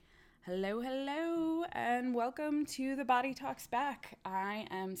Hello, and welcome to The Body Talks Back. I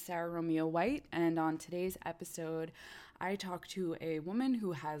am Sarah Romeo White, and on today's episode, I talk to a woman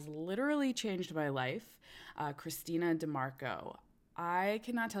who has literally changed my life, Christina DeMarco. I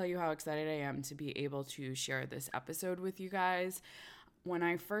cannot tell you how excited I am to be able to share this episode with you guys. When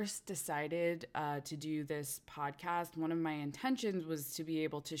I first decided to do this podcast, one of my intentions was to be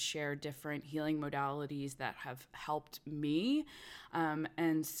able to share different healing modalities that have helped me.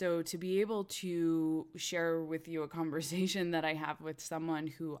 And so to be able to share with you a conversation that I have with someone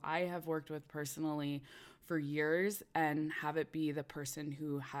who I have worked with personally for years and have it be the person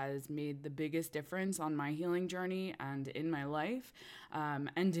who has made the biggest difference on my healing journey and in my life,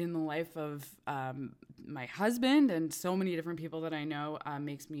 and in the life of my husband and so many different people that I know,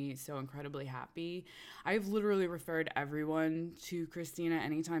 makes me so incredibly happy. I've literally referred everyone to Christina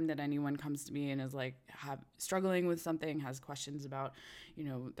anytime that anyone comes to me and is like struggling with something, has questions about,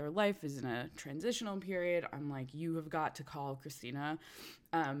 their life is in a transitional period. I'm like, you have got to call Christina.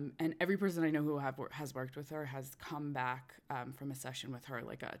 And every person I know who has worked with her has come back from a session with her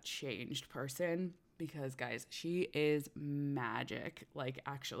like a changed person. Because, guys, she is magic, like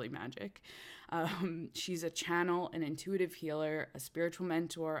actually magic. She's a channel, an intuitive healer, a spiritual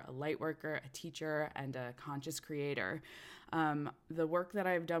mentor, a light worker, a teacher, and a conscious creator. The work that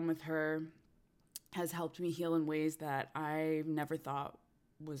I've done with her has helped me heal in ways that I never thought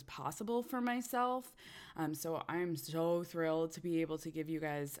was possible for myself. So I'm so thrilled to be able to give you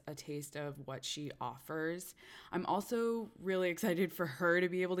guys a taste of what she offers. I'm also really excited for her to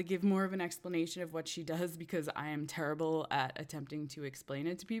be able to give more of an explanation of what she does, because I am terrible at attempting to explain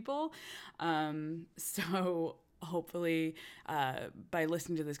it to people. So hopefully by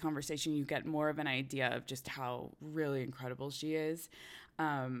listening to this conversation, you get more of an idea of just how really incredible she is.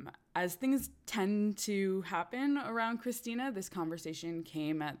 As things tend to happen around Christina, this conversation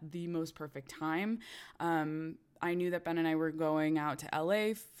came at the most perfect time. I knew that Ben and I were going out to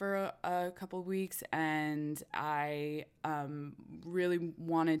LA for a couple of weeks, and I really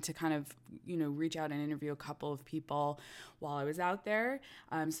wanted to kind of, reach out and interview a couple of people while I was out there.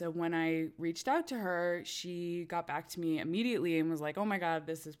 So when I reached out to her, she got back to me immediately and was like, oh my God,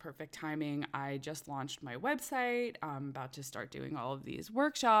 this is perfect timing. I just launched my website. I'm about to start doing all of these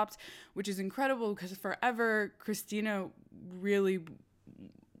workshops, which is incredible because forever Christina really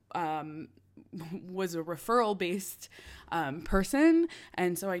was a referral-based person,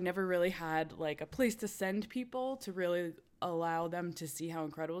 and so I never really had like a place to send people to really allow them to see how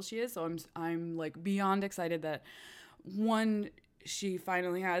incredible she is. So I'm like beyond excited that, one, she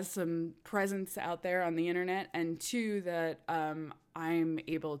finally has some presence out there on the internet, and two, that I'm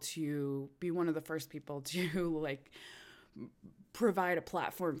able to be one of the first people to like provide a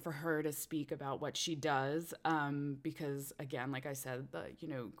platform for her to speak about what she does, because again, like I said,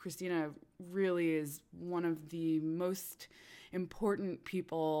 Christina really is one of the most important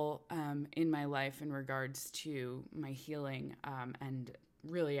people in my life in regards to my healing and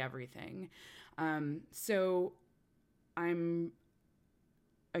really everything. So I'm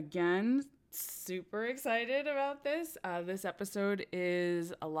again super excited about this. This episode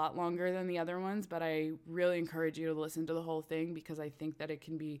is a lot longer than the other ones, but I really encourage you to listen to the whole thing, because I think that it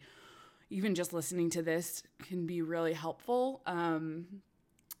can be, even just listening to this can be really helpful.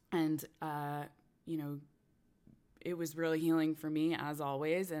 It was really healing for me as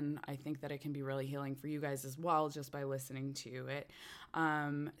always, and I think that it can be really healing for you guys as well just by listening to it.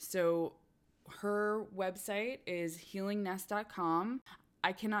 So her website is healingnest.com.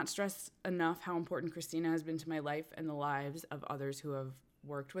 I cannot stress enough how important Christina has been to my life and the lives of others who have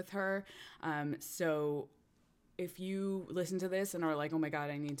worked with her. So if you listen to this and are like, oh my God,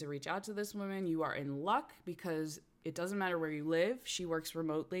 I need to reach out to this woman, you are in luck, because it doesn't matter where you live. She works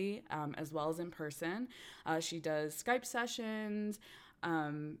remotely as well as in person. She does Skype sessions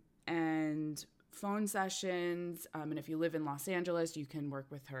and phone sessions. And if you live in Los Angeles, you can work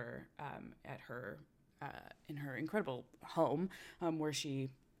with her in her incredible home where she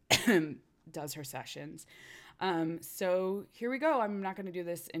does her sessions. So here we go. I'm not going to do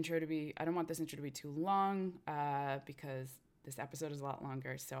this intro I don't want this intro to be too long because this episode is a lot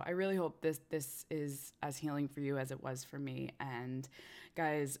longer. So I really hope this is as healing for you as it was for me. And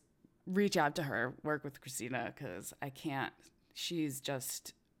guys, reach out to her, work with Christina, because she's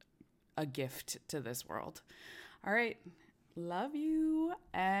just a gift to this world. All right. Love you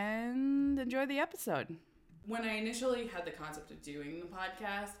and enjoy the episode. When I initially had the concept of doing the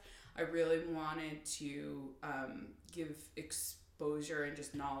podcast, I really wanted to give exposure and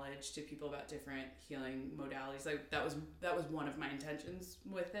just knowledge to people about different healing modalities. Like that was one of my intentions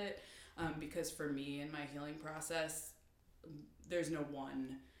with it, because for me in my healing process, there's no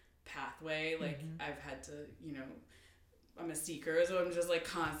one pathway. Like I've had to, I'm a seeker, so I'm just like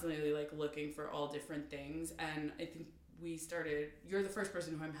constantly like looking for all different things. And I think you're the first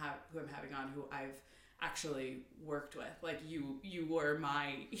person who I'm having on who I've actually worked with. Like you were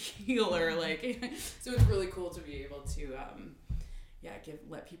my healer, like so it's really cool to be able to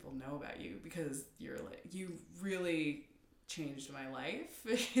let people know about you, because you really changed my life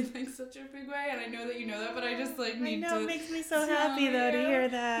in like such a big way. And I know that you know that, but I just like need to. It makes me so happy though to hear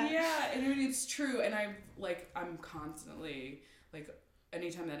that. Yeah, and it's true. And I'm constantly like,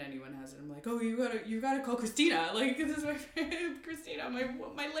 anytime that anyone has it, I'm like, oh, you gotta call Christina. Like, this is my friend Christina,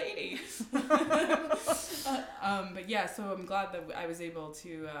 my lady. But yeah, so I'm glad that I was able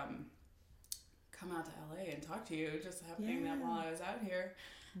to come out to LA and talk to you. Just happening that while I was out here.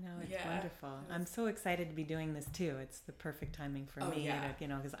 No, it's wonderful. I'm so excited to be doing this too. It's the perfect timing for me. Yeah.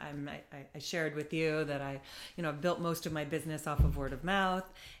 Because I shared with you that I've built most of my business off of word of mouth,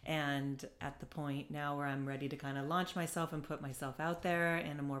 and at the point now where I'm ready to kind of launch myself and put myself out there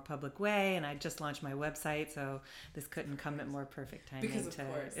in a more public way. And I just launched my website, so this couldn't come at more perfect timing. Because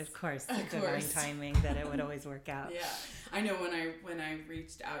of course, divine timing that it would always work out. Yeah, I know when I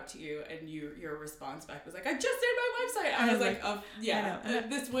reached out to you and your response back was like, I just did my website. I was like, oh yeah,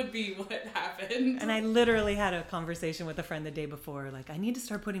 this would be what happened. And I literally had a conversation with a friend the day before, like, I need to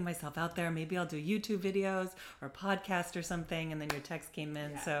start putting myself out there. Maybe I'll do YouTube videos or a podcast or something. And then your text came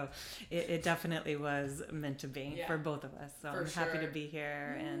in. Yeah. So it definitely was meant to be for both of us. So I'm happy to be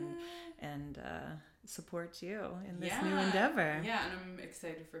here and support you in this new endeavor. Yeah, and I'm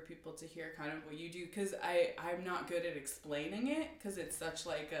excited for people to hear kind of what you do, because I'm not good at explaining it, because it's such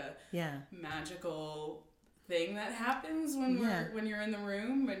like a magical thing that happens when you're in the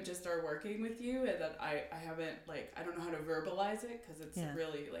room and just are working with you, and that I haven't, like, I don't know how to verbalize it, because it's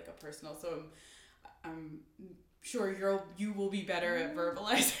really like a personal, so I'm sure you will be better at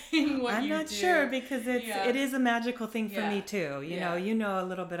verbalizing what you do. I'm not sure, because it is a magical thing for me too. You know a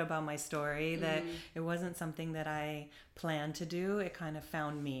little bit about my story, that it wasn't something that I planned to do. It kind of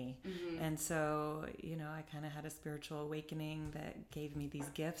found me. And so, I kind of had a spiritual awakening that gave me these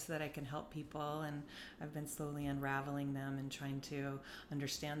gifts that I can help people, and I've been slowly unraveling them and trying to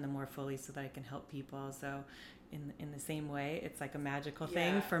understand them more fully so that I can help people. So in the same way, it's like a magical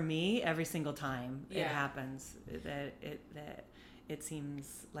thing for me every single time it happens, that it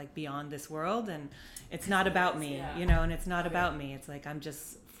seems like beyond this world, and it's not about me, and it's not about me. It's like, I'm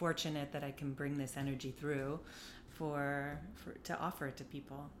just fortunate that I can bring this energy through to offer it to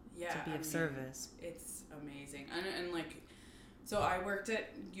people, to be of service. It's amazing. And like, so I worked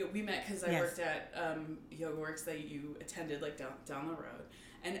at, we met because I worked at Yoga Works that you attended, like down the road.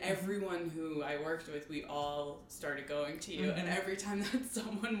 And everyone who I worked with, we all started going to you. And every time that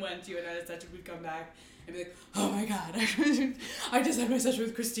someone went to you and had a session, we'd come back and be like, oh my God, I just had my session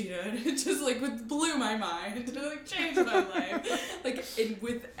with Christina. And it just like blew my mind. It like changed my life. Like,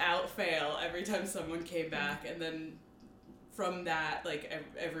 without fail, every time someone came back. And then from that, like,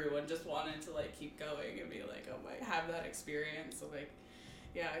 everyone just wanted to like keep going and be like, oh my, have that experience. So like,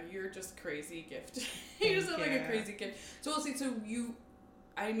 yeah, you're just crazy gift. You just have like a crazy gift. So I'll see,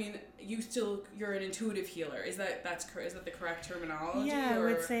 you're an intuitive healer. Is that the correct terminology? Yeah, I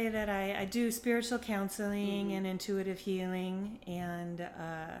would say that I do spiritual counseling and intuitive healing, and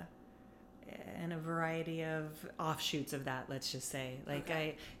a variety of offshoots of that, let's just say.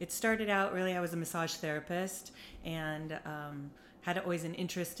 Like, it started out really, I was a massage therapist, and had always an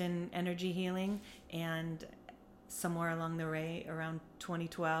interest in energy healing, and somewhere along the way, around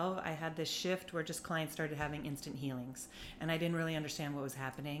 2012, I had this shift where just clients started having instant healings, and I didn't really understand what was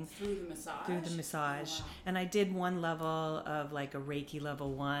happening. Through the massage? Through the massage. Oh, wow. And I did one level of like a Reiki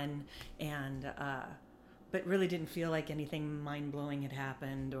level 1, and but really didn't feel like anything mind-blowing had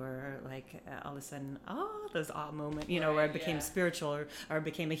happened, or like all of a sudden, those awe moment, where I became spiritual or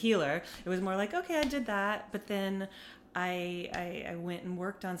became a healer. It was more like, okay, I did that, but then I went and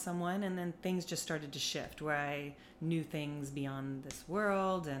worked on someone, and then things just started to shift, where I knew things beyond this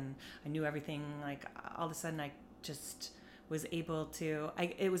world, and I knew everything. Like, all of a sudden I just was able to,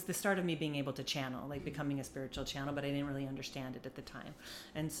 it was the start of me being able to channel, like becoming a spiritual channel, but I didn't really understand it at the time.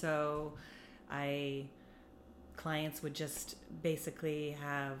 And so clients would just basically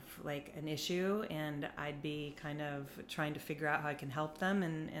have like an issue, and I'd be kind of trying to figure out how I can help them,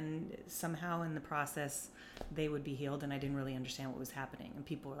 and somehow in the process they would be healed, and I didn't really understand what was happening. And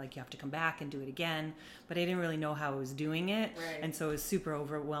people were like, you have to come back and do it again, but I didn't really know how I was doing it. Right. And so it was super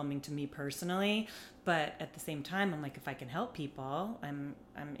overwhelming to me personally. But at the same time, I'm like, if I can help people, I'm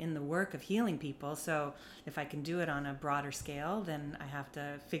in the work of healing people. So if I can do it on a broader scale, then I have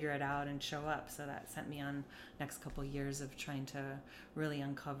to figure it out and show up. So that sent me on next next couple years of trying to really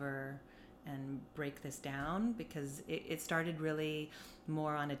uncover and break this down, because it started really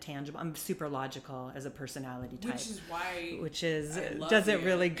more on a tangible. I'm super logical as a personality type, which is doesn't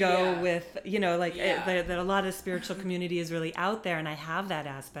really go with, you know, like that a lot of spiritual community is really out there, and I have that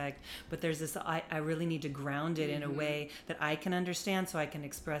aspect, but there's this, I really need to ground it in a way that I can understand, so I can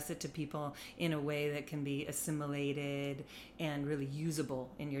express it to people in a way that can be assimilated and really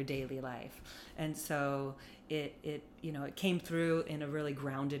usable in your daily life. And so it you know, it came through in a really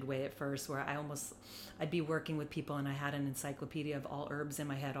grounded way at first, where I'd be working with people and I had an encyclopedia of all herbs in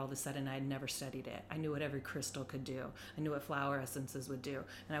my head. All of a sudden, I'd never studied it. I knew what every crystal could do. I knew what flower essences would do.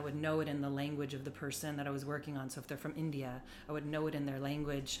 And I would know it in the language of the person that I was working on. So if they're from India, I would know it in their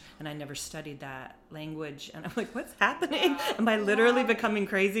language, and I never studied that language. And I'm like, what's happening? Am I literally becoming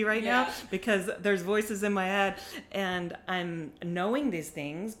crazy right now? Because there's voices in my head and I'm knowing these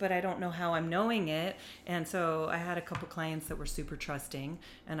things, but I don't know how I'm knowing it. And so I had a couple clients that were super trusting,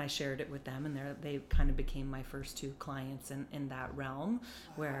 and I shared it with them, and they kind of became my first two clients in that realm,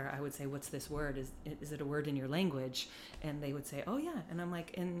 where I would say, what's this word? Is it a word in your language? And they would say, oh yeah. And I'm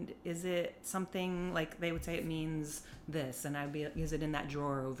like, and is it something like, they would say it means this, and I'd be, is it in that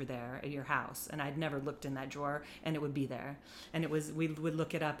drawer over there at your house? And I'd never looked in that drawer, and it would be there. And we would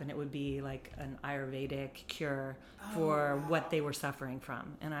look it up, and it would be like an Ayurvedic cure for what they were suffering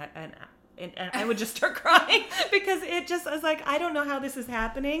from. And I would just start crying, because I was like, I don't know how this is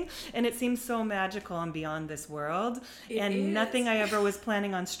happening. And it seems so magical and beyond this world. Nothing I ever was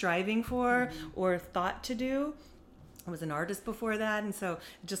planning on striving for or thought to do. I was an artist before that. And so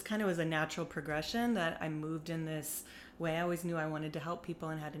it just kind of was a natural progression that I moved in this way. I always knew I wanted to help people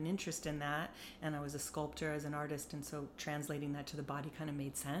and had an interest in that. And I was a sculptor as an artist. And so translating that to the body kind of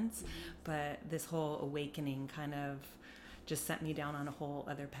made sense. But this whole awakening kind of just sent me down on a whole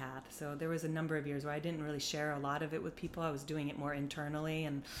other path. So there was a number of years where I didn't really share a lot of it with people. I was doing it more internally,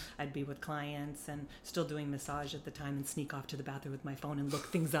 and I'd be with clients and still doing massage at the time and sneak off to the bathroom with my phone and look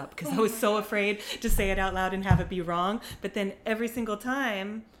things up, because I was so afraid to say it out loud and have it be wrong. But then every single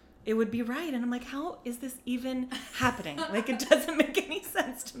time it would be right. And I'm like, how is this even happening? Like, it doesn't make any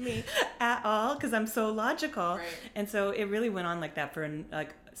sense to me at all, because I'm so logical. Right. And so it really went on like that for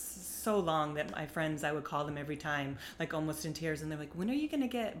so long that my friends, I would call them every time, like almost in tears, and they're like, when are you going to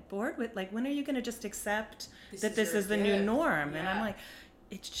get bored with, like, when are you going to just accept that this is the new norm? And I'm like,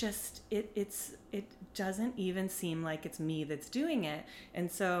 it's just, it doesn't even seem like it's me that's doing it.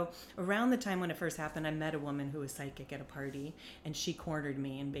 And so around the time when it first happened, I met a woman who was psychic at a party, and she cornered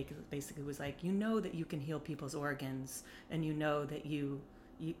me and basically was like, you know that you can heal people's organs, and you know that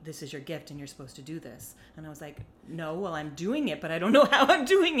this is your gift and you're supposed to do this. And I was like, no, well, I'm doing it, but I don't know how I'm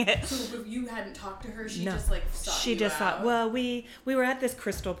doing it. So if you hadn't talked to her, she no. just like sought she you just out? thought, well, we were at this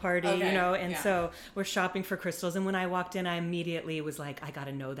crystal party, you know, and so we're shopping for crystals. And when I walked in, I immediately was like, I got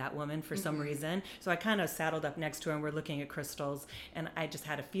to know that woman for some reason. So I kind of saddled up next to her, and we're looking at crystals, and I just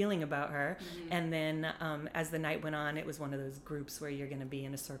had a feeling about her. And then as the night went on, it was one of those groups where you're going to be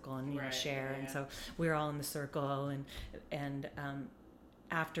in a circle and you know, share. And so we were all in the circle, and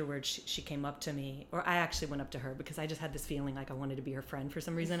afterwards she came up to me, or I actually went up to her, because I just had this feeling like I wanted to be her friend for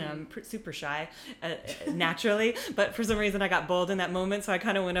some reason. And I'm super shy naturally, but for some reason I got bold in that moment. So I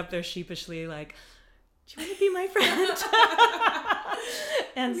kind of went up there sheepishly, like, do you want to be my friend?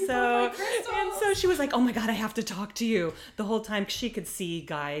 And so she was like, oh my God, I have to talk to you. The whole time she could see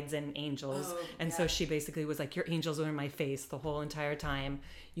guides and angels. So she basically was like, your angels were in my face the whole entire time.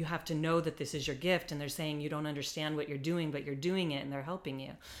 You have to know that this is your gift. And they're saying you don't understand what you're doing, but you're doing it, and they're helping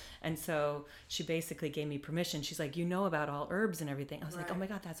you. And so she basically gave me permission. She's like, you know about all herbs and everything. I was like, oh my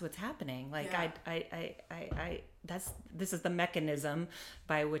God, that's what's happening. Like, this is the mechanism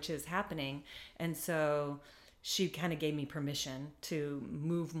by which is happening. And so she kind of gave me permission to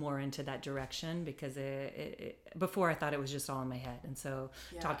move more into that direction, because before I thought it was just all in my head. And so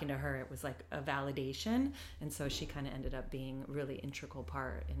talking to her, it was like a validation. And so she kind of ended up being a really integral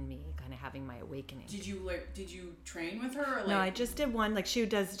part in me kind of having my awakening. Did you train with her? Or No, I just did one. Like she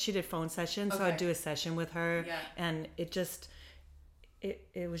did phone sessions. So I'd do a session with her, and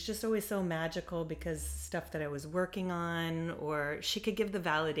it was just always so magical, because stuff that I was working on, or she could give the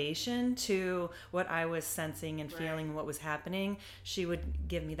validation to what I was sensing and feeling, what was happening. She would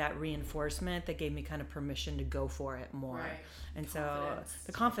give me that reinforcement that gave me kind of permission to go for it more. Right. And confidence. So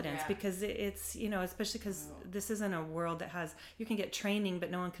the confidence, because it's, you know, especially because this isn't a world that has, you can get training,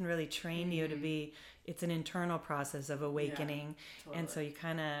 but no one can really train you to be, it's an internal process of awakening. Totally. And so you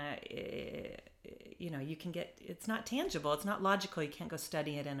kind of, you can get, it's not tangible, it's not logical, you can't go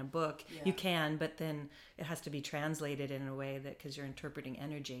study it in a book. You can, but then it has to be translated in a way that, because you're interpreting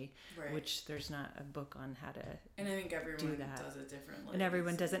energy, which there's not a book on how to and I think everyone do that. Does it differently, and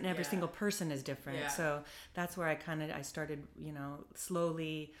everyone does it, and every single person is different. So that's where I started,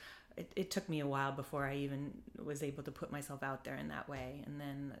 slowly. It took me a while before I even was able to put myself out there in that way, and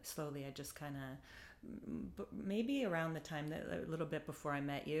then slowly I just kind of, maybe around the time that a little bit before I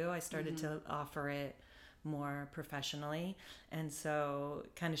met you, I started to offer it more professionally. And so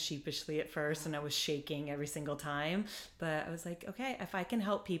kind of sheepishly at first, and I was shaking every single time, but I was like, okay, if I can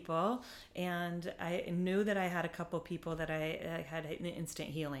help people. And I knew that I had a couple people that I had instant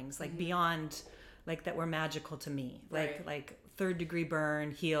healings, like beyond, like that were magical to me, like third-degry burn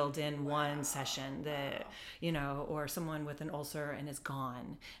healed in one session, that or someone with an ulcer and is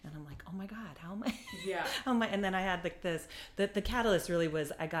gone, and I'm like, oh my God, how am I? And then I had like this, the catalyst really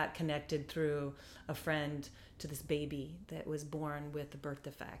was, I got connected through a friend to this baby that was born with a birth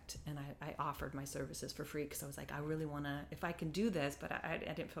defect, and I offered my services for free because I was like, I really want to, if I can do this, but I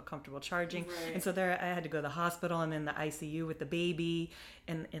didn't feel comfortable charging. And so there I had to go to the hospital. I'm in the ICU with the baby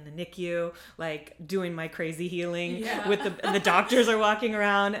and in the NICU, like doing my crazy healing with the doctors are walking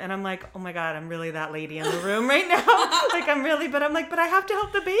around, and I'm like, oh my God, I'm really that lady in the room right now. But I have to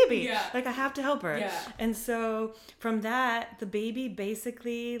help the baby. Like I have to help her. And so from that, the baby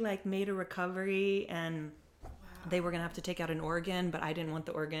basically like made a recovery, and they were going to have to take out an organ, but I didn't want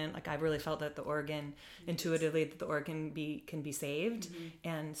the organ. Like I really felt that the organ, intuitively, that the organ can be saved.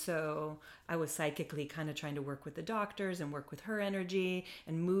 And so I was psychically kind of trying to work with the doctors and work with her energy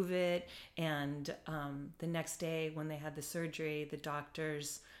and move it. And the next day when they had the surgery, the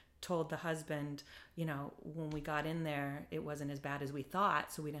doctors told the husband, when we got in there, it wasn't as bad as we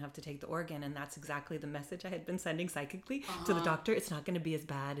thought, so we didn't have to take the organ. And that's exactly the message I had been sending psychically to the doctor. It's not going to be as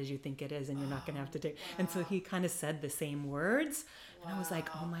bad as you think it is, and you're not going to have to take. And so he kind of said the same words, and I was like,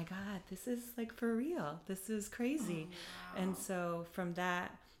 oh my God, this is like for real. This is crazy. And so from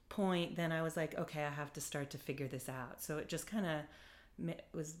that point, then I was like, okay, I have to start to figure this out. So it just kind of, it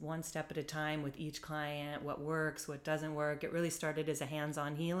was one step at a time with each client, what works, what doesn't work. It really started as a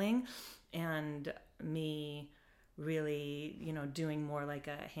hands-on healing, and me really, doing more like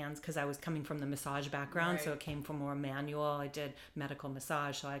a hands, because I was coming from the massage background, so it came from more manual. I did medical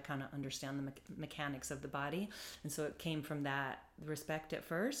massage, so I kind of understand the mechanics of the body, and so it came from that respect at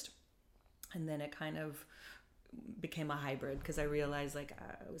first, and then it kind of became a hybrid, because I realized like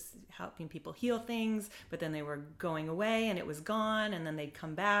I was helping people heal things, but then they were going away and it was gone, and then they'd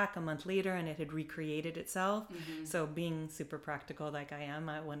come back a month later and it had recreated itself. So being super practical like I am,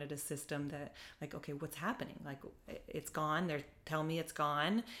 I wanted a system that like, okay, what's happening? Like it's gone. They're tell me it's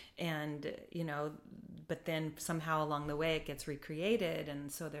gone, and but then somehow along the way it gets recreated. And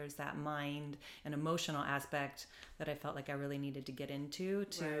so there's that mind and emotional aspect that I felt like I really needed to get into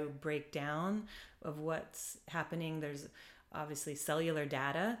to break down of what's happening. There's obviously cellular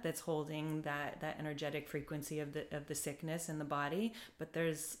data that's holding that energetic frequency of the sickness in the body, but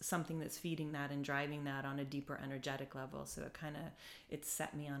there's something that's feeding that and driving that on a deeper energetic level. So it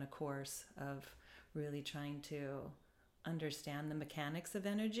set me on a course of really trying to understand the mechanics of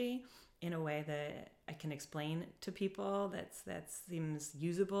energy in a way that I can explain to people that seems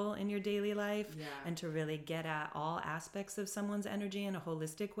usable in your daily life, and to really get at all aspects of someone's energy in a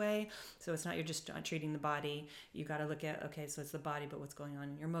holistic way. So it's not you're just treating the body. You got to look at, okay, so it's the body, but what's going on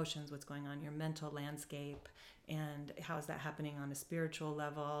in your emotions, what's going on in your mental landscape, and how is that happening on a spiritual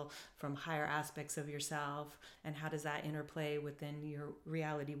level from higher aspects of yourself, and how does that interplay within your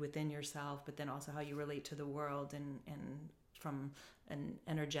reality within yourself, but then also how you relate to the world, and from an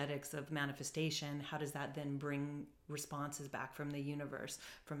energetics of manifestation, how does that then bring responses back from the universe,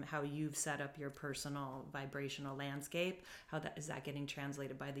 from how you've set up your personal vibrational landscape, how that is that getting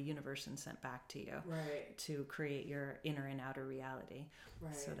translated by the universe and sent back to you to create your inner and outer reality,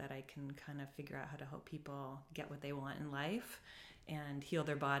 so that I can kind of figure out how to help people get what they want in life and heal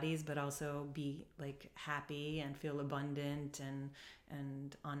their bodies, but also be like happy and feel abundant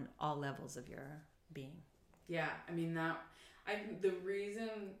and on all levels of your being. I mean the reason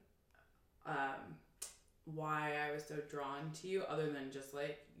why I was so drawn to you, other than just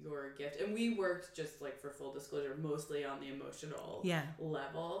like your gift, and we worked, just like for full disclosure, mostly on the emotional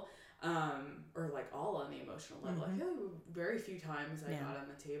level, or like all on the emotional level. I feel like very few times I got on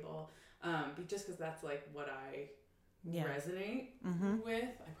the table, just because that's like what I resonate with.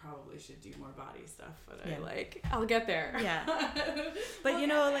 I probably should do more body stuff, but I'll get there. But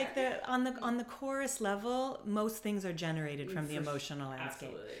like on the chorus level, most things are generated from the emotional landscape.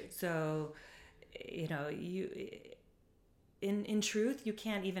 Absolutely. So you know, in truth, you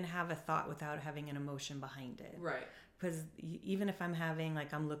can't even have a thought without having an emotion behind it. Right. Because even if I'm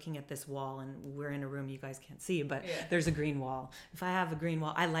I'm looking at this wall, and we're in a room you guys can't see, but there's a green wall. If I have a green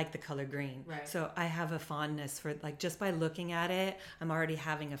wall, I like the color green. Right. So I have a fondness for, like, just by looking at it, I'm already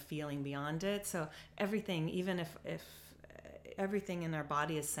having a feeling beyond it. So everything, even if everything in our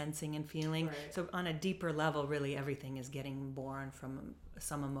body is sensing and feeling. Right. So on a deeper level, really everything is getting born from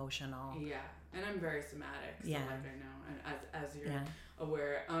some emotional. Yeah. And I'm very somatic. So like I know, and as you're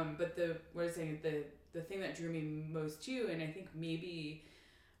aware. But the thing that drew me most to you, and I think maybe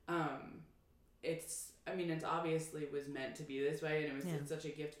it's obviously was meant to be this way, and it's such a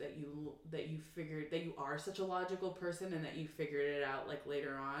gift that you figured that you are such a logical person, and that you figured it out like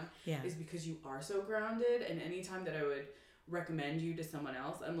later on, is because you are so grounded. And anytime that I would recommend you to someone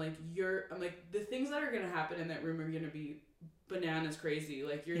else, I'm like the things that are gonna happen in that room are gonna be bananas crazy.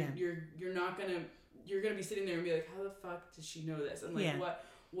 Like you're gonna be sitting there and be like, how the fuck does she know this? And like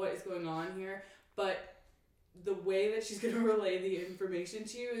what is going on here? But the way that she's going to relay the information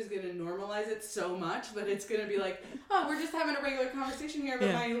to you is going to normalize it so much that it's going to be like, oh, we're just having a regular conversation here,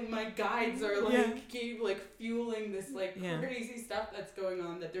 but my guides are keep fueling this crazy stuff that's going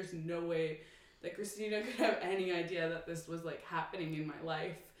on, that there's no way that Christina could have any idea that this was like happening in my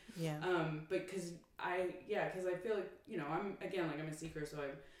life. Yeah. But because I feel like, I'm a seeker, so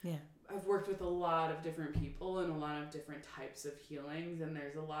I've worked with a lot of different people and a lot of different types of healings, and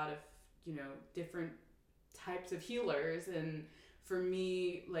there's a lot of different types of healers, and for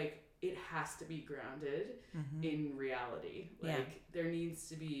me, like, it has to be grounded in reality. Like there needs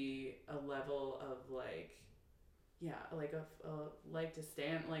to be a level of to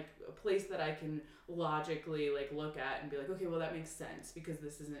stand, like a place that I can logically look at and be like, okay, well that makes sense, because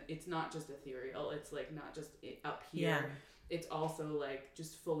it's not just ethereal, it's like not just up here, it's also like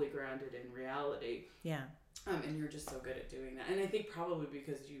just fully grounded in reality. And you're just so good at doing that. And I think probably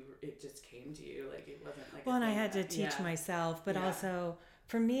because it just came to you, like it wasn't like. Well, and I had to teach myself, but also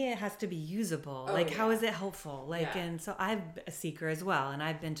for me, it has to be usable. How is it helpful? And so I'm a seeker as well, and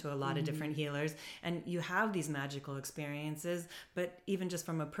I've been to a lot of different healers, and you have these magical experiences, but even just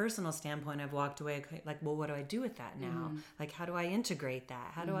from a personal standpoint, I've walked away like, well, what do I do with that now? Like, how do I integrate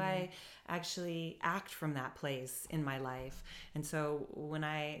that? How do I actually act from that place in my life? And so when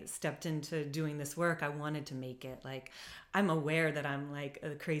I stepped into doing this work, I wanted to make it like, I'm aware that I'm like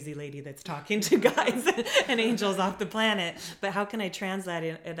a crazy lady that's talking to guides and angels off the planet, but how can I translate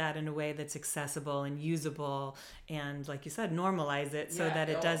that in a way that's accessible and usable, and like you said, normalize it so that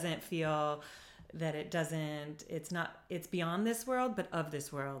it doesn't feel that it's beyond this world, but of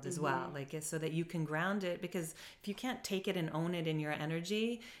this world as well. Like, so that you can ground it, because if you can't take it and own it in your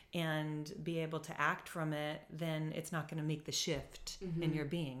energy and be able to act from it, then it's not going to make the shift in your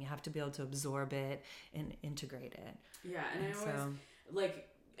being. You have to be able to absorb it and integrate it. Yeah. And I always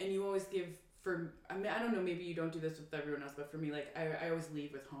and you always give, I don't know, maybe you don't do this with everyone else, but for me, like I always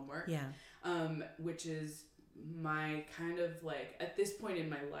lead with homework. Which is my kind of like, at this point in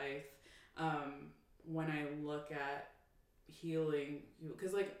my life, when I look at healing,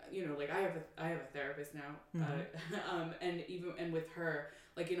 because I have a therapist now, and with her,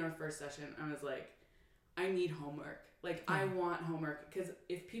 like in our first session, I was like, I need homework. Like I want homework, because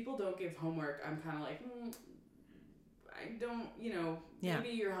if people don't give homework, I'm kind of like, I don't, maybe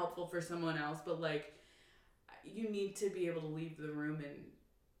you're helpful for someone else, but like you need to be able to leave the room, and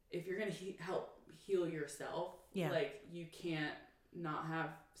if you're gonna help heal yourself, like you can't not have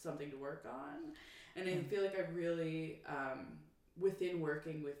something to work on. And I feel like I really within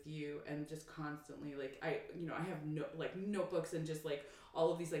working with you and just constantly I have notebooks and just like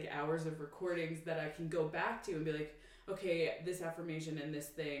all of these like hours of recordings that I can go back to and be like, okay, this affirmation and this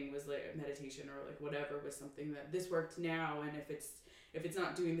thing was like a meditation or like whatever was something that this worked now, and if it's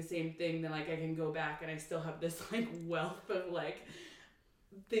not doing the same thing, then like I can go back and I still have this like wealth of like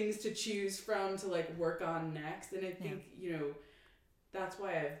things to choose from to like work on next. And I think that's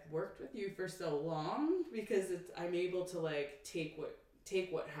why I've worked with you for so long, because I'm able to like take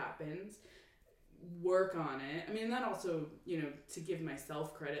what happens, work on it. I mean, that also, to give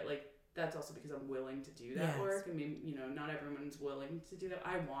myself credit, like that's also because I'm willing to do that work. I mean, not everyone's willing to do that.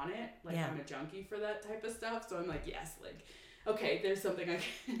 I want it. Like I'm a junkie for that type of stuff. So I'm like, yes, like, okay, there's something I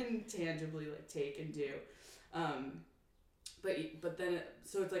can tangibly like take and do. But then,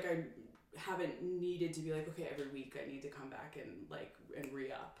 so it's like I haven't needed to be like, okay, every week I need to come back and like and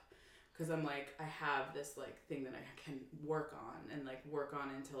re-up, because I'm like, I have this like thing that I can work on and like work on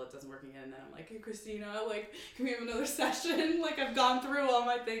until it doesn't work again. And then I'm like, hey Christina, like, can we have another session? Like, I've gone through all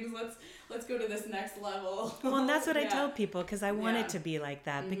my things. Let's go to this next level. Well, and that's what I tell people, because I want it to be like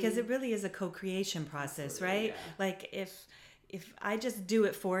that, because it really is a co-creation process. Absolutely, right? Yeah. Like if I just do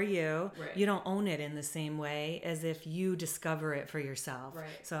it for you, you don't own it in the same way as if you discover it for yourself. Right.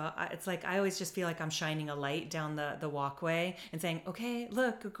 So it's like, I always just feel like I'm shining a light down the walkway and saying, okay,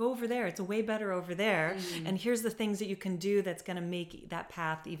 look, go over there. It's way better over there. And here's the things that you can do that's going to make that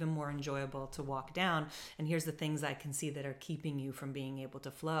path even more enjoyable to walk down. And here's the things I can see that are keeping you from being able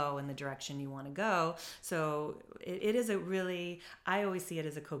to flow in the direction you want to go. So it is I always see it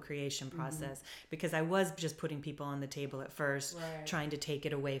as a co-creation process, because I was just putting people on the table at first. Trying to take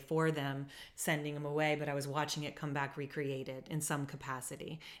it away for them, sending them away, but I was watching it come back recreated in some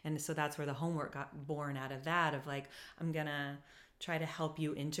capacity. And so that's where the homework got born out of that, of like, I'm gonna try to help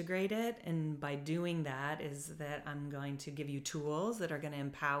you integrate it, and by doing that is that I'm going to give you tools that are going to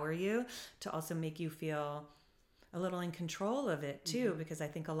empower you to also make you feel a little in control of it too, because I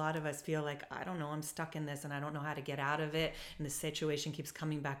think a lot of us feel like, I don't know, I'm stuck in this and I don't know how to get out of it, and the situation keeps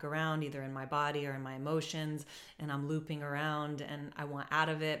coming back around either in my body or in my emotions, and I'm looping around and I want out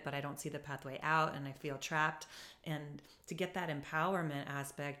of it, but I don't see the pathway out and I feel trapped. And to get that empowerment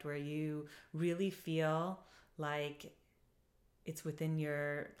aspect where you really feel like it's within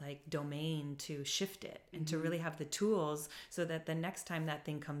your like domain to shift it and to really have the tools, so that the next time that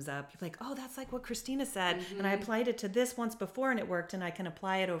thing comes up, you're like, oh, that's like what Christina said. And I applied it to this once before and it worked, and I can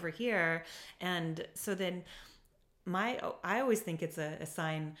apply it over here. And so then I always think it's a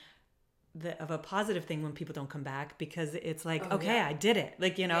sign of a positive thing when people don't come back, because it's like, I did it,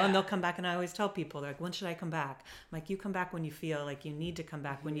 like, and they'll come back. And I always tell people, they're like, when should I come back? I'm like, you come back when you feel like you need to come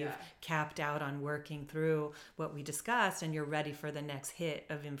back, when you've capped out on working through what we discussed and you're ready for the next hit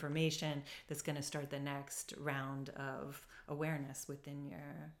of information that's going to start the next round of awareness within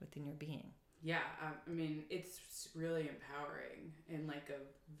your being. Yeah, I mean, it's really empowering in like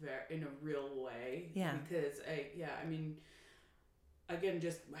in a real way. Yeah, because I mean, again,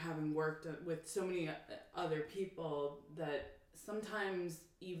 just having worked with so many other people, that sometimes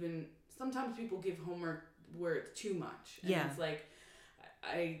people give homework where it's too much. And it's like,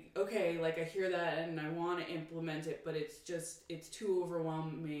 I hear that and I want to implement it, but it's too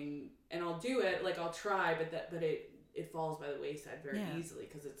overwhelming, and I'll do it, like I'll try, but it falls by the wayside very easily,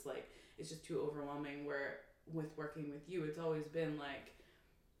 because it's like, it's just too overwhelming. Where with working with you, it's always been like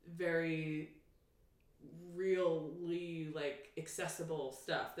very really like accessible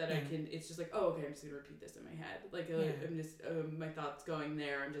stuff that I can, it's just like, oh, okay, I'm just gonna repeat this in my head, like I'm just my thoughts going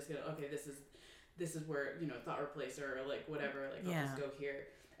there, I'm just gonna, okay, this is where, thought replacer or like whatever, like I'll just go here.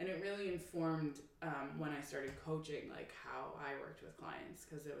 And it really informed when I started coaching, like how I worked with clients,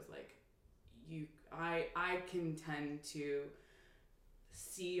 because it was like, I can tend to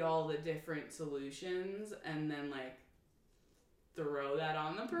see all the different solutions and then like throw that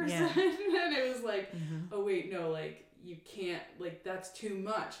on the person. And it was like, oh wait, no, like you can't, like that's too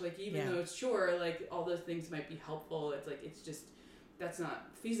much, like even though it's sure, like all those things might be helpful, it's like, it's just, that's not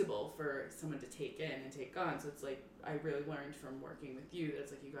feasible for someone to take in and take on. So it's like, I really learned from working with you that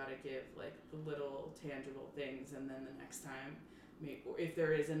it's like, you got to give like the little tangible things, and then the next time, or if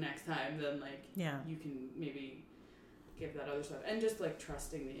there is a next time, then like you can maybe give that other stuff, and just like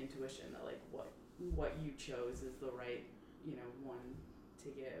trusting the intuition that like what you chose is the right one to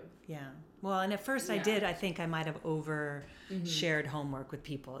give. Yeah. Well, and at first I think I might have over shared homework with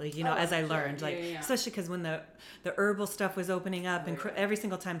people, as I learned, especially because when the herbal stuff was opening up, and every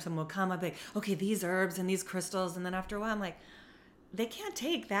single time someone would come, I'd be like, okay, these herbs and these crystals. And then after a while, I'm like, they can't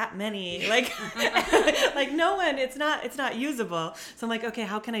take that many, like no one, it's not usable. So I'm like, okay,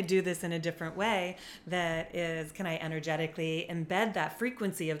 how can I do this in a different way can I energetically embed that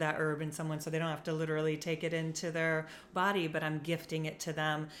frequency of that herb in someone, so they don't have to literally take it into their body, but I'm gifting it to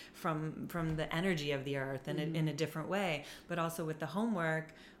them from the energy of the earth, and in a different way. But also with the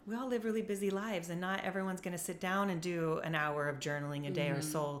homework, we all live really busy lives, and not everyone's going to sit down and do an hour of journaling a day or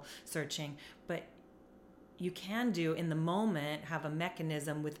soul searching, but you can do in the moment, have a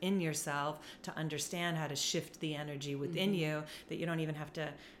mechanism within yourself to understand how to shift the energy within you, that you don't even have to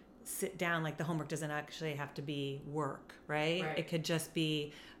sit down. Like the homework doesn't actually have to be work, right? It could just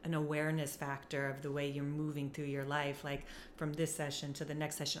be an awareness factor of the way you're moving through your life. Like from this session to the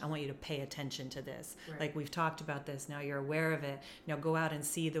next session, I want you to pay attention to this. Like we've talked about this, now you're aware of it. Now go out and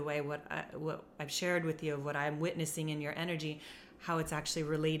see the way what I've shared with you, of what I'm witnessing in your energy. how it's actually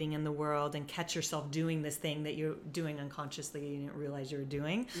relating in the world, and catch yourself doing this thing that you're doing unconsciously you didn't realize you were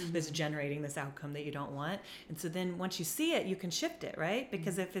doing, that's generating this outcome that you don't want. And so then once you see it, you can shift it, right?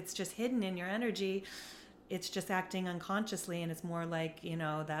 Because if it's just hidden in your energy, it's just acting unconsciously, and it's more like,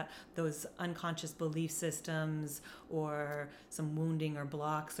 that those unconscious belief systems or some wounding or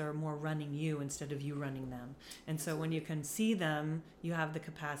blocks are more running you instead of you running them. And so when you can see them, you have the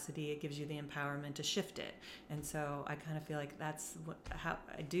capacity, it gives you the empowerment to shift it. And so I kind of feel like that's how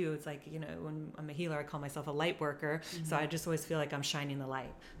I do. It's like, when I'm a healer, I call myself a light worker. So I just always feel like I'm shining the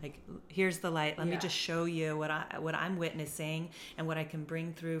light. Like, here's the light. Let me just show you what I'm witnessing and what I can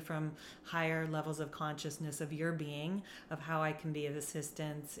bring through from higher levels of consciousness of your being, of how I can be of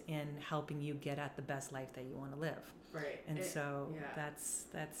assistance in helping you get at the best life that you want to live. Right. And that's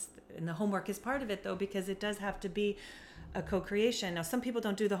and the homework is part of it, though, because it does have to be a co-creation. Now, some people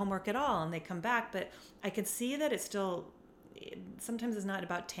don't do the homework at all and they come back, but I can see that it's still, sometimes it's not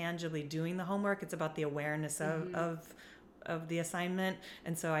about tangibly doing the homework, it's about the awareness of the assignment.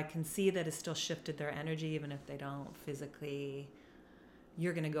 And so I can see that it's still shifted their energy, even if they don't physically.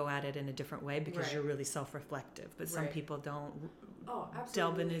 You're going to go at it in a different way because you're really self-reflective, but some people don't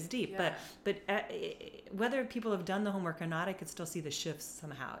delve in as deep. But whether people have done the homework or not, I could still see the shifts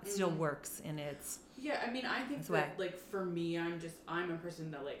somehow. It still works in its I mean, I think that like for me, I'm a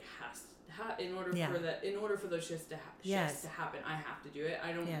person that like has in order for those shifts to happen, I have to do it.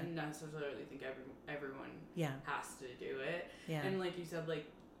 I don't necessarily think everyone has to do it. And like you said, like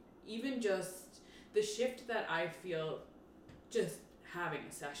even just the shift that I feel just having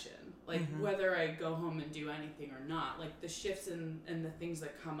a session, like whether I go home and do anything or not, like the shifts and the things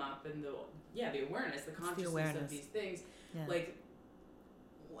that come up and the awareness, the consciousness of these things, like,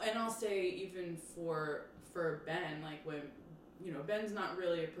 and I'll say even for Ben, like when, Ben's not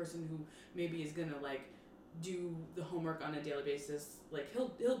really a person who maybe is gonna like do the homework on a daily basis. Like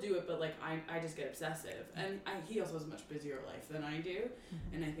he'll do it, but like I just get obsessive, and he also has a much busier life than I do,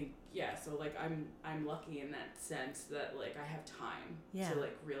 and I think so like I'm lucky in that sense that like I have time to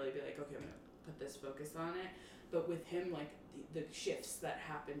like really be like, okay, I'm gonna put this focus on it. But with him, like the shifts that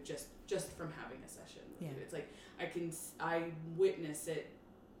happen just from having a session with you, it's like I witness it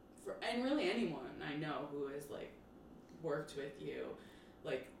for, and really anyone I know who has like worked with you,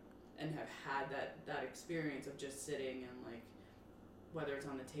 like, and have had that experience of just sitting and like, whether it's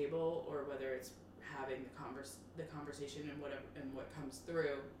on the table or whether it's having the conversation and whatever and what comes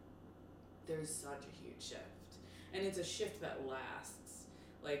through, there's such a huge shift, and it's a shift that lasts.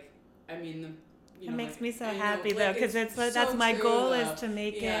 Like, I mean, it makes me so happy though, because that's my goal, is to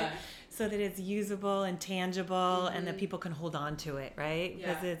make it so that it's usable and tangible, and that people can hold on to it, right?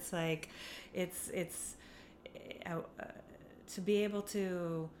 Because it's like, it's to be able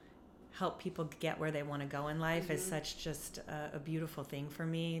to help people get where they want to go in life is such just a beautiful thing for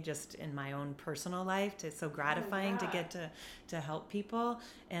me, just in my own personal life. It's so gratifying to get to help people,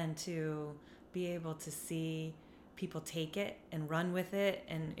 and to be able to see people take it and run with it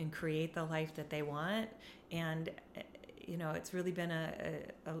and create the life that they want. And it's really been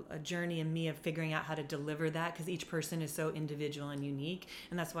a journey in me of figuring out how to deliver that, because each person is so individual and unique,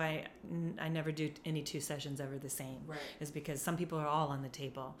 and that's why I never do any two sessions ever the same. Right. Is because some people are all on the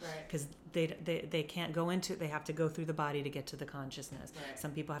table, because they can't go into, they have to go through the body to get to the consciousness. Right.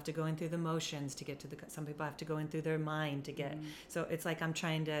 Some people have to go in through the emotions to get to some people have to go in through their mind to get. So it's like I'm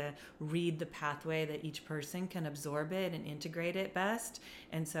trying to read the pathway that each person can absorb it and integrate it best.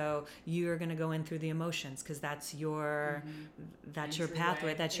 And so you're going to go in through the emotions, because that's your your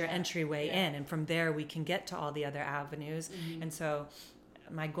pathway, that's your entryway in, and from there we can get to all the other avenues. And so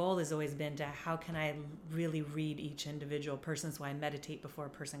my goal has always been to, how can I really read each individual person? That's why I meditate before a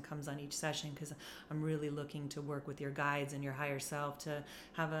person comes on each session, because I'm really looking to work with your guides and your higher self to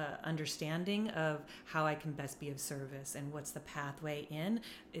have a understanding of how I can best be of service and what's the pathway in.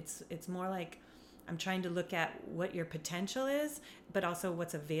 It's more like I'm trying to look at what your potential is, but also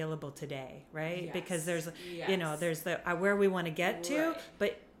what's available today, right? Yes. Because there's the where we want to get to,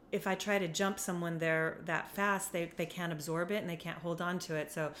 but if I try to jump someone there that fast, they can't absorb it and they can't hold on to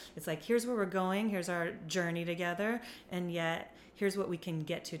it. So it's like, here's where we're going, here's our journey together, and yet here's what we can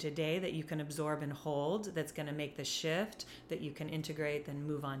get to today that you can absorb and hold, that's going to make the shift, that you can integrate, then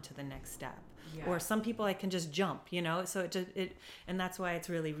move on to the next step. Yeah. Or some people I can just jump, so it and that's why it's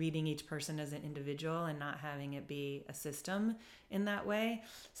really reading each person as an individual and not having it be a system in that way,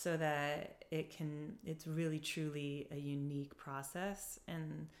 so that it's really truly a unique process,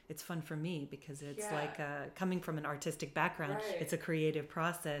 and it's fun for me because it's like coming from an artistic background, it's a creative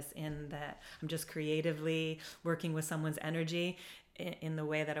process in that I'm just creatively working with someone's energy. in the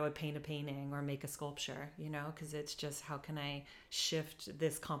way that I would paint a painting or make a sculpture, because it's just, how can I shift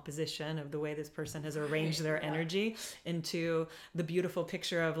this composition of the way this person has arranged their energy into the beautiful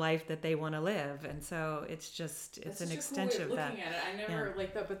picture of life that they want to live. And so it's an extension of that. Looking at it, I never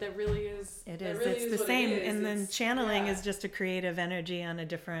like that, but that really is. It is. It's the same. And then channeling is just a creative energy on a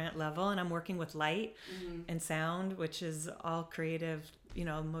different level. And I'm working with light and sound, which is all creative.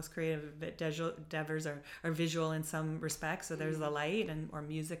 Most creative endeavors are visual in some respects. So there's the light, or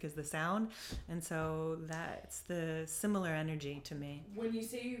music is the sound. And so that's the similar energy to me. When you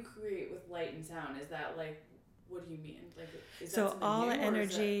say you create with light and sound, is that like, what do you mean? Like, is so all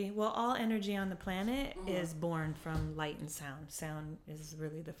energy, all energy on the planet is born from light and sound. Sound is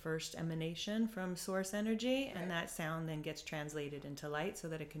really the first emanation from source energy, and that sound then gets translated into light so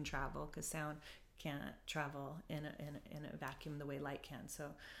that it can travel, because sound can't travel in a vacuum the way light can. So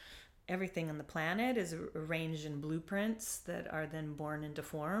everything on the planet is arranged in blueprints that are then born into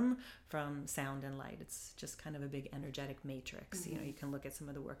form from sound and light. It's just kind of a big energetic matrix. You can look at some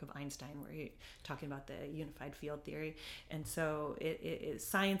of the work of Einstein where he's talking about the unified field theory. And so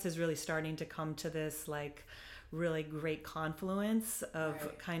science is really starting to come to this like really great confluence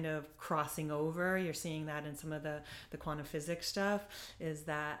of kind of crossing over. You're seeing that in some of the quantum physics stuff, is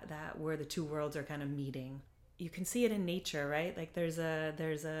that where the two worlds are kind of meeting. You can see it in nature, right? Like there's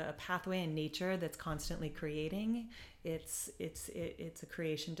a pathway in nature that's constantly creating. It's a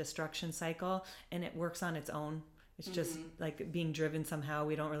creation destruction cycle, and it works on its own. It's just like being driven somehow.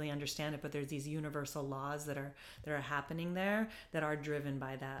 We don't really understand it, but there's these universal laws that are happening there that are driven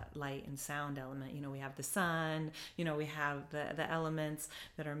by that light and sound element. We have the sun, we have the elements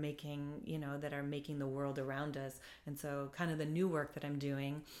that are making the world around us. And so kind of the new work that I'm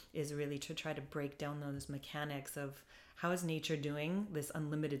doing is really to try to break down those mechanics of how is nature doing this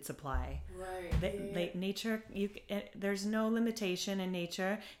unlimited supply? Right. Nature, there's no limitation in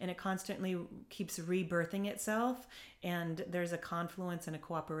nature, and it constantly keeps rebirthing itself. And there's a confluence and a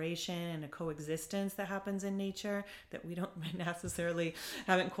cooperation and a coexistence that happens in nature that we don't necessarily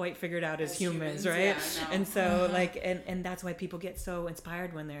haven't quite figured out as humans, right? Yeah, no. And so and that's why people get so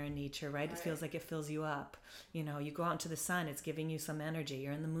inspired when they're in nature, right? It feels like it fills you up. You go out into the sun, it's giving you some energy.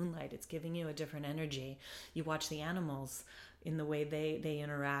 You're in the moonlight, it's giving you a different energy. You watch the animals in the way they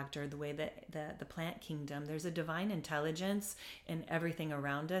interact, or the way that the plant kingdom. There's a divine intelligence in everything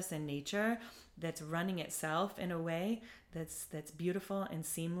around us in nature that's running itself in a way that's beautiful and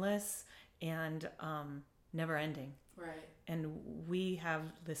seamless and never ending. Right. And we have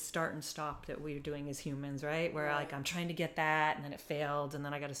this start and stop that we're doing as humans, right? Where like, I'm trying to get that, and then it failed, and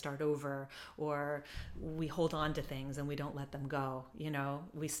then I got to start over. Or we hold on to things and we don't let them go.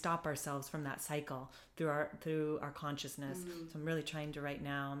 We stop ourselves from that cycle through our consciousness. So I'm really trying to right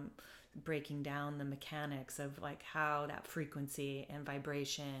now, breaking down the mechanics of like how that frequency and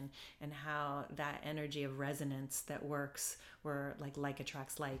vibration and how that energy of resonance that works, where like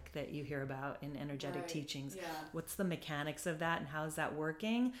attracts like, that you hear about in energetic teachings. Yeah. What's the mechanics of that, and how is that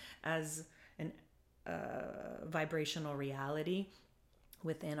working as an vibrational reality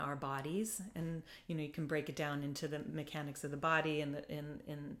within our bodies? And you can break it down into the mechanics of the body and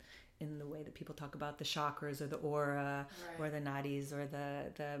in the way that people talk about the chakras or the aura, or the nadis or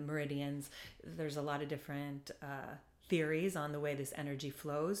the meridians. There's a lot of different theories on the way this energy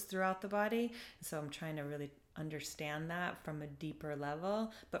flows throughout the body. So I'm trying to really understand that from a deeper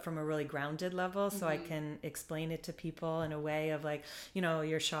level, but from a really grounded level, so I can explain it to people in a way of like,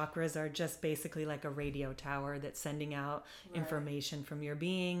 your chakras are just basically like a radio tower that's sending out information from your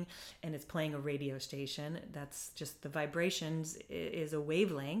being, and it's playing a radio station. That's just the vibrations is a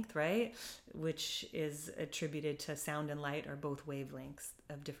wavelength, right? Which is attributed to sound and light, are both wavelengths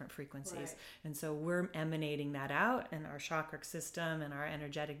of different frequencies. And so we're emanating that out, and our chakra system and our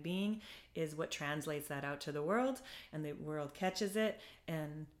energetic being is what translates that out to the world, and the world catches it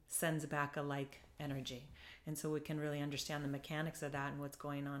and sends back a like energy. And so we can really understand the mechanics of that and what's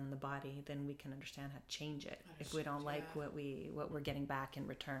going on in the body. Then we can understand how to change it if we don't like what we're getting back in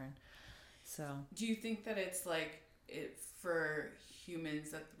return. So do you think that it's like for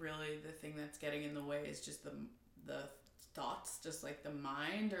humans that really the thing that's getting in the way is just the thoughts, just like the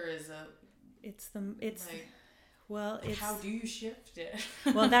mind, or is how do you shift it?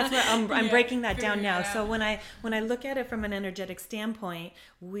 Well, that's what I'm breaking that down now. So when I look at it from an energetic standpoint,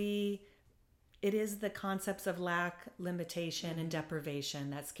 it is the concepts of lack, limitation, and deprivation,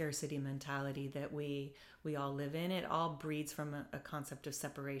 that scarcity mentality that we all live in. It all breeds from a concept of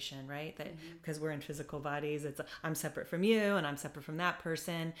separation, right? That because we're in physical bodies, it's I'm separate from you and I'm separate from that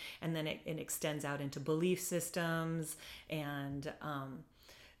person, and then it extends out into belief systems and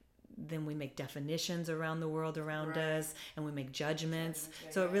then we make definitions around the world around Right. us, and we make judgments.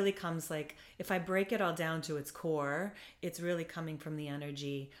 Yeah, So yeah. it really comes like, if I break it all down to its core, it's really coming from the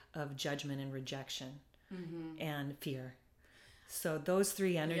energy of judgment and rejection and fear. So those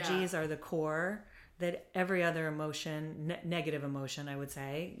three energies are the core that every other emotion, negative emotion, I would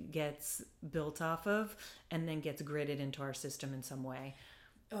say, gets built off of and then gets gridded into our system in some way.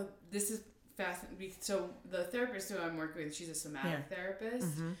 Oh, this is fascinating. So the therapist who I'm working with, she's a somatic therapist,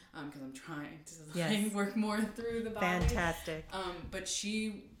 because I'm trying to work more through the body. Fantastic. But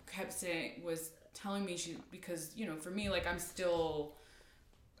she kept was telling me because for me, like I'm still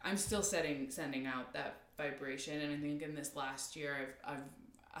sending out that vibration, and I think in this last year I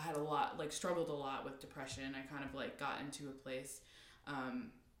had a lot, like struggled a lot with depression. I kind of like got into a place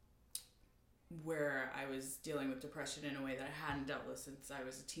where I was dealing with depression in a way that I hadn't dealt with since I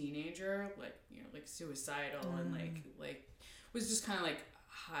was a teenager, like suicidal and like was just kind of like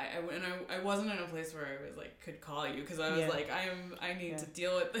high. I wasn't in a place where I was like could call you, because I was like I need to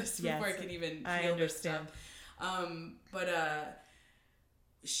deal with this before I can even feel this stuff. But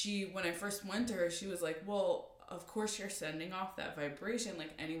when I first went to her, she was like, well, of course you're sending off that vibration,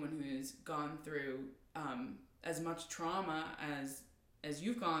 like anyone who's gone through as much trauma as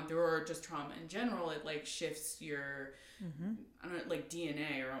you've gone through, or just trauma in general, it like shifts your I don't know, like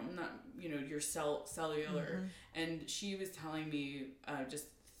DNA, or not, your cellular. And she was telling me just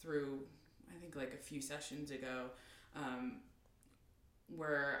through, I think like a few sessions ago,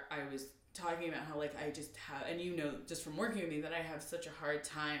 where I was talking about how like I just have, and just from working with me, that I have such a hard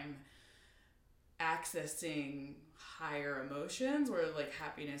time accessing higher emotions, where like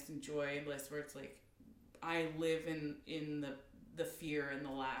happiness and joy and bliss, where it's like I live in the fear and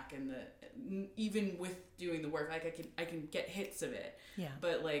the lack, and even with doing the work, like I can get hits of it,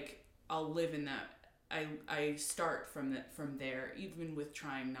 but like I'll live in that. I start from there, even with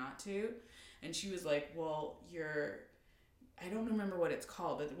trying not to. And she was like, well, I don't remember what it's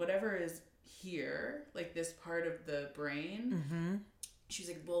called, but whatever is here, like this part of the brain, she's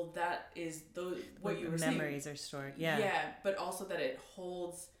like, well, that is what you were saying. Memories are stored. But also that it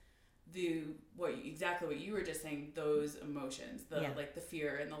holds exactly what you were just saying, those emotions, like the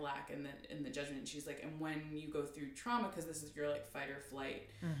fear and the lack and the judgment. And she's like, and when you go through trauma, because this is your like fight or flight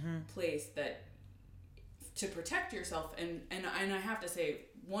place, that to protect yourself, and I have to say,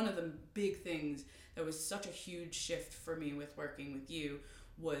 one of the big things that was such a huge shift for me with working with you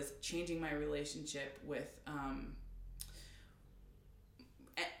was changing my relationship with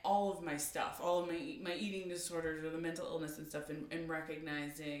all of my stuff, all of my eating disorders or the mental illness and stuff, and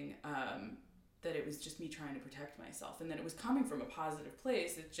recognizing that it was just me trying to protect myself, and that it was coming from a positive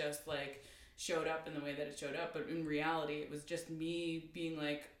place. It just like showed up in the way that it showed up, but in reality it was just me being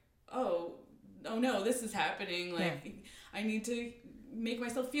like, oh no, this is happening, like I need to make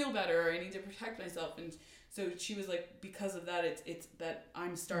myself feel better, or I need to protect myself. And so she was like, because of that, it's that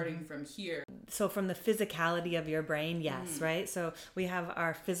I'm starting from here. So from the physicality of your brain, right? So we have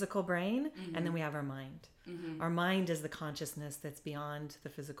our physical brain, and then we have our mind. Our mind is the consciousness that's beyond the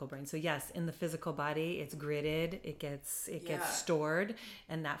physical brain. So yes, in the physical body, it's gridded, it gets stored,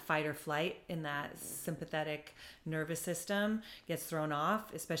 and that fight or flight in that sympathetic nervous system gets thrown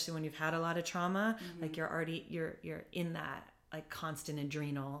off, especially when you've had a lot of trauma. Like you're in that like constant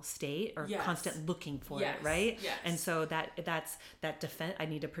adrenal state, or constant looking for it, right? Yes. And so that's that defense. I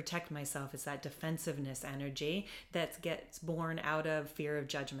need to protect myself. It's that defensiveness energy that gets born out of fear of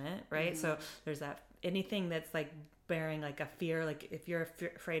judgment, right? So there's that, anything that's like bearing like a fear, like if you're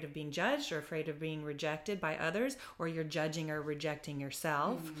afraid of being judged or afraid of being rejected by others, or you're judging or rejecting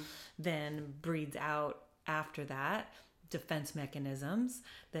yourself, then breeds out after that defense mechanisms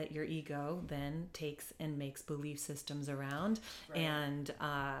that your ego then takes and makes belief systems around, and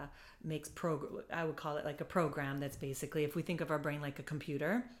makes I would call it like a program. That's basically, if we think of our brain like a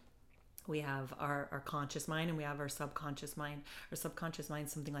computer, we have our conscious mind and we have our subconscious mind. Our subconscious mind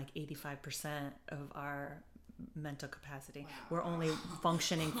is something like 85% of our mental capacity. Wow. We're only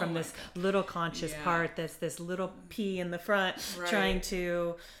functioning from this little conscious part, that's this little P in the front, trying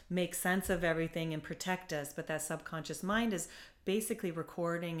to make sense of everything and protect us. But that subconscious mind is basically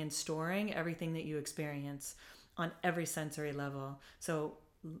recording and storing everything that you experience on every sensory level. So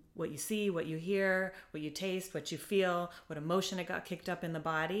what you see, what you hear, what you taste, what you feel, what emotion it got kicked up in the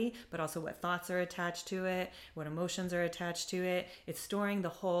body, but also what thoughts are attached to it, what emotions are attached to it. It's storing the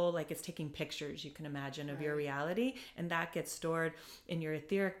whole, like it's taking pictures, you can imagine, of your reality, and that gets stored in your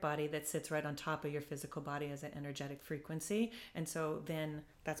etheric body that sits right on top of your physical body as an energetic frequency. And so then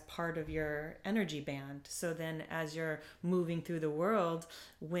that's part of your energy band. So then as you're moving through the world,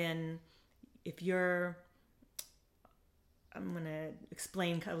 if you're I'm going to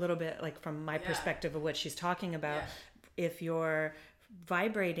explain a little bit like from my perspective of what she's talking about. If you're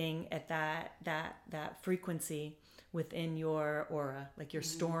vibrating at that frequency within your aura, like you're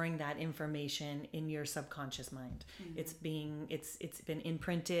storing that information in your subconscious mind. It's been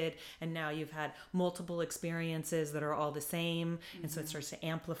imprinted, and now you've had multiple experiences that are all the same, and so it starts to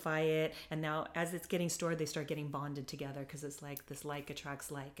amplify it, and now as it's getting stored, they start getting bonded together, because it's like this like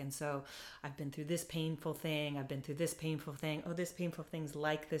attracts like. And so I've been through this painful thing, I've been through this painful thing, oh, this painful thing's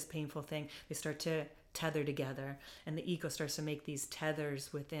like this painful thing. They start to tether together, and the ego starts to make these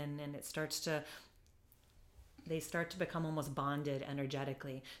tethers within, and they start to become almost bonded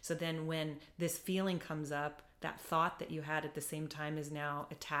energetically. So then when this feeling comes up, that thought that you had at the same time is now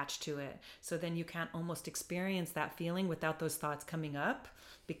attached to it. So then you can't almost experience that feeling without those thoughts coming up,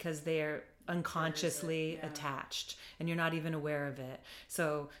 because they're unconsciously attached and you're not even aware of it.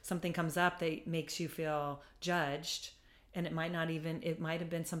 So something comes up that makes you feel judged, and it might have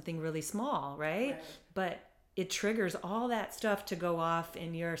been something really small, right? But it triggers all that stuff to go off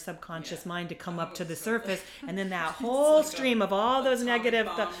in your subconscious mind to come up to the surface, and then that whole stream of all those negative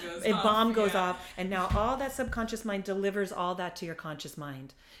stuff, bomb goes off, and now all that subconscious mind delivers all that to your conscious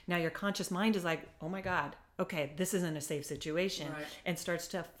mind. Now your conscious mind is like, oh my God, okay, this isn't a safe situation, and starts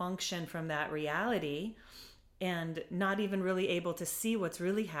to function from that reality, and not even really able to see what's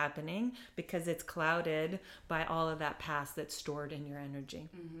really happening, because it's clouded by all of that past that's stored in your energy.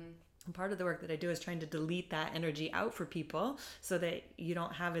 And part of the work that I do is trying to delete that energy out for people, so that you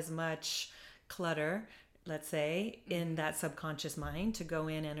don't have as much clutter, let's say, in that subconscious mind, to go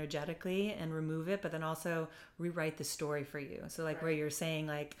in energetically and remove it, but then also rewrite the story for you. So like where you're saying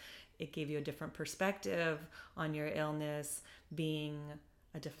like it gave you a different perspective on your illness being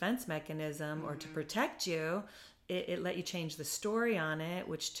a defense mechanism or to protect you, it let you change the story on it,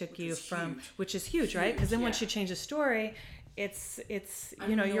 which is huge, right? Because then once you change the story, it's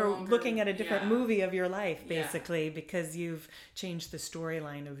you're looking at a different movie of your life, basically, because you've changed the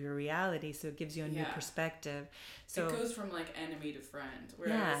storyline of your reality. So it gives you a new perspective. So it goes from like enemy to friend, where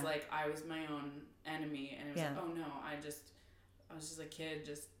it was like I was my own enemy, and it was like, oh no, I was just a kid,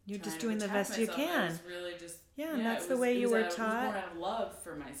 you're just doing the best you can. I was really just and that's the way you were taught. It was born out of love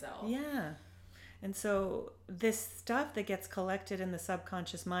for myself. And so this stuff that gets collected in the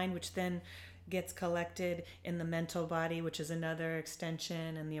subconscious mind, which then gets collected in the mental body, which is another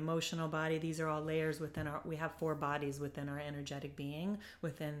extension, and the emotional body. These are all layers we have 4 bodies within our energetic being,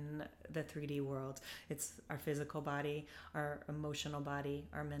 within the 3D world. It's our physical body, our emotional body,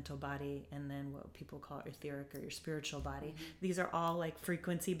 our mental body, and then what people call etheric, or your spiritual body. These are all like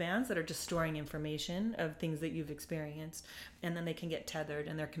frequency bands that are just storing information of things that you've experienced, and then they can get tethered,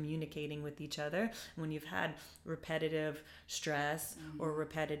 and they're communicating with each other. When you've had repetitive stress or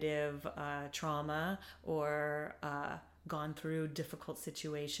repetitive trauma, or gone through difficult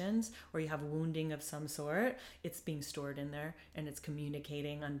situations, or you have wounding of some sort, it's being stored in there, and it's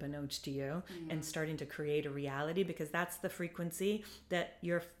communicating unbeknownst to you, and starting to create a reality, because that's the frequency that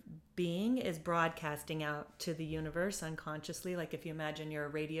your being is broadcasting out to the universe unconsciously. Like if you imagine you're a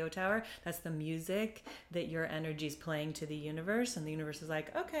radio tower, that's the music that your energy is playing to the universe, and the universe is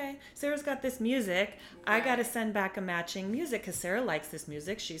like, okay, Sarah's got this music, I got to send back a matching music, because Sarah likes this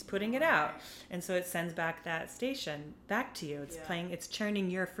music, she's putting it out. And so it sends back that station back to you. It's playing, it's churning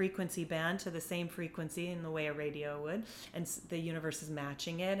your frequency band to the same frequency in the way a radio would, and the universe is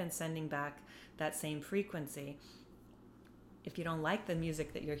matching it and sending back that same frequency. If you don't like the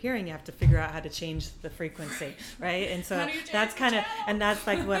music that you're hearing, you have to figure out how to change the frequency, right? And so that's kind of, and that's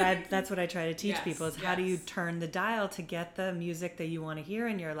like that's what I try to teach people, is how do you turn the dial to get the music that you want to hear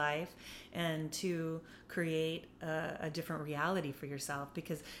in your life, and to create a different reality for yourself,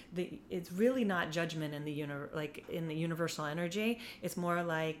 because it's really not judgment in the universal energy. It's more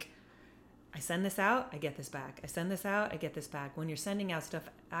like, I send this out, I get this back. I send this out, I get this back. When you're sending out stuff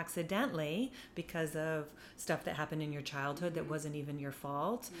accidentally because of stuff that happened in your childhood that wasn't even your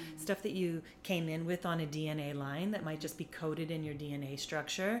fault, stuff that you came in with on a DNA line that might just be coded in your DNA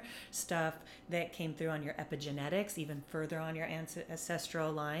structure, stuff that came through on your epigenetics, even further on your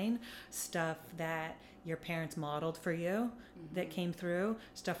ancestral line, stuff that your parents modeled for you that came through,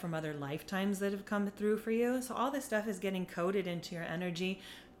 stuff from other lifetimes that have come through for you. So all this stuff is getting coded into your energy,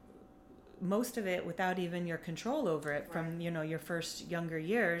 most of it without even your control over it, from your first younger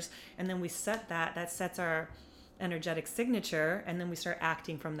years. And then we set that sets our energetic signature, and then we start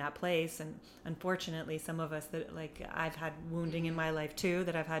acting from that place. And unfortunately, some of us that, like, I've had wounding in my life too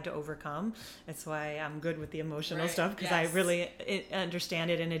that I've had to overcome. That's why I'm good with the emotional stuff, because I really understand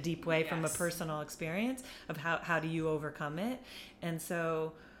it in a deep way from a personal experience of how do you overcome it. And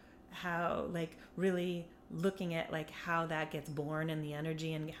so how, like, really looking at like how that gets born in the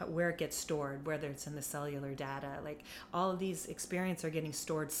energy and where it gets stored, whether it's in the cellular data, like all of these experiences are getting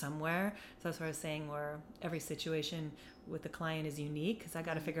stored somewhere. So that's what I was saying, where every situation with the client is unique, because I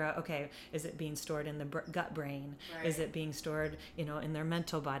got to figure out, okay, is it being stored in the gut brain? Right. Is it being stored, in their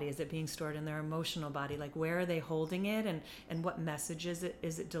mental body? Is it being stored in their emotional body? Like, where are they holding it, and what messages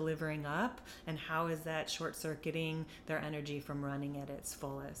is it delivering up, and how is that short-circuiting their energy from running at its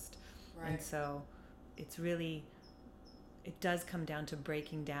fullest? Right. And so it's really, it does come down to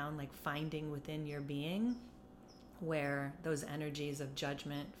breaking down, like finding within your being where those energies of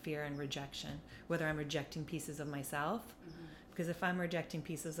judgment, fear, and rejection, whether I'm rejecting pieces of myself, because if I'm rejecting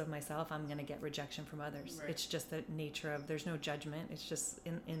pieces of myself, I'm going to get rejection from others. Right. It's just the nature of, there's no judgment. It's just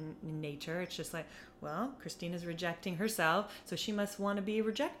in nature. It's just like, well, Christina's rejecting herself, so she must want to be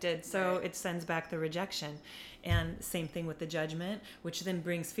rejected. So right. It sends back the rejection. And same thing with the judgment, which then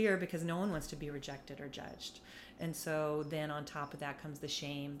brings fear, because no one wants to be rejected or judged. And so then on top of that comes the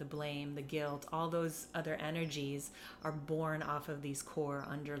shame, the blame, the guilt. All those other energies are born off of these core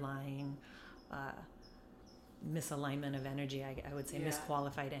underlying misalignment of energy, I would say,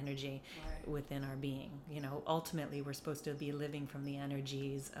 misqualified energy within our being. Ultimately, we're supposed to be living from the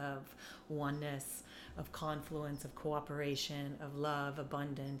energies of oneness, of confluence, of cooperation, of love,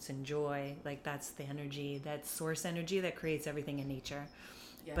 abundance, and joy. Like, that's the energy, that source energy that creates everything in nature.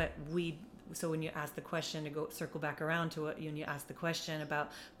 Yeah. But so when you ask the question, to go circle back around to it, when you ask the question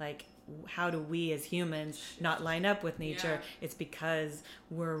about like, how do we as humans not line up with nature? Yeah. It's because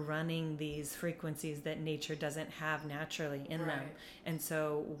we're running these frequencies that nature doesn't have naturally in them. And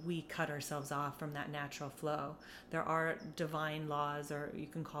so we cut ourselves off from that natural flow. There are divine laws, or you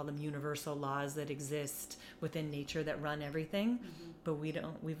can call them universal laws, that exist within nature that run everything, but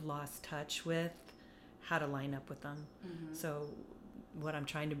we've lost touch with how to line up with them. So what I'm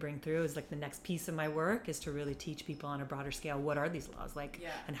trying to bring through is like the next piece of my work is to really teach people on a broader scale, what are these laws like,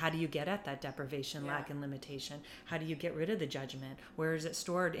 and how do you get at that deprivation, lack, and limitation? How do you get rid of the judgment? Where is it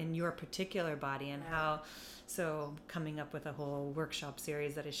stored in your particular body, and how? So coming up with a whole workshop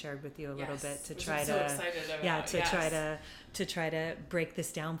series that I shared with you a little bit to try to try to break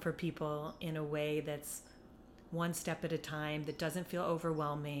this down for people in a way that's one step at a time, that doesn't feel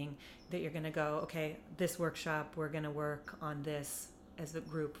overwhelming, that you're going to go, okay, this workshop, we're going to work on this as a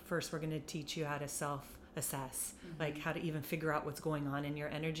group. First, we're going to teach you how to self-assess, like how to even figure out what's going on in your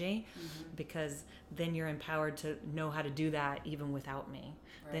energy, because then you're empowered to know how to do that even without me.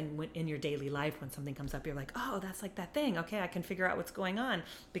 Right. Then in your daily life, when something comes up, you're like, oh, that's like that thing. Okay, I can figure out what's going on,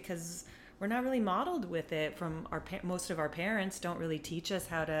 because we're not really modeled with it from most of our parents don't really teach us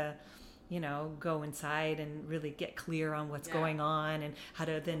how to go inside and really get clear on what's going on, and how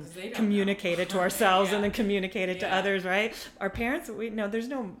to then communicate it to ourselves and then communicate it to others, right? Our parents, there's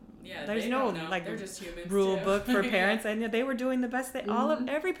no like rule book for parents, and they were doing the best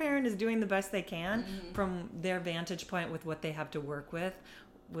every parent is doing the best they can from their vantage point with what they have to work with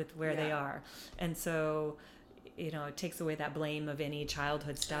where they are. And so, it takes away that blame of any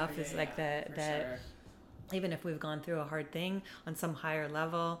childhood stuff, that even if we've gone through a hard thing on some higher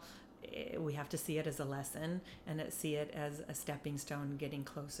level, we have to see it as a lesson, and see it as a stepping stone getting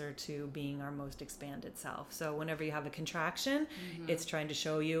closer to being our most expanded self. So whenever you have a contraction, it's trying to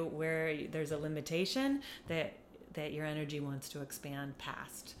show you where there's a limitation that your energy wants to expand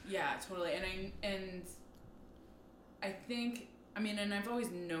past. Yeah, totally. And I think, and I've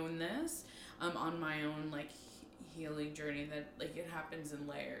always known this on my own like healing journey, that like it happens in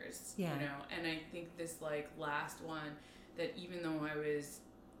layers, and I think this like last one, that even though I was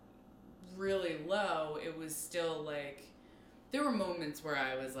really low, it was still like there were moments where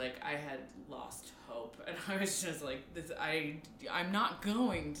I was like, I had lost hope, and I was just like, this I'm not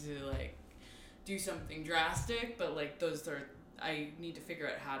going to like do something drastic, but like I need to figure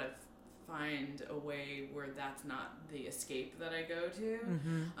out how to find a way where that's not the escape that I go to.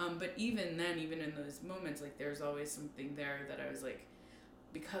 But even then, even in those moments, like there's always something there that I was like,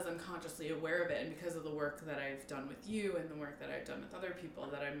 because I'm consciously aware of it, and because of the work that I've done with you and the work that I've done with other people,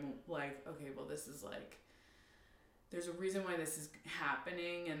 that I'm like, okay, well, this is like, there's a reason why this is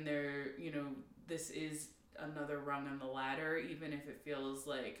happening, and this is another rung on the ladder, even if it feels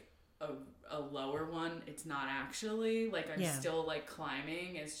like a lower one. It's not actually, like I'm still like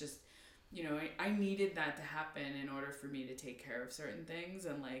climbing. It's just, I needed that to happen in order for me to take care of certain things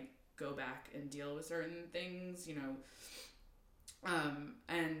and like go back and deal with certain things,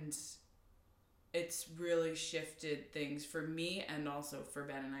 and it's really shifted things for me, and also for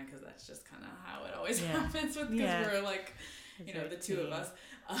Ben and I, because that's just kind of how it always happens because we're like, the two of us.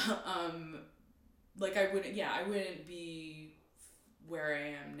 Like I wouldn't be where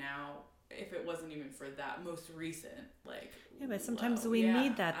I am now if it wasn't even for that most recent, like, yeah, but sometimes we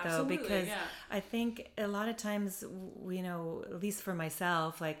need that though, because I think a lot of times, you know, at least for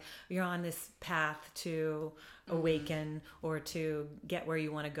myself, like you're on this path to awaken or to get where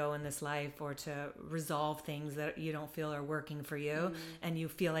you want to go in this life, or to resolve things that you don't feel are working for you, and you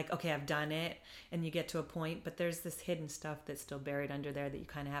feel like, okay, I've done it, and you get to a point, but there's this hidden stuff that's still buried under there that you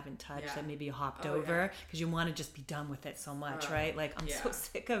kind of haven't touched, that maybe you hopped over because you want to just be done with it so much, right? Like, I'm so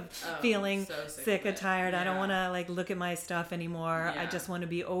sick of feeling sick or tired. I don't want to like look at my stuff anymore. I just want to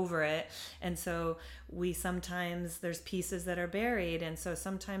be over it. And so there's pieces that are buried, and so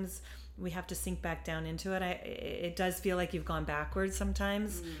sometimes we have to sink back down into it. It does feel like you've gone backwards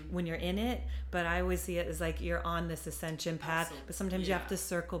sometimes when you're in it, but I always see it as like you're on this ascension path, but sometimes you have to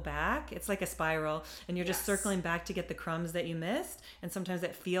circle back. It's like a spiral, and you're just circling back to get the crumbs that you missed, and sometimes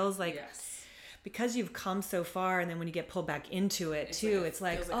it feels like because you've come so far, and then when you get pulled back into it too, it's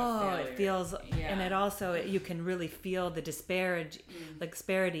like it feels, and it also, you can really feel the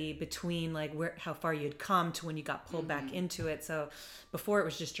disparity between like how far you'd come to when you got pulled back into it. So before it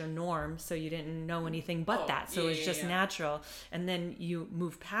was just your norm, so you didn't know anything but that, so it was just natural, and then you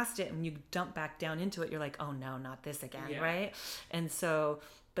move past it and you dump back down into it, you're like, oh no, not this again, right? And so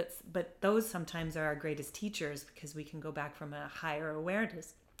but those sometimes are our greatest teachers, because we can go back from a higher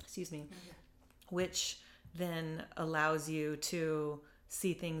awareness, which then allows you to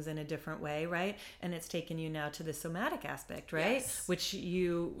see things in a different way, right? And it's taken you now to the somatic aspect, right? Which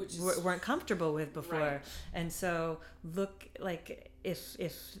you weren't comfortable with before. Right. And so look, like if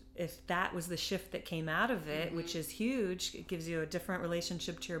that was the shift that came out of it, which is huge, it gives you a different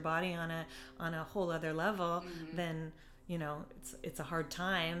relationship to your body on a whole other level, then, you know, it's a hard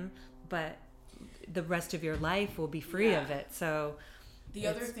time, but the rest of your life will be free of it. So the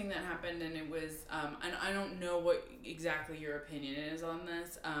other thing that happened, and it was, and I don't know what exactly your opinion is on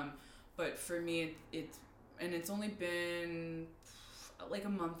this, but for me, it's only been like a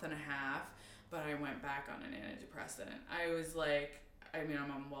month and a half, but I went back on an antidepressant. I was like, I'm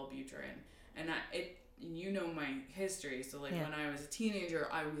on Wellbutrin, and you know my history, so like when I was a teenager,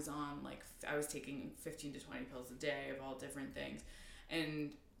 I was taking 15 to 20 pills a day of all different things,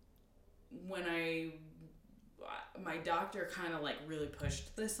 and when my doctor kind of like really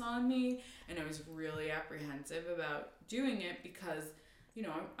pushed this on me, and I was really apprehensive about doing it because, you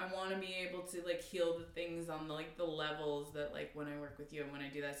know, I want to be able to like heal the things on the levels that like when I work with you and when I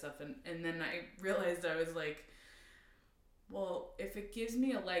do that stuff, and then I realized I was like, well, if it gives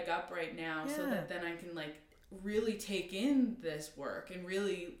me a leg up right now, so that then I can like really take in this work and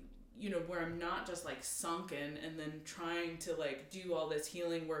really, you know, where I'm not just like sunken and then trying to like do all this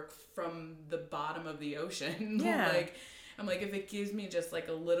healing work from the bottom of the ocean. Like, I'm like, if it gives me just like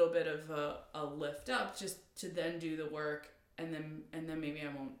a little bit of a lift up, just to then do the work, and then maybe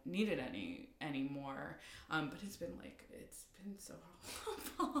I won't need it anymore. But it's been so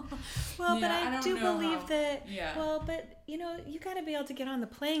awful. Well, but I do believe that. Well, but you know, you got to be able to get on the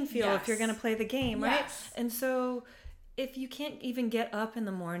playing field if you're going to play the game, right? And so, if you can't even get up in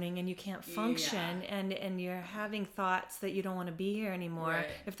the morning and you can't function, and you're having thoughts that you don't want to be here anymore,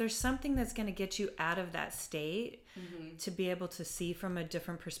 if there's something that's going to get you out of that state to be able to see from a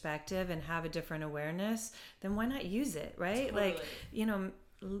different perspective and have a different awareness, then why not use it, right? Totally. Like, you know,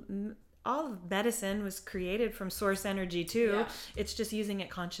 all of medicine was created from source energy too. It's just using it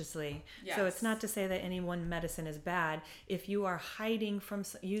consciously. So it's not to say that any one medicine is bad. If you are hiding from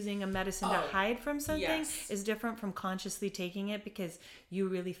using a medicine to hide from something is different from consciously taking it because you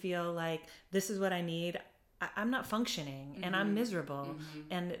really feel like this is what I need. I'm not functioning and I'm miserable,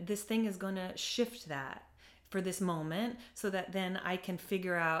 and this thing is going to shift that for this moment so that then I can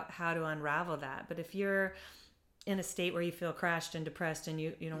figure out how to unravel that. But if you're in a state where you feel crashed and depressed and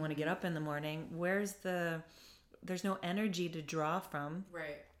you don't want to get up in the morning, there's no energy to draw from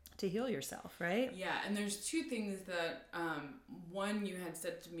to heal yourself, right? Yeah, and there's two things that, one, you had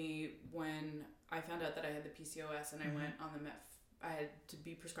said to me when I found out that I had the PCOS and I went on I had to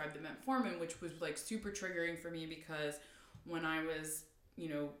be prescribed the metformin, which was like super triggering for me because when I was, you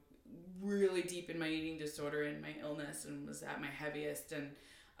know, really deep in my eating disorder and my illness and was at my heaviest, and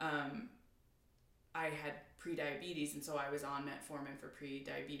I had pre-diabetes, and so I was on metformin for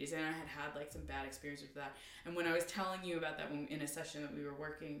pre-diabetes, and I had like some bad experiences with that. And when I was telling you about that in a session that we were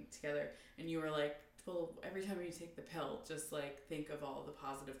working together, and you were like, well, every time you take the pill, just like think of all the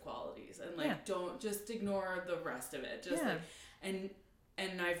positive qualities and like don't just ignore the rest of it. Just like,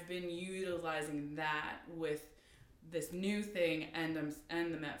 and I've been utilizing that with this new thing and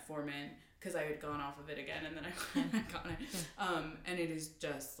the metformin because I had gone off of it again, and then I went back on it. And it is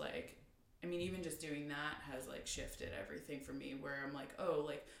just like, I mean, even just doing that has like shifted everything for me, where I'm like, oh,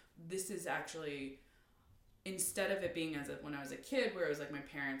 like this is actually, instead of it being when I was a kid, where it was like my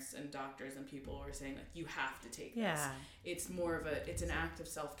parents and doctors and people were saying like, you have to take this. It's more of it's an act of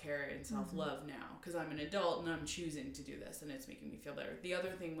self-care and self-love now, because I'm an adult and I'm choosing to do this and it's making me feel better. The other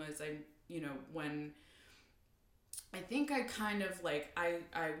thing was when I think I kind of like,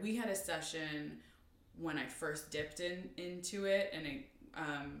 we had a session when I first dipped into it, and it,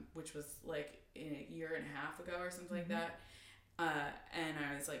 which was like a year and a half ago or something like that. And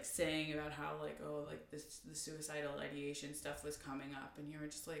I was like saying about how like, oh, like the suicidal ideation stuff was coming up, and you were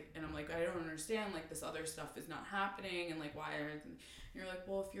just like, and I'm like, I don't understand, like this other stuff is not happening, and like why aren't, and you're like,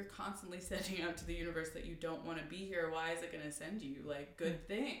 well, if you're constantly sending out to the universe that you don't want to be here, why is it going to send you like good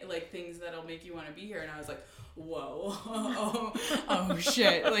things that'll make you want to be here? And I was like, whoa, oh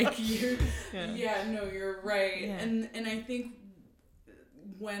shit, like you, no, you're right. And I think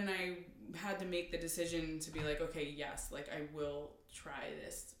when I had to make the decision to be like, okay, yes, like I will try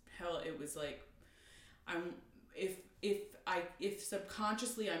this. Hell, it was like, if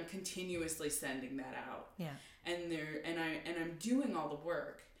subconsciously I'm continuously sending that out, and I'm doing all the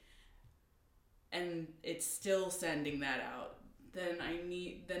work, and it's still sending that out, then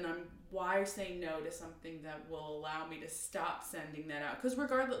I'm why say no to something that will allow me to stop sending that out? Because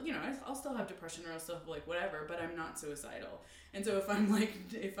regardless, I'll still have depression, or I'll still have like whatever, but I'm not suicidal. And so if I'm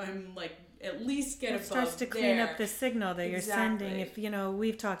like at least get above, it starts to clean up the signal that you're sending. If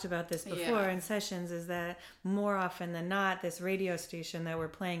we've talked about this before in sessions, is that more often than not, this radio station that we're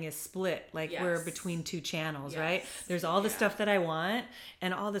playing is split, like we're between two channels, right? There's all the stuff that I want,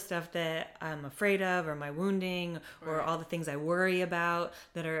 and all the stuff that I'm afraid of, or my wounding, or all the things I worry about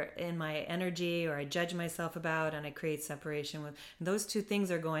that are in my energy, or I judge myself about, and I create separation with. Those two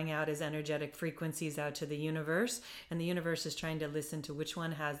things are going out as energetic frequencies out to the universe, and the universe is trying to listen to which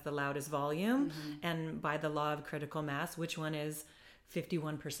one has the loudest volume, and by the law of critical mass, which one is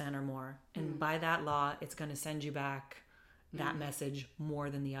 51% or more. And by that law, it's going to send you back that message more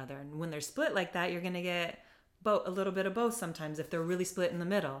than the other. And when they're split like that, you're going to get a little bit of both sometimes. If they're really split in the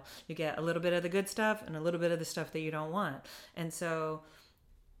middle, you get a little bit of the good stuff and a little bit of the stuff that you don't want. And so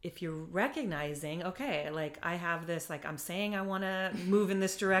if you're recognizing, okay, like I have this, like I'm saying I want to move in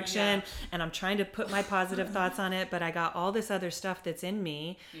this direction, and I'm trying to put my positive thoughts on it, but I got all this other stuff that's in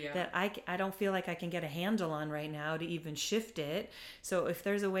me that I don't feel like I can get a handle on right now to even shift it. So if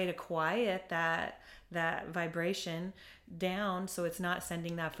there's a way to quiet that vibration down, so it's not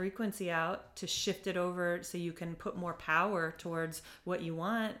sending that frequency out, to shift it over so you can put more power towards what you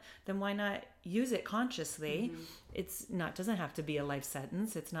want, then why not use it consciously? It's not, doesn't have to be a life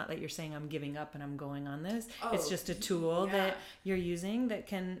sentence. It's not that you're saying I'm giving up and I'm going on this. It's just a tool that you're using that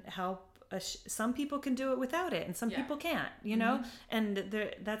can help. Some people can do it without it, and some people can't, and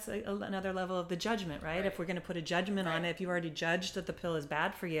that's another level of the judgment, right? If we're going to put a judgment on it, if you've already judged that the pill is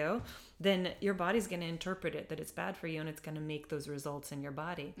bad for you, then your body's going to interpret it that it's bad for you, and it's going to make those results in your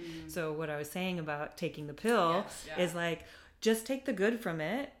body. So what I was saying about taking the pill is like, just take the good from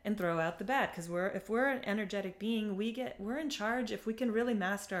it and throw out the bad. Because if we're an energetic being, we're in charge. If we can really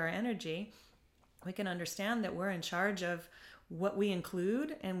master our energy, we can understand that we're in charge of what we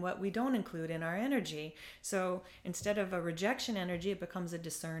include and what we don't include in our energy. So instead of a rejection energy, it becomes a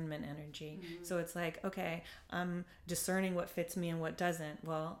discernment energy. So it's like, okay, I'm discerning what fits me and what doesn't.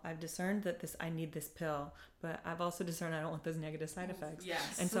 Well, I've discerned that I need this pill, but I've also discerned I don't want those negative side effects.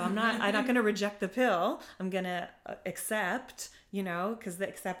 And so I'm not going to reject the pill. I'm going to accept, because the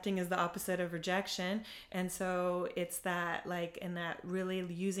accepting is the opposite of rejection. And so it's that, like, and that really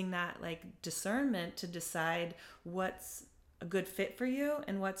using that like discernment to decide what's a good fit for you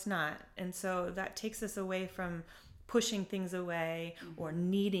and what's not. And so that takes us away from pushing things away or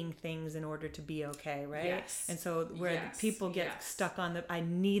needing things in order to be okay, right? And so where people get stuck on I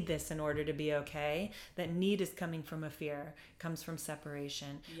need this in order to be okay, that need is coming from a fear, comes from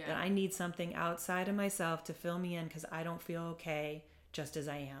separation, that I need something outside of myself to fill me in because I don't feel okay just as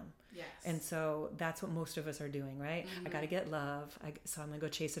I am. And so that's what most of us are doing, right? I got to get love. So I'm going to go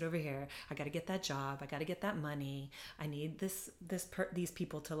chase it over here. I got to get that job. I got to get that money. I need these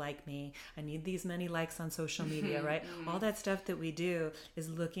people to like me. I need these many likes on social media, right? All that stuff that we do is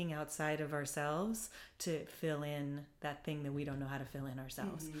looking outside of ourselves to fill in that thing that we don't know how to fill in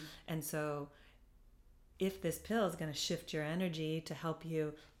ourselves. And so if this pill is going to shift your energy to help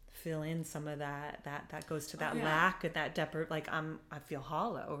you fill in some of that goes to that lack of that like I feel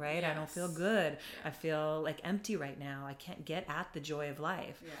hollow, right? I don't feel good. I feel like empty right now. I can't get at the joy of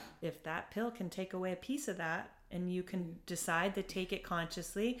life. If that pill can take away a piece of that, and you can decide to take it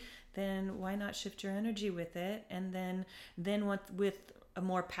consciously, then why not shift your energy with it? And then with a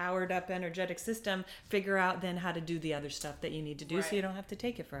more powered up energetic system, figure out then how to do the other stuff that you need to do, so you don't have to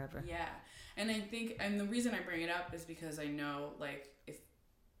take it forever. Yeah. And I think, and the reason I bring it up is because I know, like, if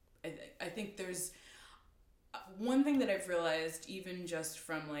I think there's one thing that I've realized, even just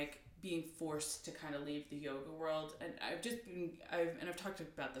from like being forced to kind of leave the yoga world, and I've talked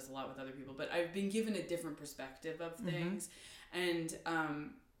about this a lot with other people, but I've been given a different perspective of things, and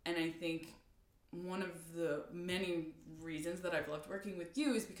I think one of the many reasons that I've loved working with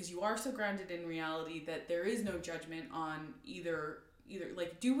you is because you are so grounded in reality that there is no judgment on either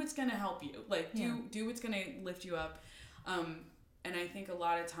like, do what's going to help you, like do what's going to lift you up, and I think a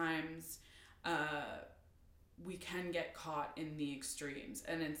lot of times we can get caught in the extremes,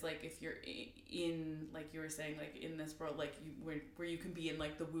 and it's like, if you're in, like you were saying, like in this world, like where you can be in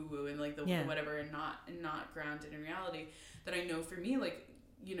like the woo woo and like the whatever, and not grounded in reality, that I know for me, like,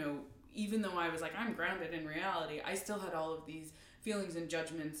 you know, even though I was like, I'm grounded in reality, I still had all of these feelings and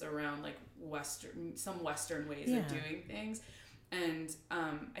judgments around like some Western ways of doing things. And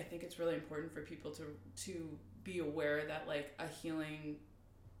I think it's really important for people to be aware that like a healing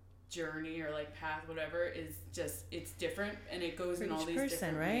journey or like path, whatever, is just, it's different, and it goes in all these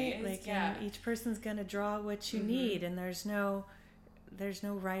different ways. Like, and each person's gonna draw what you need, and there's no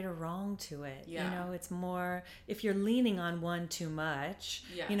right or wrong to it. You know, it's more, if you're leaning on one too much,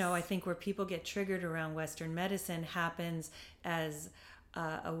 you know, I think where people get triggered around Western medicine happens as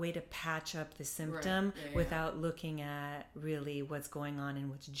a way to patch up the symptom without looking at really what's going on and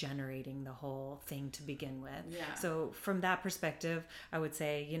what's generating the whole thing to begin with. So from that perspective, I would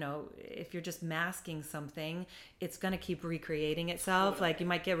say, you know, if you're just masking something, it's going to keep recreating itself. Like, you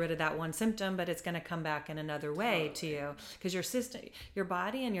might get rid of that one symptom, but it's going to come back in another way to you, because your system, your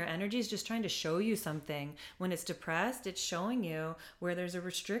body and your energy is just trying to show you something. When it's depressed, it's showing you where there's a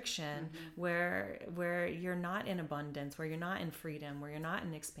restriction, where you're not in abundance, where you're not in freedom, where you're not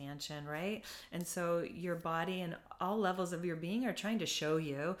in expansion, right? And so your body and all levels of your being are trying to show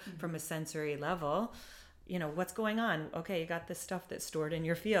you from a sensory level, you know, what's going on. Okay, you got this stuff that's stored in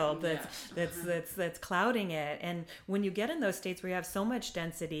your field that's clouding it. And when you get in those states where you have so much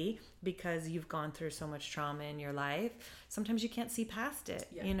density because you've gone through so much trauma in your life, sometimes you can't see past it,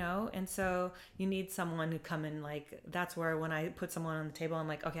 you know? And so you need someone to come in, like, that's where when I put someone on the table, I'm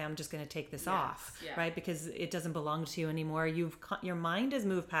like, okay, I'm just going to take this off, right? Because it doesn't belong to you anymore. Your mind has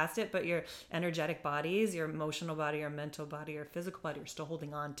moved past it, but your energetic bodies, your emotional body, your mental body, your physical body are still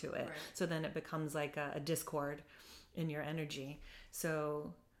holding on to it. Right. So then it becomes like a discord in your energy.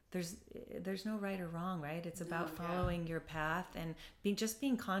 So there's no right or wrong, right? It's about following your path and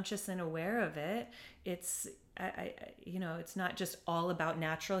being conscious and aware of it. It's you know, it's not just all about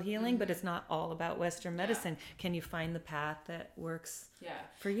natural healing, but it's not all about Western medicine. Can you find the path that works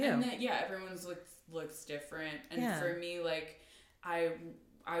for you? And that, everyone's looks different. And for me, like, I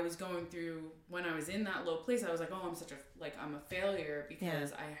was going through, when I was in that low place, I was like, oh, I'm a failure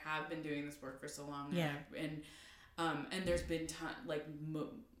because I have been doing this work for so long. And there's been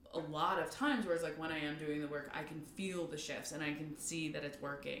a lot of times where it's like, when I am doing the work, I can feel the shifts and I can see that it's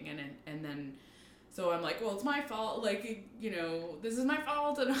working, and then so I'm like, well, it's my fault, like, you know, this is my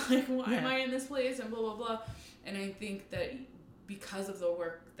fault, and I'm like, why am I in this place, and blah blah blah. And I think that because of the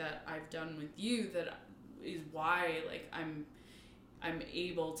work that I've done with you, that is why, like, I'm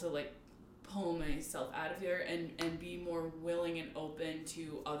able to, like, pull myself out of here and be more willing and open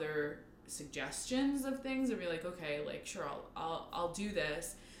to other suggestions of things, and be like, okay, like, sure, I'll do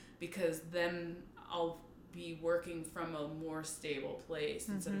this, because then I'll be working from a more stable place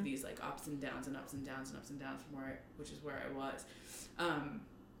instead of these, like, ups and downs and ups and downs and ups and downs from which is where I was.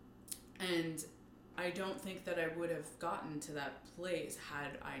 And I don't think that I would have gotten to that place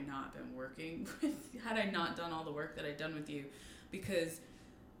had I not been working had I not done all the work that I'd done with you, because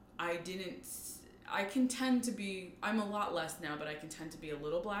I can tend to be, I'm a lot less now, but I can tend to be a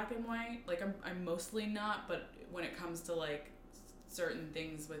little black and white. Like, I'm mostly not, but when it comes to, like, certain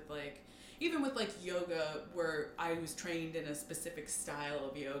things with, like, even with, like, yoga, where I was trained in a specific style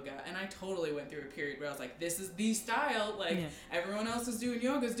of yoga, and I totally went through a period where I was like, this is the style, like, everyone else is doing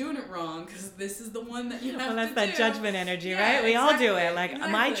yoga is doing it wrong, because this is the one that you have to do. Well, that's that judgment energy, right? We all do it. Like,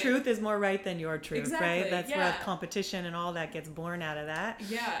 my truth is more right than your truth, right? That's where competition and all that gets born out of that.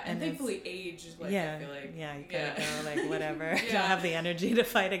 Yeah, and thankfully age is, like, I feel like. Yeah, you gotta go, like, whatever. You don't have the energy to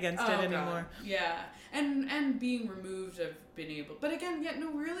fight against it anymore. God. Yeah. And being removed, I've been able, but again,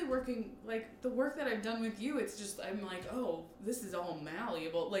 really working, like, the work that I've done with you, it's just, I'm like, oh, this is all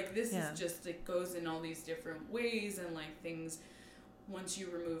malleable, like, this is just, it goes in all these different ways, and, like, things, once you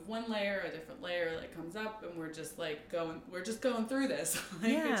remove one layer, a different layer, like, comes up, and we're just going through this,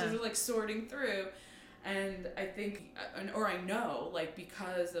 like, it's just, like, sorting through, And I think, or I know, like,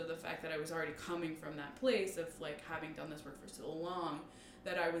 because of the fact that I was already coming from that place of, like, having done this work for so long,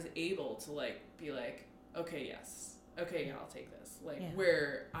 that I was able to, like, be like, okay, yes, okay, yeah, I'll take this. Like,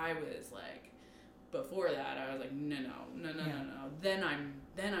 where I was, like, before that, I was like, no. Then I'm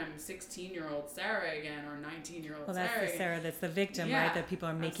 16-year-old Sarah again, or 19-year-old Sarah. Well, that's the again. Sarah that's the victim, right? That people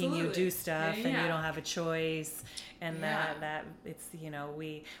are making you do stuff, and you don't have a choice, and that it's,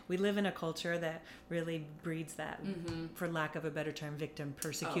 we live in a culture that really breeds that, for lack of a better term, victim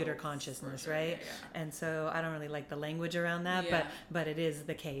persecutor consciousness, right? And so I don't really like the language around that, but it is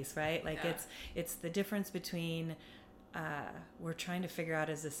the case, right? Like it's the difference between. We're trying to figure out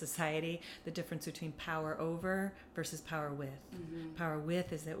as a society the difference between power over versus power with. Power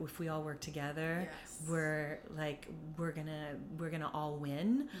with is that if we all work together, we're gonna all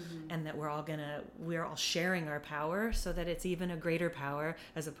win, and that we're all sharing our power, so that it's even a greater power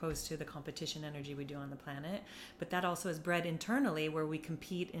as opposed to the competition energy we do on the planet. But that also is bred internally, where we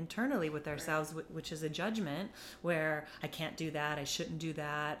compete internally with ourselves, which is a judgment where I can't do that, I shouldn't do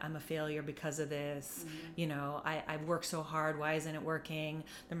that, I'm a failure because of this. I've worked so hard, why isn't it working?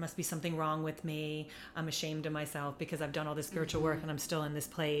 There must be something wrong with me. I'm ashamed of myself because I've done all this spiritual work and I'm still in this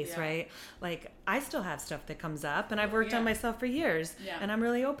place, right? Like, I still have stuff that comes up, and I've worked on myself for years, and I'm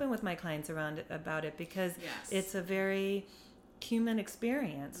really open with my clients about it, because it's a very human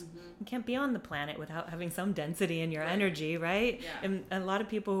experience. You can't be on the planet without having some density in your energy, right? And a lot of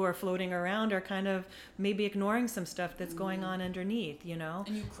people who are floating around are kind of maybe ignoring some stuff that's going on underneath, And you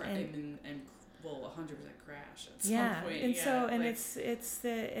will 100% crash at some point. And so,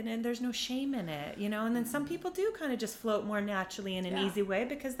 and and there's no shame in it, and then some people do kind of just float more naturally in an easy way,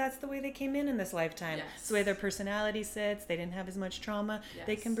 because that's the way they came in this lifetime. It's the way their personality sits. They didn't have as much trauma.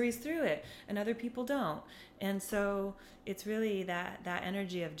 They can breeze through it, and other people don't. And so it's really that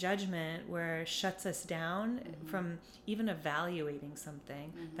energy of judgment where it shuts us down from even evaluating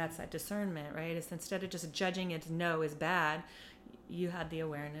something. That's that discernment, right? It's instead of just judging it, no is bad, you had the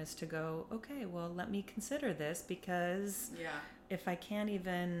awareness to go, okay, well, let me consider this, because if I can't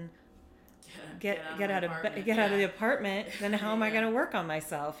even get out of the apartment, then how am I going to work on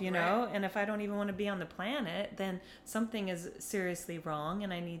myself, know? And if I don't even want to be on the planet, then something is seriously wrong,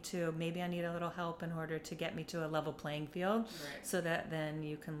 and maybe I need a little help in order to get me to a level playing field, so that then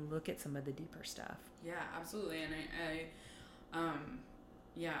you can look at some of the deeper stuff. Yeah, absolutely. And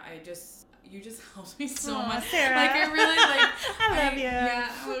you just helped me so much. Sarah. Like, I really, like, I love you. Yeah,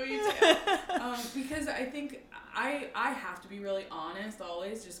 I love you too. Because I think I have to be really honest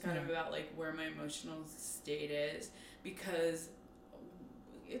always, just kind of about, like, where my emotional state is, because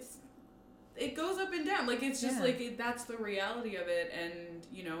it goes up and down. Like, it's just like, that's the reality of it. And,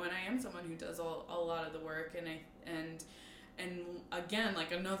 and I am someone who does a lot of the work, and again,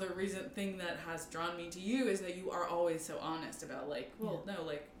 like, another thing that has drawn me to you is that you are always so honest about, like, well, no,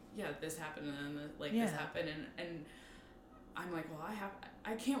 like, this happened, and then this happened, and I'm like, well,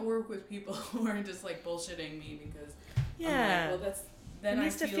 I can't work with people who are just, like, bullshitting me, because I'm like, well, then it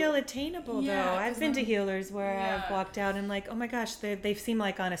needs to feel attainable, though. I've been to healers where I've walked out and, like, oh my gosh, they seem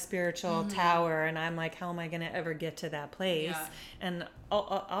like on a spiritual tower, and I'm like, how am I going to ever get to that place? And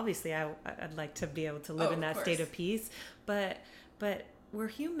obviously I'd like to be able to live in that state of peace, but we're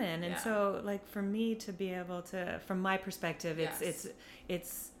human, and so, like, for me to be able to, from my perspective,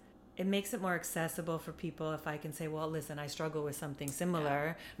 it makes it more accessible for people if I can say, well, listen, I struggle with something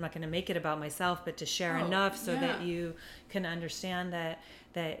similar. I'm not going to make it about myself, but to share enough so that you can understand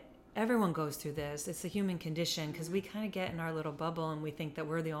that everyone goes through this. It's a human condition, because we kind of get in our little bubble and we think that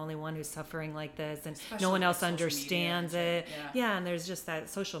we're the only one who's suffering like this, and especially no one else understands it. And there's just that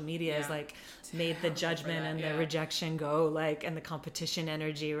social media is like made the judgment and the rejection go, like, and the competition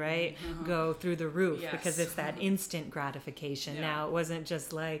energy, right, go through the roof, because it's that instant gratification. Now it wasn't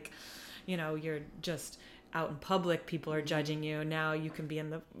just like, you're just out in public, people are judging you. Now you can be in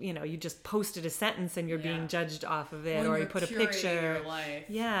the, you just posted a sentence and you're being judged off of it, or you put a picture. Your life.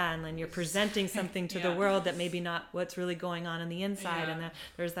 And then you're presenting something to the world that maybe not what's really going on the inside. And then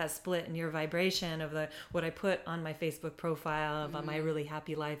there's that split in your vibration of what I put on my Facebook profile of my really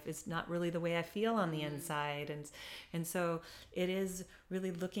happy life is not really the way I feel on the inside. And so it is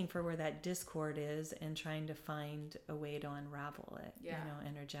really looking for where that discord is and trying to find a way to unravel it,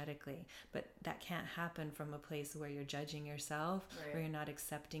 energetically. But that can't happen from a place where you're judging yourself, where you're not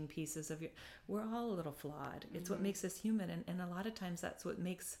accepting pieces of we're all a little flawed. It's what makes us human. And a lot of times that's what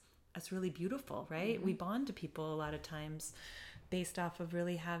makes us really beautiful, right? We bond to people a lot of times based off of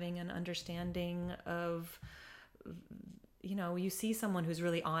really having an understanding of you know, you see someone who's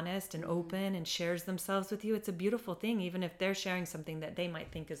really honest and open and shares themselves with you, it's a beautiful thing, even if they're sharing something that they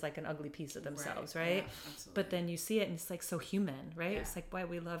might think is like an ugly piece of themselves, right? Yeah, but then you see it and it's like so human, right? It's like why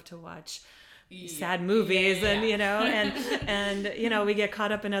we love to watch sad movies and you know and you know we get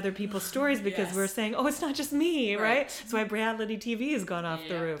caught up in other people's stories because we're saying, oh, it's not just me, right? That's why reality TV has gone off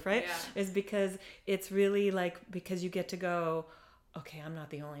the roof, right? Is because it's really like, because you get to go, okay, I'm not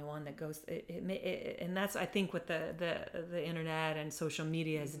the only one that goes and that's, I think, what the internet and social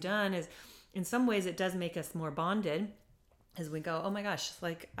media has done, is in some ways it does make us more bonded, as we go, oh my gosh, it's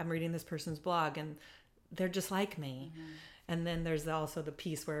like I'm reading this person's blog and they're just like me. And then there's also the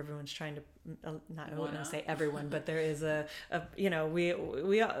piece where everyone's trying to, not, I wouldn't want to say everyone, but there is a you know, we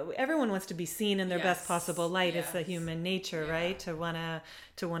everyone wants to be seen in their best possible light. It's the human nature, right? To want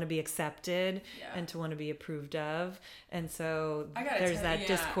to be accepted and to want to be approved of. And so there's that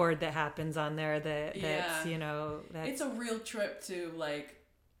discord that happens on there that's, you know, it's a real trip to like,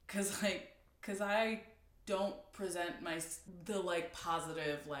 cause I don't present the like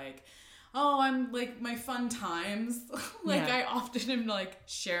positive, like, oh, I'm like my fun times. I often am like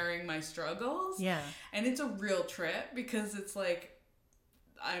sharing my struggles. Yeah. And it's a real trip because it's like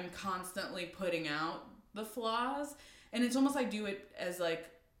I'm constantly putting out the flaws. And it's almost, I do it as like,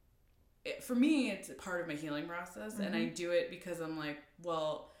 for me, it's part of my healing process. And I do it because I'm like,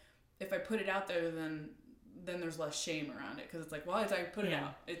 well, if I put it out there, then there's less shame around it, because it's like, well, I put it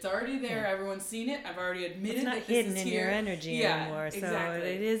out. It's already there. Everyone's seen it. I've already admitted it's not that hidden this is in here. your energy anymore. So exactly.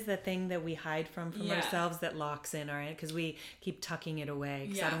 it is the thing that we hide from ourselves that locks in our, because we keep tucking it away.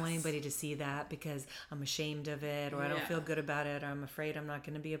 Because I don't want anybody to see that because I'm ashamed of it, or I don't feel good about it, or I'm afraid I'm not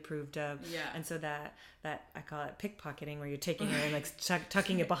going to be approved of. Yeah. And so that I call it pickpocketing, where you're taking it and like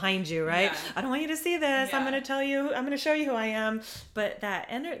tucking it behind you, right? I don't want you to see this. I'm going to tell you. I'm going to show you who I am. But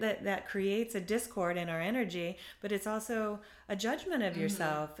that creates a discord in our energy. But it's also a judgment of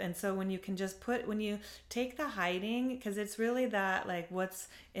yourself. And so when you can just when you take the hiding, because it's really that, like, what's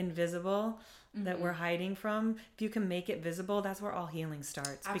invisible that we're hiding from, if you can make it visible, that's where all healing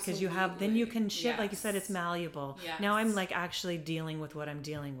starts. Absolutely. Because then you can shift, like you said, it's malleable. Now I'm like actually dealing with what I'm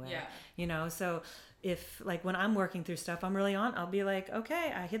dealing with, you know? So if, like, when I'm working through stuff, I'm really I'll be like,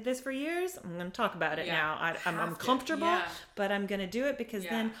 okay, I hid this for years. I'm going to talk about it now. I'm comfortable, but I'm going to do it, because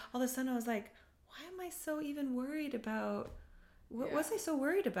then all of a sudden I was like, why am I so even worried about, what was I so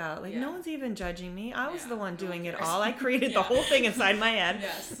worried about? Like, no one's even judging me. I was the one doing it all. I created the whole thing inside my head.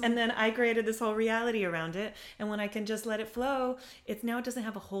 And then I created this whole reality around it. And when I can just let it flow, it doesn't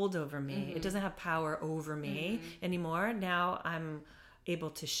have a hold over me. It doesn't have power over me anymore. Now I'm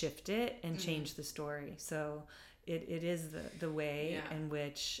able to shift it and change the story. So it is the way in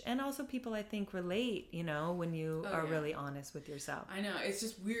which, and also people, I think, relate, you know, when you are really honest with yourself. I know, it's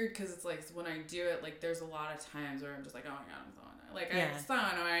just weird, because it's like, when I do it, like, there's a lot of times where I'm just like, oh my god, I'm so annoyed. Like, it's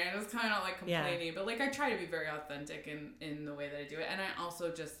not annoying, I was kind of like complaining, but like I try to be very authentic in the way that I do it. And I also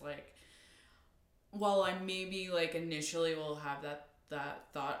just like, while I maybe like initially will have that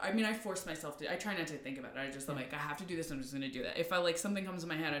thought, I mean, I force myself to, I try not to think about it. I just, I'm like, I have to do this, I'm just going to do that. If I like something comes in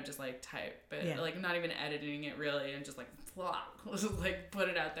my head, I just like type, but like not even editing it really, and just like, just like put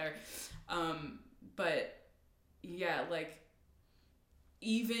it out there. But yeah, like,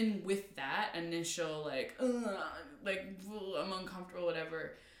 even with that initial like I'm uncomfortable,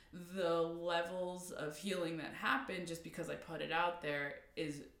 whatever, the levels of healing that happen just because I put it out there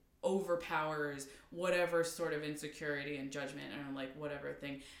overpowers whatever sort of insecurity and judgment or like whatever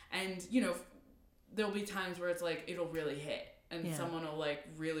thing. And you know, there'll be times where it's like it'll really hit and someone will like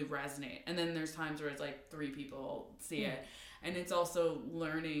really resonate, and then there's times where it's like 3 people see it. And it's also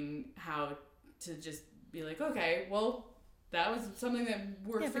learning how to just be like, okay, well, that was something that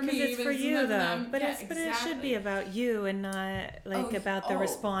worked for me. Because it's for you, though. But it should be about you, and not like about the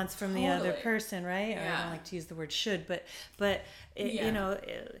response from the other person, right? Or I don't like to use the word should, but you know,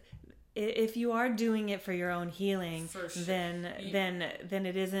 if you are doing it for your own healing, then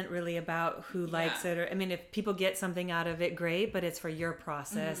it isn't really about who likes it. Or, I mean, if people get something out of it, great, but it's for your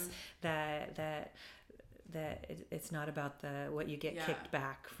process that it's not about what you get kicked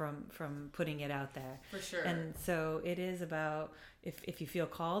back from putting it out there. For sure. And so it is about, if you feel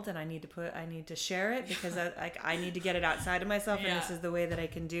called and I need to share it because I need to get it outside of myself, and this is the way that I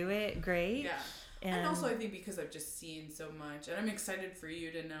can do it, great. Yeah. And also I think because I've just seen so much, and I'm excited for you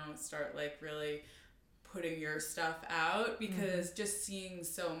to now start like really putting your stuff out, because just seeing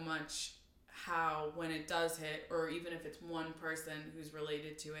so much how when it does hit, or even if it's one person who's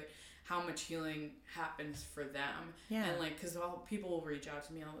related to it, how much healing happens for them. And like, because people will reach out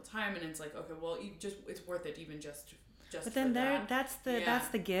to me all the time, and it's like, okay, well, it's worth it even just just but then for there, that. that's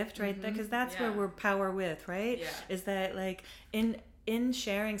the gift, right? Because that's where we're power with, right? Yeah. Is that like in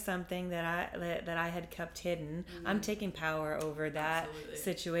sharing something that I had kept hidden, I'm taking power over that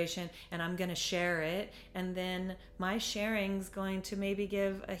situation, and I'm going to share it, and then my sharing's going to maybe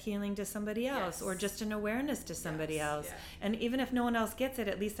give a healing to somebody else, or just an awareness to somebody else. Yeah. And even if no one else gets it,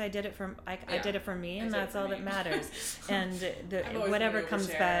 at least I did it for I did it for me, and that's all that matters. And whatever comes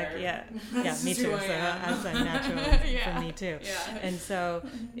back, me too. So that's natural for me too. Yeah. And so,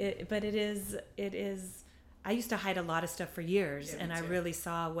 but it is. I used to hide a lot of stuff for years, and I really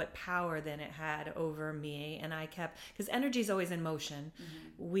saw what power then it had over me. And I kept, because energy is always in motion.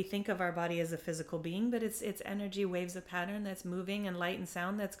 We think of our body as a physical being, but it's energy, waves of pattern that's moving, and light and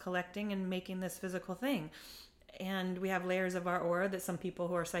sound that's collecting and making this physical thing. And we have layers of our aura that some people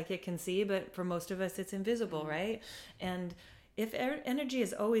who are psychic can see, but for most of us it's invisible, right? And if energy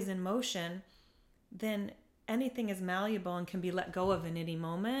is always in motion, then anything is malleable and can be let go of in any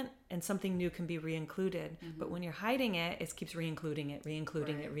moment, and something new can be re-included. But when you're hiding it, it keeps re-including it. Yeah.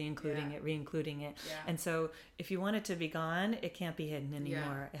 And so if you want it to be gone, it can't be hidden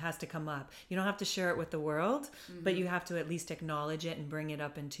anymore. It has to come up. You don't have to share it with the world, but you have to at least acknowledge it and bring it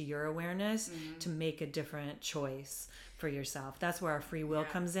up into your awareness to make a different choice for yourself. That's where our free will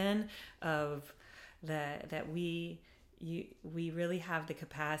comes in, of that we really have the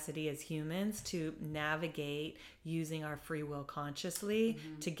capacity as humans to navigate using our free will consciously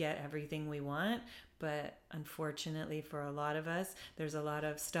to get everything we want. But unfortunately for a lot of us, there's a lot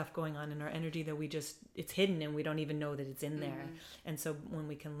of stuff going on in our energy that it's hidden, and we don't even know that it's in there. And so when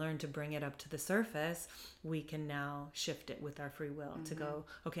we can learn to bring it up to the surface, we can now shift it with our free will to go,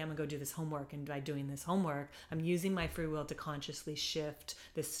 okay, I'm gonna go do this homework. And by doing this homework, I'm using my free will to consciously shift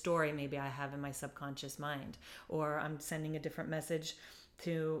this story maybe I have in my subconscious mind, or I'm sending a different message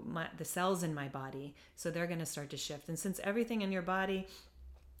to the cells in my body, so they're going to start to shift. And since everything in your body,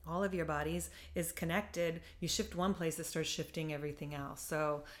 all of your bodies, is connected, you shift one place, it starts shifting everything else.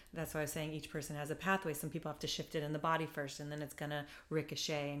 So that's why I was saying each person has a pathway. Some people have to shift it in the body first, and then it's going to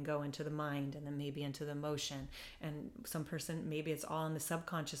ricochet and go into the mind, and then maybe into the emotion. And some person, maybe it's all in the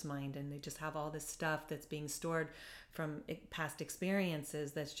subconscious mind, and they just have all this stuff that's being stored from past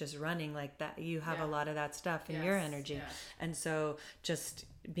experiences that's just running like that. You have a lot of that stuff in your energy. And so just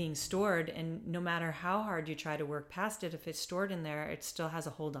being stored, and no matter how hard you try to work past it, if it's stored in there, it still has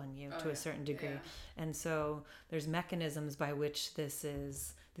a hold on you to a certain degree. And so there's mechanisms by which this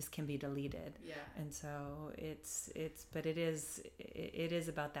can be deleted. And so but it is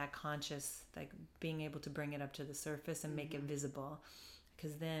about that conscious, like being able to bring it up to the surface and make it visible,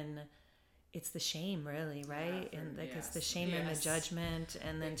 because then it's the shame, really, right? And like it's the shame and the judgment,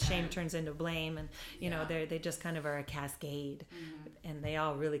 and then shame turns into blame, and you know they just kind of are a cascade, and they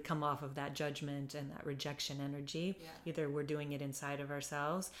all really come off of that judgment and that rejection energy. Either we're doing it inside of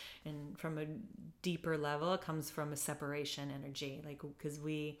ourselves, and from a deeper level, it comes from a separation energy, like because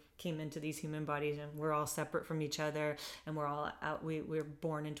we came into these human bodies and we're all separate from each other, and we're all out. We're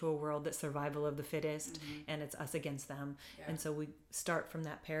born into a world that's survival of the fittest, and it's us against them. And so we start from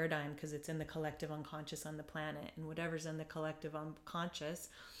that paradigm because it's in the collective unconscious on the planet, and whatever's in the collective unconscious,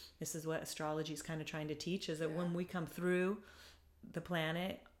 this is what astrology is kind of trying to teach, is that when we come through the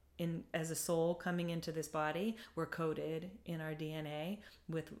planet as a soul coming into this body, we're coded in our DNA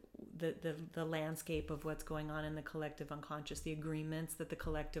with the landscape of what's going on in the collective unconscious, the agreements that the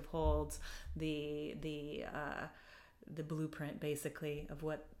collective holds, the blueprint basically of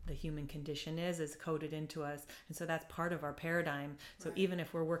what the human condition is coded into us. And so that's part of our paradigm. So even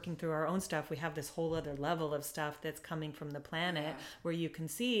if we're working through our own stuff, we have this whole other level of stuff that's coming from the planet where you can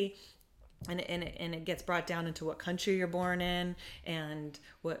see. And it gets brought down into what country you're born in, and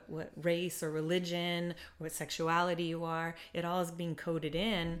what race or religion, or what sexuality you are. It all is being coded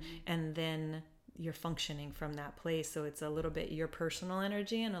in, and then you're functioning from that place. So it's a little bit your personal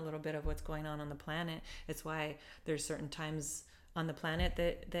energy and a little bit of what's going on the planet. It's why there's certain times on the planet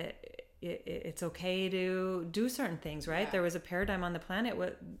that it's okay to do certain things, right? There was a paradigm on the planet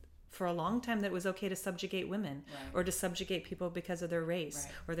for a long time that it was okay to subjugate women, or to subjugate people because of their race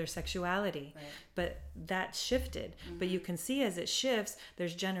or their sexuality. But that shifted. But you can see as it shifts,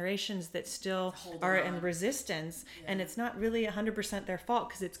 there's generations that still are in resistance, and it's not really 100% their fault,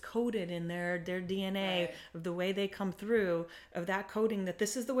 because it's coded in their DNA of the way they come through, of that coding, that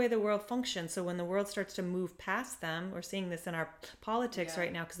this is the way the world functions. So when the world starts to move past them, we're seeing this in our politics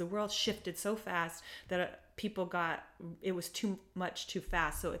right now, because the world shifted so fast that it was too much too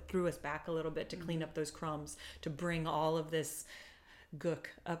fast, so it threw us back a little bit to clean up those crumbs, to bring all of this gook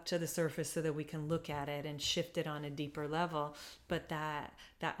up to the surface so that we can look at it and shift it on a deeper level. But that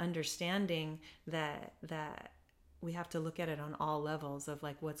understanding that we have to look at it on all levels of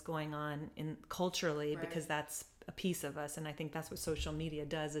like what's going on in culturally, because that's a piece of us. And I think that's what social media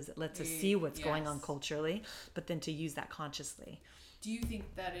does, is it lets us see what's going on culturally, but then to use that consciously. Do you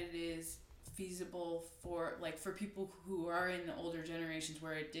think that it is feasible for people who are in the older generations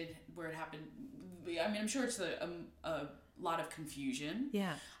where it happened? I mean, I'm sure it's a lot of confusion,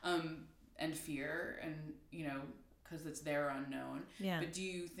 and fear, and because it's their unknown. But do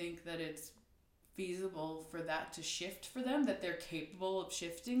you think that it's feasible for that to shift for them, that they're capable of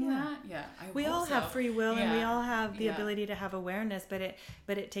shifting that? We all have free will, and we all have the ability to have awareness, but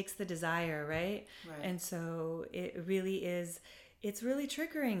it takes the desire, right? And so it really is. It's really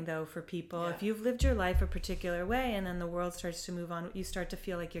triggering, though, for people. If you've lived your life a particular way and then the world starts to move on, you start to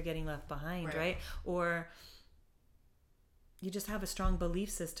feel like you're getting left behind, right? Or you just have a strong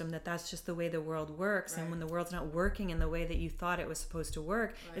belief system that that's just the way the world works. And when the world's not working in the way that you thought it was supposed to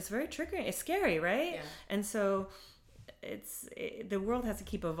work, it's very triggering. It's scary, right? And so the world has to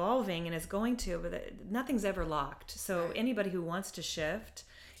keep evolving, and it's going to, but nothing's ever locked. So anybody who wants to shift,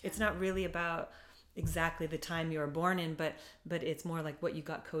 it's not really about exactly the time you were born in, but it's more like what you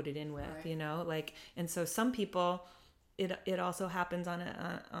got coded in with, and so some people, it also happens on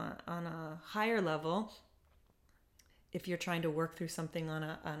a higher level. If you're trying to work through something on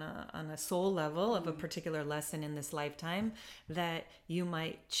a soul level of a particular lesson in this lifetime, that you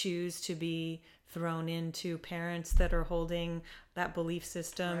might choose to be thrown into parents that are holding that belief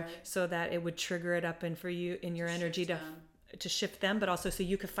system, so that it would trigger it up, and for you in your energy to shift them, but also so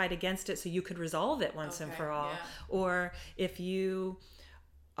you could fight against it, so you could resolve it once and for all. Or if you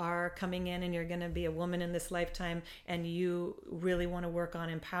are coming in and you're going to be a woman in this lifetime, and you really want to work on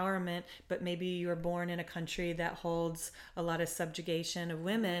empowerment, but maybe you're born in a country that holds a lot of subjugation of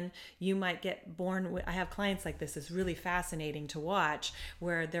women, you might get born with, I have clients like this. It's really fascinating to watch,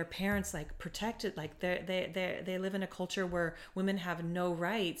 where their parents protected, they live in a culture where women have no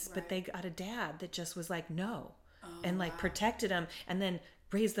rights, but they got a dad that just was like, no. And protected them, and then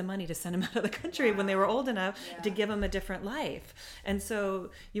raised the money to send them out of the country when they were old enough to give them a different life. And so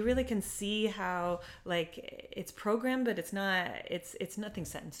you really can see how it's programmed, but it's not, it's nothing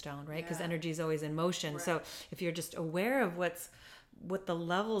set in stone, right? Because energy is always in motion. So if you're just aware of what the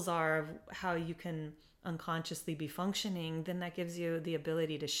levels are of how you can unconsciously be functioning, then that gives you the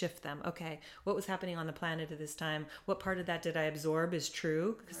ability to shift them. Okay, what was happening on the planet at this time? What part of that did I absorb is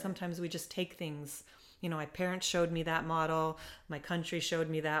true? Because sometimes we just take things. My parents showed me that model. My country showed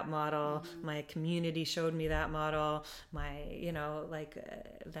me that model. My community showed me that model. That.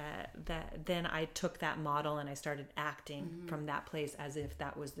 Then I took that model and I started acting from that place as if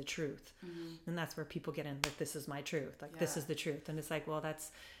that was the truth. And that's where people get in, this is my truth. This is the truth. And it's like, well,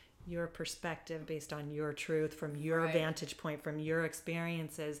 that's your perspective based on your truth, from your vantage point, from your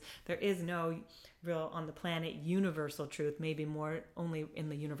experiences. There is no real, on the planet, universal truth, maybe more only in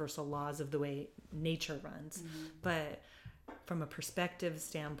the universal laws of the way nature runs. But from a perspective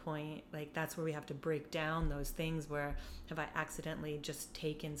standpoint, that's where we have to break down those things. Where have I accidentally just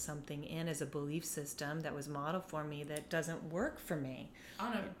taken something in as a belief system that was modeled for me that doesn't work for me?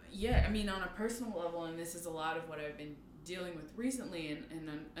 On a personal level, and this is a lot of what I've been dealing with recently,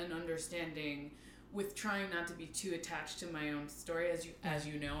 and understanding, with trying not to be too attached to my own story, as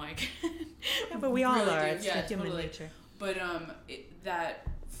you know, I can. But we all really are. It's human nature. But that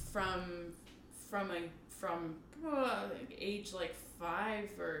from age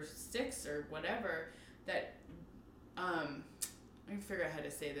 5 or 6 or whatever, that I can figure out how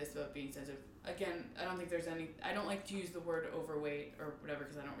to say this without being sensitive. Again, I don't like to use the word overweight or whatever,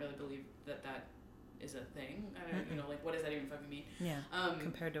 because I don't really believe that is a thing. I don't, what does that even fucking mean? Yeah.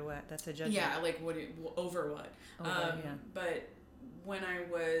 Compared to what? That's a judgment. Yeah, over what? But when I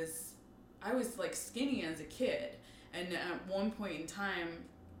was skinny as a kid, and at one point in time,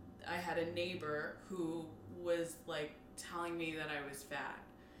 I had a neighbor who was telling me that I was fat,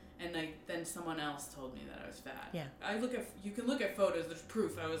 and then someone else told me that I was fat. Yeah. You can look at photos. There's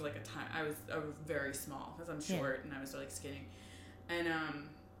proof. I was I was very small, because I'm short, and I was skinny, and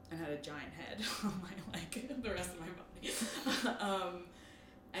had a giant head on the rest of my body.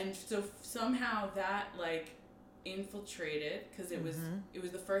 And so somehow that infiltrated, because it was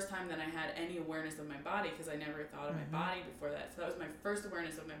the first time that I had any awareness of my body, because I never thought of my body before that. So that was my first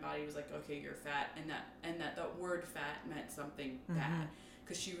awareness of my body, was okay, you're fat, and that word fat meant something bad.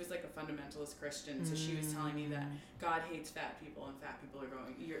 Because she was a fundamentalist Christian, so she was telling me that God hates fat people, and fat people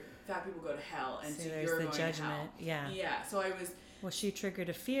go to hell, and so you're going judgment. To hell. Yeah. So I was. Well, she triggered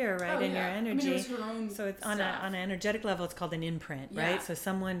a fear, right, in your energy. It was her own so it's on an energetic level, it's called an imprint, right? So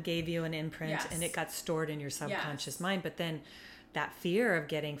someone gave you an imprint, and it got stored in your subconscious mind. But then that fear of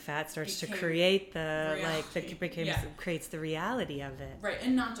getting fat starts to create creates the reality of it. Right,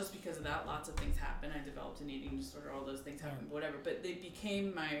 and not just because of that. Lots of things happen. I developed an eating disorder. All those things happened, whatever. But they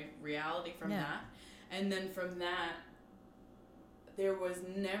became my reality from that. And then from that, there was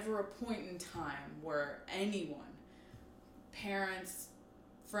never a point in time where anyone, parents,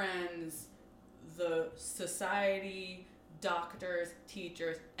 friends, the society, doctors,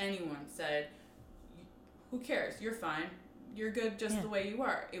 teachers, anyone said, who cares? You're fine. You're good just the way you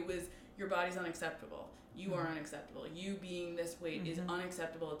are. It was, your body's unacceptable. You are unacceptable. You being this weight is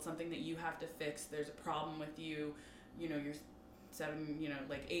unacceptable. It's something that you have to fix. There's a problem with you. You know, you're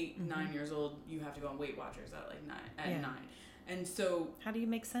 8, 9 years old. You have to go on Weight Watchers at 9. And so, how do you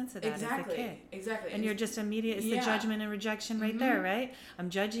make sense of that as a kid? Exactly. And you're just immediate, it's the judgment and rejection right there, right? I'm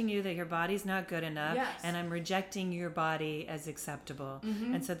judging you that your body's not good enough, and I'm rejecting your body as acceptable.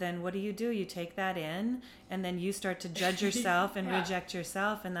 And so then what do? You take that in, and then you start to judge yourself and reject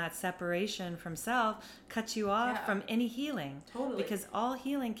yourself, and that separation from self cuts you off from any healing. Totally. Because all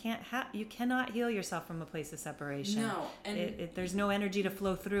healing you cannot heal yourself from a place of separation. No. And there's no energy to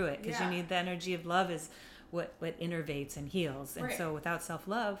flow through it, because you need the energy of love is what innervates and heals. And so without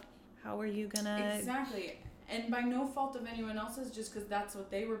self-love, how are you gonna... Exactly. And by no fault of anyone else's, just because that's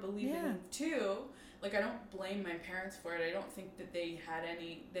what they were believing too. Like, I don't blame my parents for it. I don't think that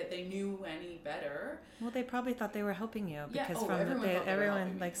they knew any better. Well, they probably thought they were helping you, because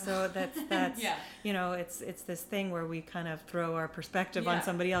everyone like, so that's you know, it's this thing where we kind of throw our perspective on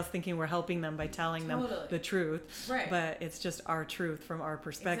somebody else, thinking we're helping them by telling them the truth. Right. But it's just our truth from our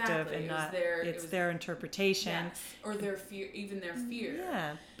perspective, and not their interpretation. Yes. Or their fear, even their fear.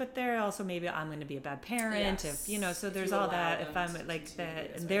 Yeah. But they're also, maybe I'm going to be a bad parent, if so there's all that. If I'm like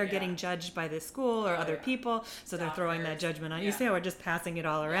that, and they're getting judged by this school or other people, so they're throwing that judgment on you. So we're just passing it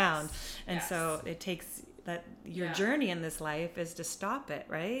all around. And so it takes that your journey in this life is to stop it,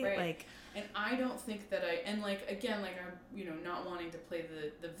 right? Like, and I don't think that I'm not wanting to play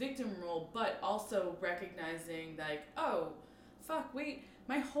the victim role, but also recognizing, like, oh fuck, wait,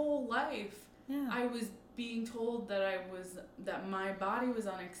 my whole life I was being told that my body was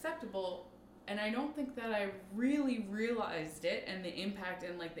unacceptable. And I don't think that I really realized it, and the impact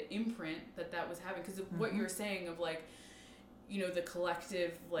and, like, the imprint that was having, because of what you're saying of, like, the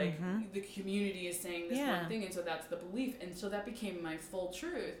collective, like, the community is saying this one thing, and so that's the belief, and so that became my full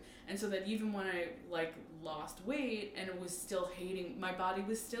truth. And so that even when I, like, lost weight and was still hating, my body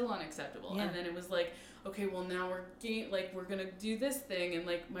was still unacceptable. And then it was like, okay, well, now we're gonna do this thing, and,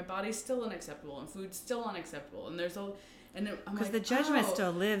 like, my body's still unacceptable, and food's still unacceptable, and there's all... Because the judgment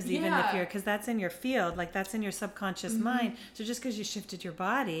still lives, even if you're, because that's in your field, like, that's in your subconscious mind. So just because you shifted your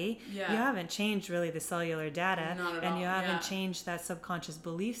body, you haven't changed really the cellular data, and you haven't changed that subconscious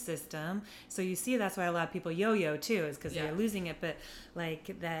belief system. So you see, that's why a lot of people yo-yo too, is because they're losing it. But,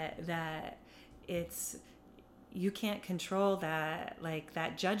 like, that it's... you can't control that. Like,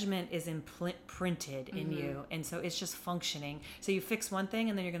 that judgment is imprinted in you, and so it's just functioning. So you fix one thing,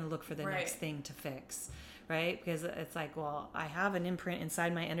 and then you're going to look for the next thing to fix. Right? Because it's like, well, I have an imprint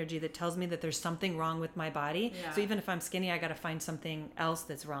inside my energy that tells me that there's something wrong with my body. So even if I'm skinny, I got to find something else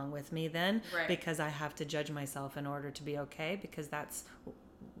that's wrong with me then, because I have to judge myself in order to be okay, because that's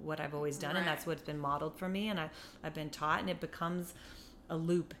what I've always done, and that's what's been modeled for me, and I've been taught, and it becomes a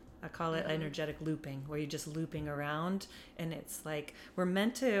loop. I call it energetic looping, where you're just looping around, and it's like we're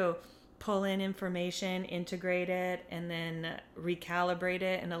meant to pull in information, integrate it, and then recalibrate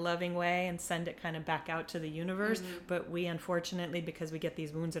it in a loving way and send it kind of back out to the universe. But we, unfortunately, because we get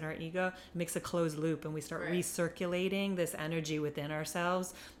these wounds in our ego, it makes a closed loop, and we start recirculating this energy within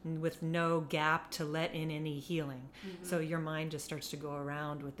ourselves with no gap to let in any healing. So your mind just starts to go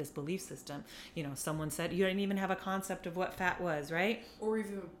around with this belief system. Someone said you didn't even have a concept of what fat was, right? Or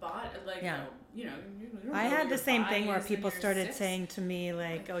even body, like, I had the same thing where people started saying to me,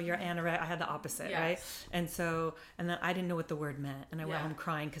 like, oh, you're anorexic. I had the opposite, right? And then I didn't know what the word meant, and I went home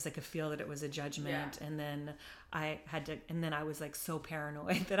crying because I could feel that it was a judgment. And then I was, like, so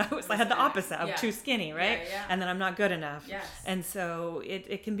paranoid that I had the opposite. I'm too skinny, right? And then I'm not good enough. And so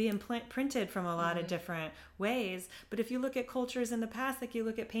it can be imprinted from a lot of different ways. But if you look at cultures in the past, like, you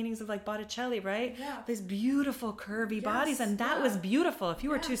look at paintings of, like, Botticelli, right? These beautiful curvy bodies, and that was beautiful. If you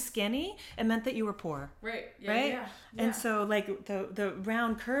were too skinny, it meant that you were poor. Right? And so, like, the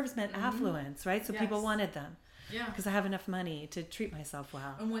round curves meant affluence, right? So people wanted them. Because I have enough money to treat myself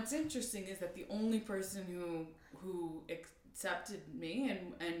well. And what's interesting is that the only person who accepted me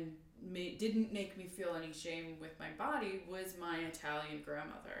and didn't make me feel any shame with my body was my Italian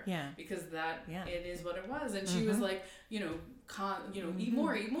grandmother. Yeah. Because it is what it was. And she was like, eat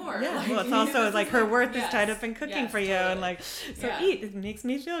more. Yeah. Like, well, it's also like her worth is tied up in cooking for you. Totally. And like, so eat. It makes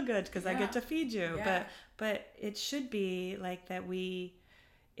me feel good because I get to feed you. Yeah. But it should be like that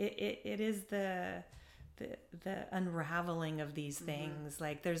it is the unraveling of these things.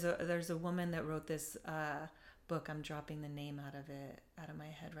 Like there's a woman that wrote this book. I'm dropping the name out of my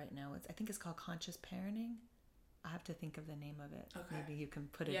head right now. I think it's called Conscious Parenting. I have to think of the name of it. Okay. Maybe you can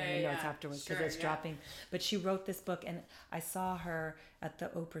put it in the notes afterwards because it's dropping. But she wrote this book, and I saw her at the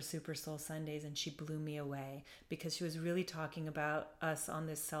Oprah Super Soul Sundays, and she blew me away because she was really talking about us on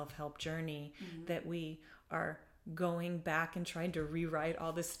this self-help journey that we are going back and trying to rewrite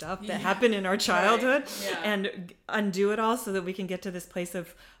all this stuff that happened in our childhood and undo it all so that we can get to this place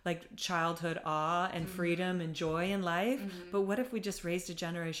of like childhood awe and freedom and joy in life. But what if we just raised a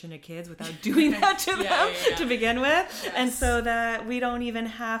generation of kids without doing that to them to begin with? And so that we don't even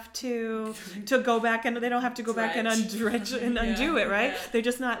have to go back, and they don't have to go back and undo it, right? They're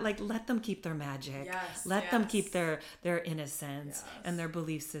just not like, let them keep their magic. Let them keep their innocence and their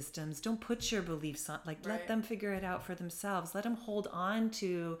belief systems. Don't put your beliefs on, like let them figure it out for themselves. Let them hold on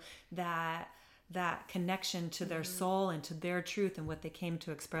to that connection to their soul and to their truth and what they came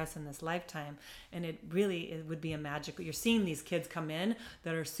to express in this lifetime. And it would be a magical. You're seeing these kids come in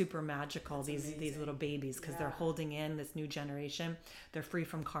that are super magical. These little babies, because they're holding in this new generation. They're free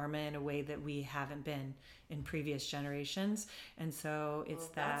from karma in a way that we haven't been in previous generations. And so it's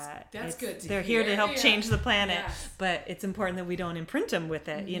that's good. They're here to help change the planet, but it's important that we don't imprint them with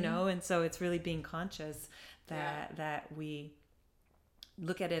it, And so it's really being conscious that we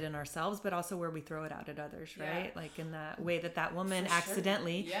look at it in ourselves, but also where we throw it out at others, right? Like in that way that woman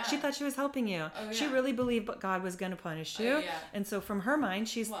accidentally, she thought she was helping you. She really believed God was going to punish you. And so from her mind,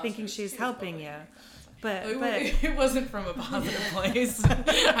 she's thinking she's helping you. But it wasn't from a positive place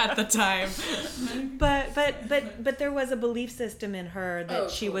at the time. But there was a belief system in her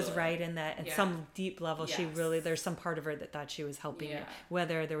that she was right in that at some deep level there's some part of her that thought she was helping you,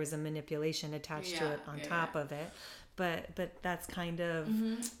 whether there was a manipulation attached to it on top of it. But that's kind of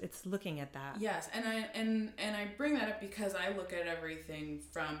it's looking at that. Yes, and I bring that up because I look at everything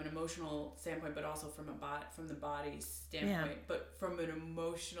from an emotional standpoint, but also from the body standpoint, but from an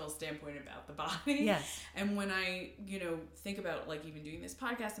emotional standpoint about the body. Yes. And when I think about like even doing this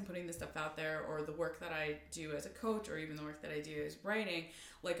podcast and putting this stuff out there, or the work that I do as a coach, or even the work that I do as writing,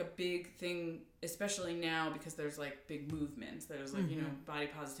 like a big thing, especially now because there's like big movements. There's like body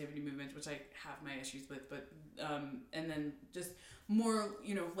positivity movements, which I have my issues with, but and then just more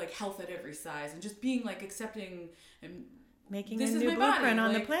like health at every size, and just being like accepting and making a new blueprint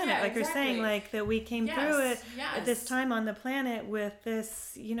on the planet, like you're saying, like that we came through it at this time on the planet with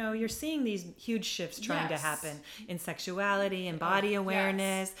this, you're seeing these huge shifts trying to happen in sexuality and body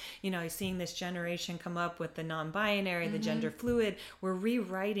awareness. You're seeing this generation come up with the non-binary, the gender fluid. We're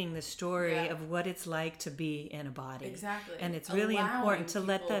rewriting the story of what it's like to be in a body. Exactly. And it's really important to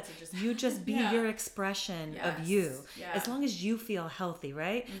let you just be your expression of you. As long as you feel healthy,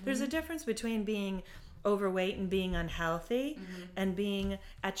 right? There's a difference between being overweight and being unhealthy and being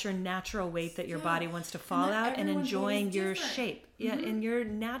at your natural weight that your body wants to fall out and enjoying your shape in your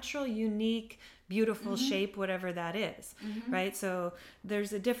natural, unique, beautiful shape, whatever that is, right? So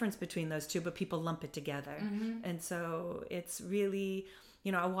there's a difference between those two, but people lump it together. And so it's really,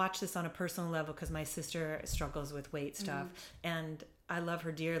 I watch this on a personal level because my sister struggles with weight stuff, and I love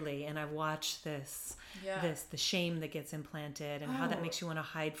her dearly, and I've watched the shame that gets implanted and how that makes you want to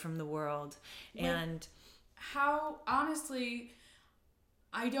hide from the world. Like, and how, honestly,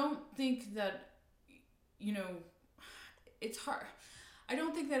 I don't think that, it's hard. I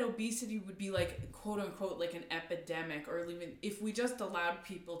don't think that obesity would be like, quote unquote, like an epidemic, or even if we just allowed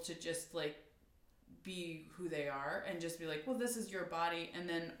people to just like be who they are and just be like, well, this is your body, and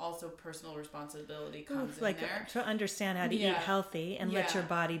then also personal responsibility comes in there. To understand how to eat healthy and let your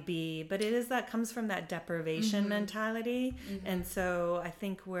body be. But it is that comes from that deprivation mentality. And so I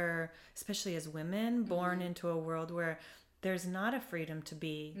think we're, especially as women, born into a world where there's not a freedom to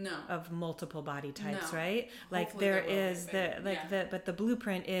be of multiple body types, right? Like hopefully there is but the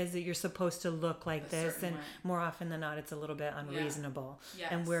blueprint is that you're supposed to look like this, and more often than not, it's a little bit unreasonable.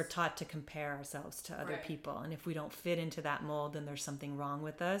 And we're taught to compare ourselves to other people, and if we don't fit into that mold, then there's something wrong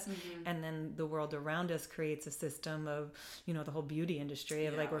with us. And then the world around us creates a system of, the whole beauty industry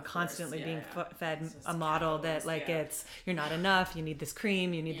of like we're constantly being fed a model that like it's you're not enough, you need this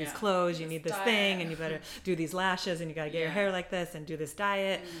cream, you need these clothes, you need this thing, and you better do these lashes, and you gotta get your hair like this and do this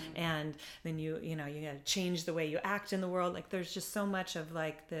diet. And then you got to change the way you act in the world. Like there's just so much of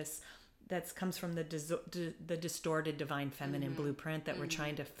like this that comes from the distorted divine feminine blueprint that we're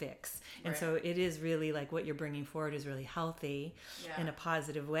trying to fix. And so it is really like what you're bringing forward is really healthy in a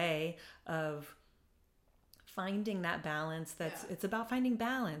positive way of finding that balance. It's about finding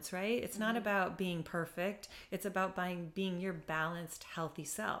balance, right? It's not about being perfect. It's about being your balanced, healthy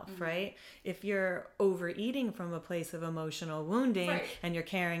self, right? If you're overeating from a place of emotional wounding and you're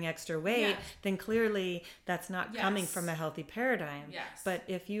carrying extra weight, then clearly that's not coming from a healthy paradigm. But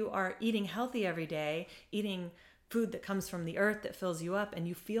if you are eating healthy every day, eating food that comes from the earth that fills you up and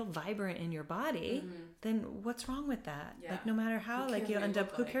you feel vibrant in your body, then what's wrong with that? Like no matter how like you end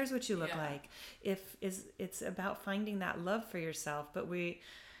up, who cares what you look like? It's about finding that love for yourself. But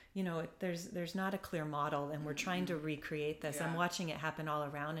there's not a clear model, and we're trying to recreate this. I'm watching it happen all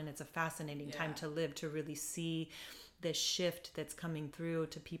around, and it's a fascinating time to live, to really see this shift that's coming through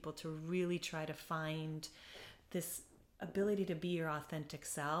to people, to really try to find this ability to be your authentic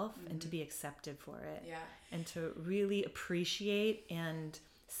self and to be accepted for it, and to really appreciate and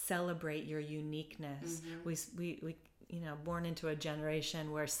celebrate your uniqueness. We born into a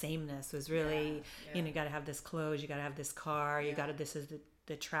generation where sameness was really you got to have this clothes, you got to have this car, you got to, this is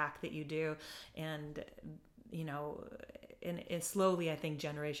the track that you do, and and slowly I think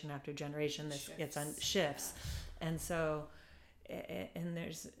generation after generation this shifts. And so and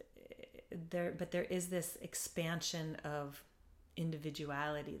there is this expansion of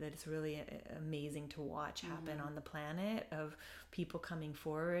individuality that is really amazing to watch happen on the planet, of people coming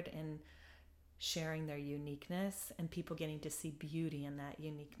forward and sharing their uniqueness, and people getting to see beauty in that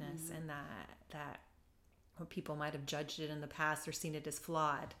uniqueness, and that where people might have judged it in the past or seen it as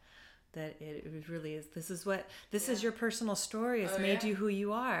flawed, that it really is, this is your personal story. It's made you who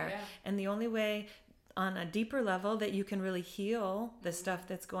you are. And the only way on a deeper level that you can really heal the stuff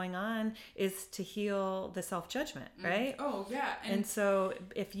that's going on is to heal the self-judgment, right? And so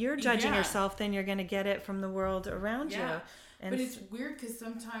if you're judging yourself, then you're going to get it from the world around you. But it's weird because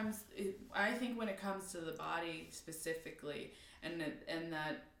sometimes I think when it comes to the body specifically, and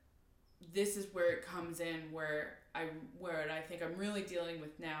that this is where it comes in, where I think I'm really dealing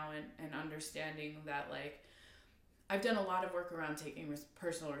with now, and understanding that, like, I've done a lot of work around taking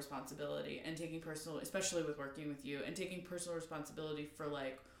personal responsibility, and especially with working with you, and taking personal responsibility for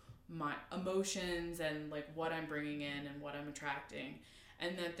like my emotions and like what I'm bringing in and what I'm attracting.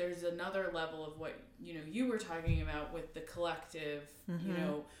 And that there's another level of what, you were talking about with the collective,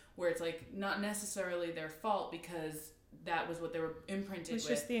 where it's like not necessarily their fault, because that was what they were imprinted with. It's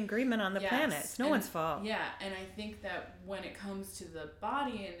just the agreement on the planet. It's no one's fault. Yeah. And I think that when it comes to the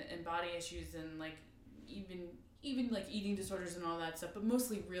body and body issues, and like even like eating disorders and all that stuff, but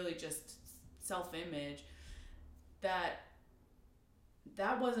mostly really just self-image, that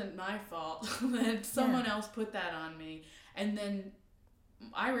wasn't my fault. That someone else put that on me. And then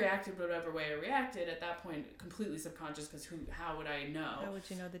I reacted whatever way I reacted at that point, completely subconscious, because how would I know? How would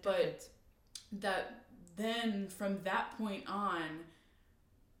you know the difference? But that then from that point on,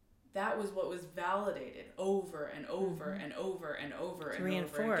 that was what was validated over and over and over and over and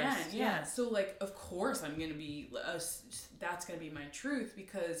over again. Yeah. So like, of course I'm going to be, that's going to be my truth,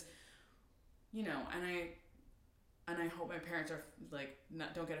 because, and I hope my parents are like,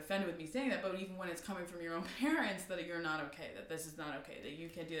 don't get offended with me saying that, but even when it's coming from your own parents, that you're not okay, that this is not okay, that you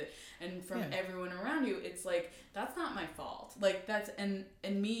can't do it. And from everyone around you, it's like, that's not my fault. Like that's, and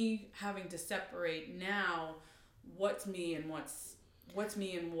me having to separate now what's me and what's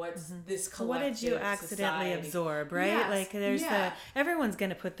this collective what did you accidentally society. Absorb, right? Yes. Like there's everyone's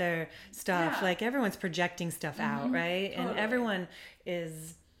going to put their stuff, like everyone's projecting stuff out, right? Totally. And everyone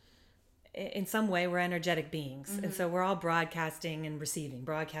is, in some way, we're energetic beings. And so we're all broadcasting and receiving,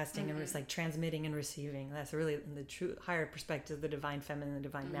 and it's like transmitting and receiving. That's really in the true higher perspective, the divine feminine, the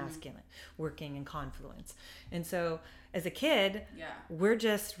divine masculine, working in confluence. And so as a kid, we're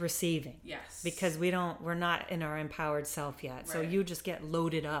just receiving. Yes. Because we're not in our empowered self yet. Right. So you just get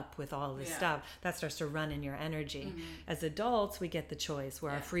loaded up with all this stuff that starts to run in your energy. As adults, we get the choice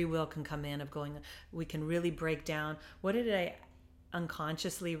where our free will can come in, of going, we can really break down, what did I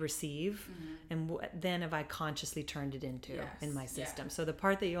unconsciously receive, and then have I consciously turned it into in my system. So the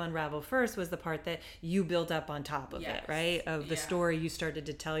part that you unravel first was the part that you build up on top of it, right? Of the story you started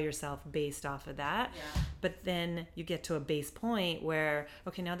to tell yourself based off of that. But then you get to a base point where,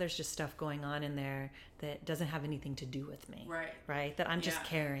 okay, now there's just stuff going on in there that doesn't have anything to do with me. Right? That I'm just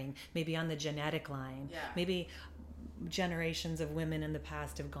carrying, maybe on the genetic line. Maybe generations of women in the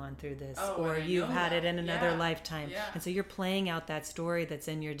past have gone through this, or you've had it in another lifetime. And so you're playing out that story that's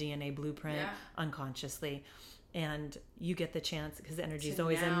in your DNA blueprint unconsciously. and you get the chance, because energy is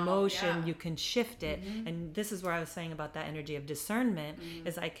always in motion, you can shift it. And this is where I was saying about that energy of discernment,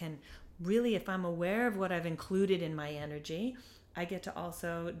 is I can really, if I'm aware of what I've included in my energy, I get to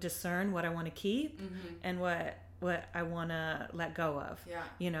also discern what I want to keep and what I want to let go of,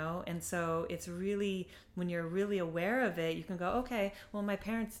 and so it's really, when you're really aware of it, you can go, okay, well, my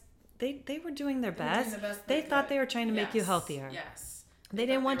parents, they were doing their best. They thought they were trying to make you healthier. They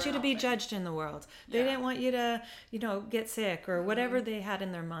didn't want you to be judged in the world. They didn't want you to, get sick or whatever they had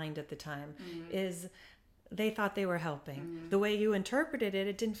in their mind at the time. Is they thought they were helping. The way you interpreted it,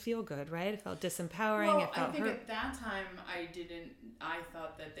 it didn't feel good, right? It felt disempowering. Well, it felt I think hurt. at that time, I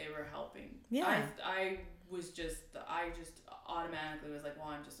thought that they were helping. Yeah. I just automatically was like, well,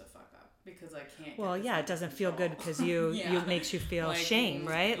 I'm just a fuck up because I can't. Well, yeah, it doesn't feel good because it makes you feel like, shame,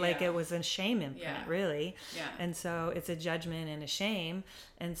 right? Like it was a shame imprint, really. Yeah. And so it's a judgment and a shame.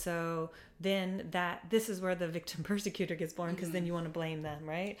 And so then this is where the victim persecutor gets born, because then you want to blame them,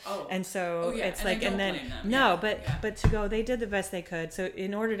 right? Oh. And so it's and like, and then but to go, they did the best they could. So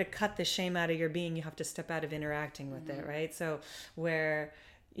in order to cut the shame out of your being, you have to step out of interacting with it, right? So where,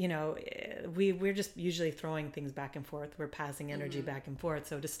 we're just usually throwing things back and forth. We're passing energy back and forth.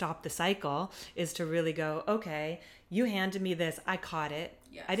 So to stop the cycle is to really go, okay, you handed me this. I caught it.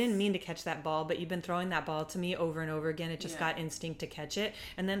 Yes. I didn't mean to catch that ball, but you've been throwing that ball to me over and over again. It just got instinct to catch it.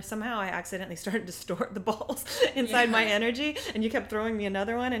 And then somehow I accidentally started to store the balls inside my energy, and you kept throwing me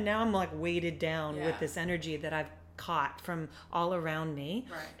another one. And now I'm like weighted down with this energy that I've caught from all around me.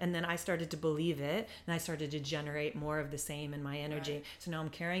 Right. And then I started to believe it, and I started to generate more of the same in my energy. Right. So now I'm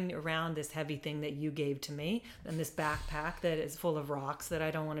carrying around this heavy thing that you gave to me, and this backpack that is full of rocks that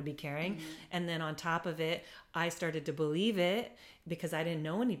I don't want to be carrying. And then on top of it, I started to believe it because I didn't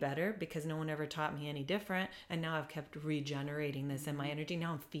know any better, because no one ever taught me any different. And now I've kept regenerating this in my energy.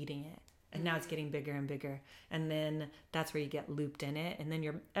 Now I'm feeding it. And now it's getting bigger and bigger. And then that's where you get looped in it. And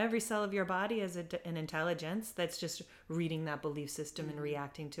then every cell of your body is an intelligence that's just reading that belief system and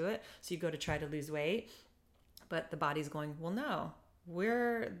reacting to it. So you go to try to lose weight, but the body's going, well, no,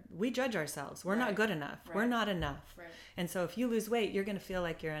 we judge ourselves. We're not good enough. We're not enough. Right. And so if you lose weight, you're going to feel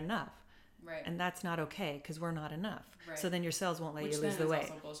like you're enough. Right. And that's not okay, because we're not enough. Right. So then your cells won't let you lose the weight. Which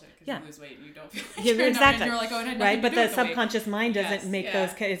then is also bullshit, because you lose weight and you don't feel like you're exactly. Enough, and you're like, oh, it had right, but the subconscious mind doesn't make those,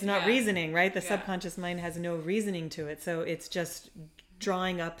 it's not reasoning, right? The subconscious mind has no reasoning to it. So it's just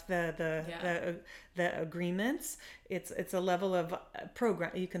drawing up the agreements. It's a level of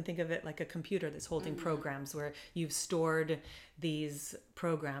program. You can think of it like a computer that's holding programs, where you've stored these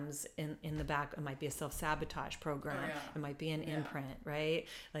programs in the back. It might be a self-sabotage program. It might be an imprint, right?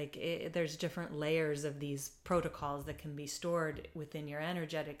 Like there's different layers of these protocols that can be stored within your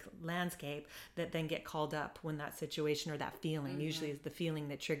energetic landscape that then get called up when that situation or that feeling, usually is the feeling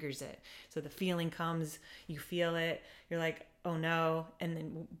that triggers it. So the feeling comes, you feel it, you're like, oh no. And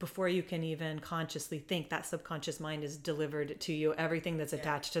then before you can even consciously think, that subconscious mind is delivered to you everything that's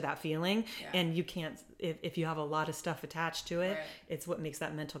attached to that feeling. And you can't, if you have a lot of stuff attached to it, it's what makes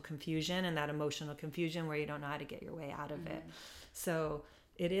that mental confusion and that emotional confusion where you don't know how to get your way out of it. So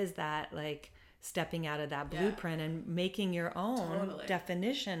it is that, like, stepping out of that blueprint and making your own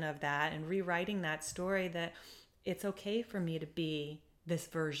definition of that, and rewriting that story that it's okay for me to be this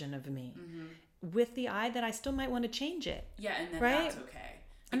version of me. With the eye that I still might want to change it. Yeah, and then that's okay.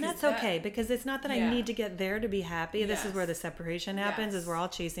 And that's okay, because it's not that I need to get there to be happy. Yes. This is where the separation happens, is we're all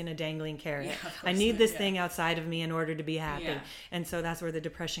chasing a dangling carrot. Yeah, I need this thing outside of me in order to be happy. Yeah. And so that's where the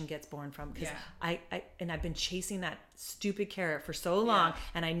depression gets born from, because I've been chasing that stupid carrot for so long,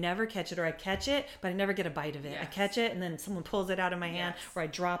 and I never catch it, or I catch it, but I never get a bite of it. Yes. I catch it, and then someone pulls it out of my hand, or I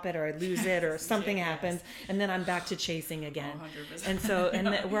drop it, or I lose it, or something happens, and then I'm back to chasing again. 100%. And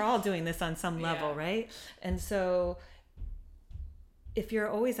so, we're all doing this on some level, right? And so if you're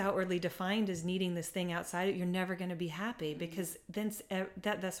always outwardly defined as needing this thing outside, you're never going to be happy, because then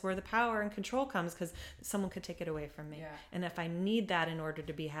that's where the power and control comes, because someone could take it away from me. Yeah. And if I need that in order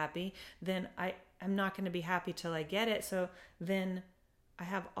to be happy, then I'm not going to be happy till I get it. So then I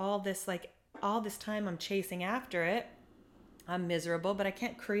have all this time I'm chasing after it. I'm miserable, but I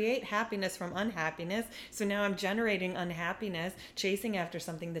can't create happiness from unhappiness. So now I'm generating unhappiness, chasing after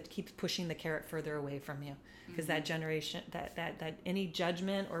something that keeps pushing the carrot further away from you. Because that generation, that any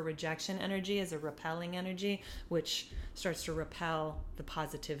judgment or rejection energy is a repelling energy, which starts to repel the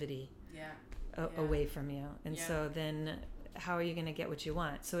positivity away from you. And so then how are you going to get what you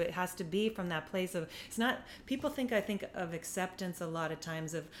want? So it has to be from that place of, it's not, people think of acceptance a lot of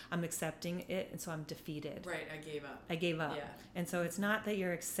times of, I'm accepting it, and so I'm defeated. Right, I gave up. Yeah. And so it's not that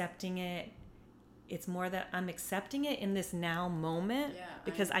you're accepting it it's more that I'm accepting it in this now moment,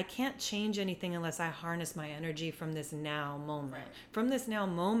 because I can't change anything unless I harness my energy from this now moment. Right. From this now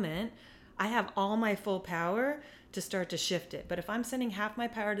moment, I have all my full power to start to shift it. But if I'm sending half my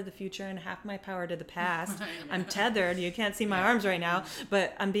power to the future and half my power to the past, I'm tethered. You can't see my arms right now,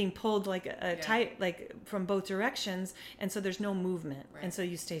 but I'm being pulled like a tight, like from both directions. And so there's no movement. Right. And so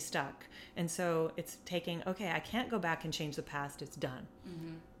you stay stuck. And so it's taking, okay, I can't go back and change the past. It's done.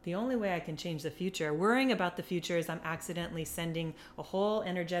 Mm-hmm. The only way I can change the future, worrying about the future, is I'm accidentally sending a whole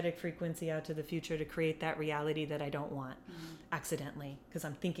energetic frequency out to the future to create that reality that I don't want, accidentally, because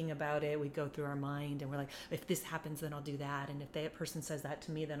I'm thinking about it. We go through our mind and we're like, if this happens, then I'll do that. And if that person says that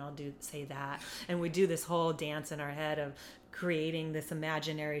to me, then I'll say that. And we do this whole dance in our head of creating this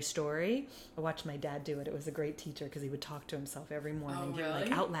imaginary story. I watched my dad do it. It was a great teacher because he would talk to himself every morning,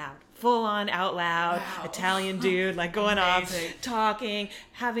 like out loud, full on out loud. Wow. Italian dude, like going off, talking,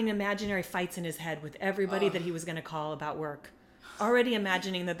 having imaginary fights in his head with everybody that he was going to call about work. Already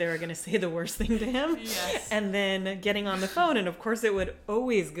imagining that they were going to say the worst thing to him, and then getting on the phone. And of course it would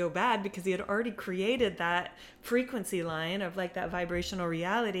always go bad because he had already created that frequency line of like that vibrational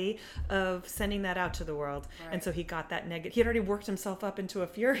reality of sending that out to the world. Right. And so he got that negative. He had already worked himself up into a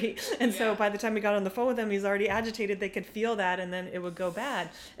fury. And so by the time we got on the phone with him, he's already agitated. They could feel that, and then it would go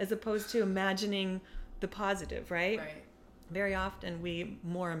bad, as opposed to imagining the positive, right? Very often we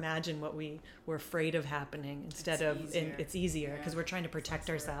more imagine what we were afraid of happening instead it's easier because we're trying to protect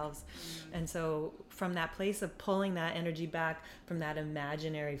ourselves. Mm-hmm. And so from that place of pulling that energy back from that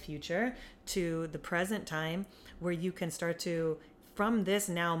imaginary future to the present time, where you can start to, from this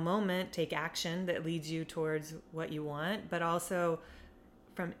now moment, take action that leads you towards what you want, but also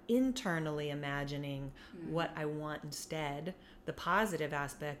from internally imagining what I want instead, the positive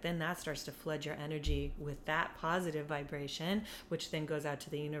aspect, then that starts to flood your energy with that positive vibration, which then goes out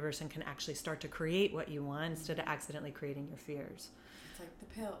to the universe and can actually start to create what you want instead of accidentally creating your fears. It's like the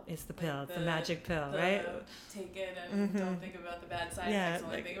pill. It's the pill. It's the magic pill, right? Take it and don't think about the bad side effects.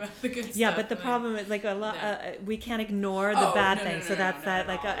 Only think about the good stuff. Yeah, but the problem is like a lot. We can't ignore the bad things. So that's that.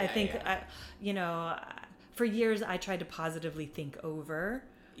 Like I think, you know, for years I tried to positively think over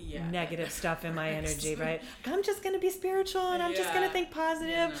negative stuff in my energy, right? Like, I'm just going to be spiritual and I'm just going to think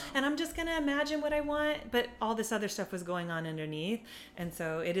positive and I'm just going to imagine what I want. But all this other stuff was going on underneath. And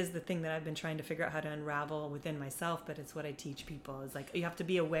so it is the thing that I've been trying to figure out how to unravel within myself. But it's what I teach people is like, you have to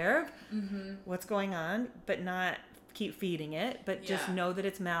be aware of what's going on, but not keep feeding it, but just know that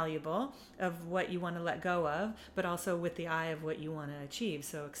it's malleable of what you want to let go of, but also with the eye of what you want to achieve.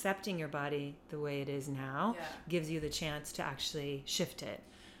 So accepting your body the way it is now gives you the chance to actually shift it.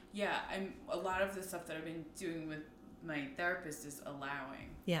 Yeah, a lot of the stuff that I've been doing with my therapist is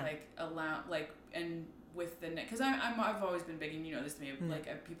allowing. Yeah. And with the, because I've always been big, and you know this to me,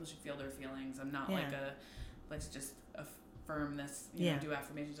 like people should feel their feelings. I'm not like let's just affirm this, you know, do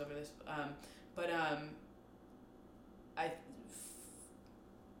affirmations over this. A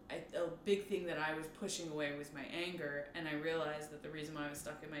big thing that I was pushing away was my anger, and I realized that the reason why I was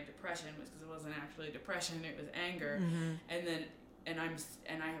stuck in my depression was because it wasn't actually depression, it was anger. And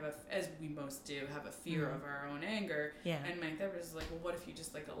I have as we most do, have a fear of our own anger. Yeah. And my therapist is like, well, what if you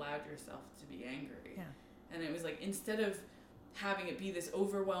just like allowed yourself to be angry? Yeah. And it was like, instead of having it be this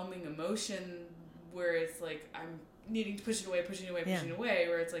overwhelming emotion where it's like I'm needing to push it away,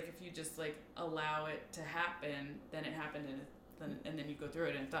 where it's like if you just like allow it to happen, then it happened, and then you go through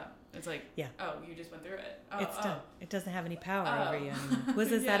it and it's done. It's like, oh, you just went through it. Oh, it's done. It doesn't have any power over you anymore.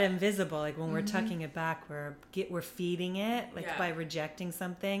 Was it that invisible? Like when we're tucking it back, we're feeding it. Like by rejecting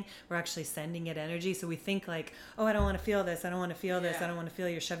something, we're actually sending it energy. So we think like, oh, I don't want to feel this. I don't want to feel this. I don't want to feel.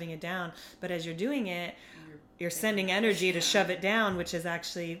 You're shoving it down. But as you're doing it, you're sending energy to shove it down, which is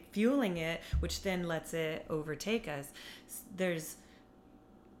actually fueling it, which then lets it overtake us.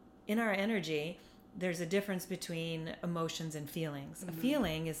 In our energy, there's a difference between emotions and feelings. A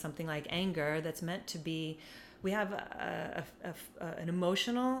feeling is something like anger that's meant to be, we have an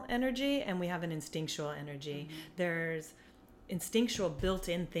emotional energy and we have an instinctual energy. There's instinctual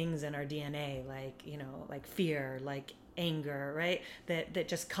built-in things in our DNA, like, you know, like fear, like anger, right? That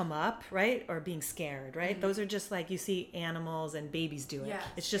just come up, right? Or being scared, right? Those are just like you see animals and babies do it. Yes,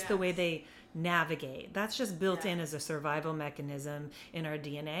 it's just the way they navigate. That's just built in as a survival mechanism in our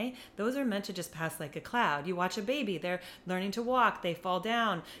DNA. Those are meant to just pass like a cloud. You watch a baby, they're learning to walk, they fall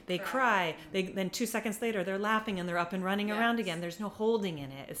down, they cry, then 2 seconds later they're laughing and they're up and running around again. There's no holding in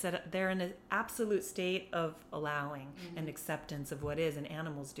it. It's that they're in an absolute state of allowing and acceptance of what is, and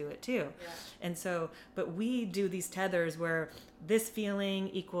animals do it too. And so, but we do these tethers where this feeling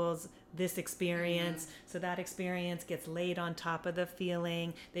equals this experience. So that experience gets laid on top of the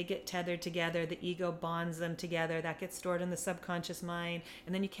feeling. They get tethered together. The ego bonds them together. That gets stored in the subconscious mind.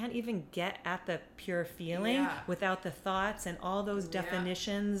 And then you can't even get at the pure feeling without the thoughts and all those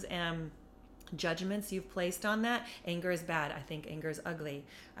definitions and judgments you've placed on that. Anger is bad. I think anger is ugly.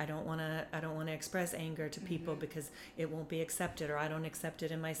 I don't want to express anger to people because it won't be accepted, or I don't accept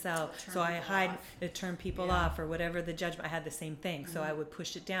it in myself. So I hide it, turn people off, or whatever the judgment. I had the same thing. So I would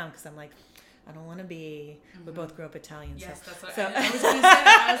push it down because I'm like, I don't want to be. We both grew up Italian. Yes, so, that's what so, I was going to say.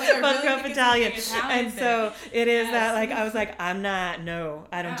 I was like, I both really grew up think Italian, it's an Italian and thing. so it is that like I was like, I'm not. No,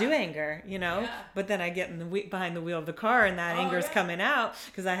 I don't do anger. Yeah. But then I get in behind the wheel of the car, and that anger is coming out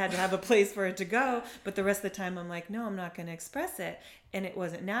because I had to have a place for it to go. But the rest of the time, I'm like, no, I'm not going to express it, and it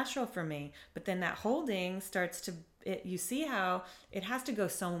wasn't natural for me. But then that holding starts to. You see how it has to go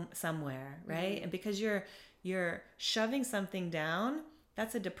somewhere, right? And because you're shoving something down.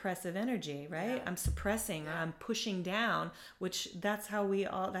 That's a depressive energy, right? Yeah. I'm suppressing or I'm pushing down, which that's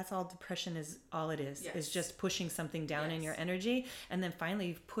all depression is. All it is just pushing something down in your energy. And then finally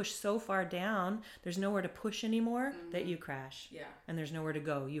you've pushed so far down, there's nowhere to push anymore that you crash. Yeah. And there's nowhere to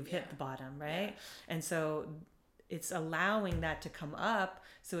go. You've hit the bottom, right? Yeah. And so it's allowing that to come up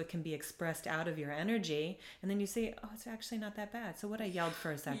so it can be expressed out of your energy. And then you say, oh, it's actually not that bad. So what, I yelled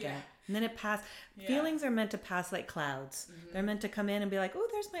for a second. Yeah. And then it passed. Yeah. Feelings are meant to pass like clouds. They're meant to come in and be like, oh,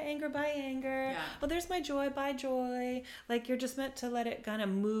 there's my anger, bye anger. Yeah. Oh, there's my joy, bye joy. Like you're just meant to let it kind of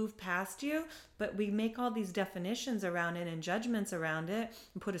move past you. But we make all these definitions around it and judgments around it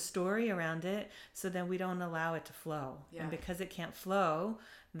and put a story around it. So then we don't allow it to flow. Yeah. And because it can't flow,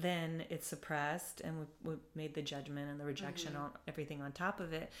 then it's suppressed, and we made the judgment and the rejection on everything on top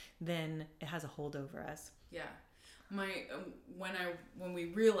of it, then it has a hold over us. Yeah. When we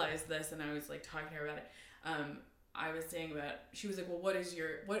realized this, and I was like talking to her about it, I was saying about, she was like, well, what has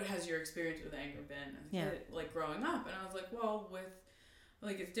your experience with anger been? Like growing up. And I was like, well,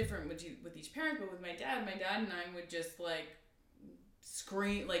 it's different with each parent, but with my dad and I would just like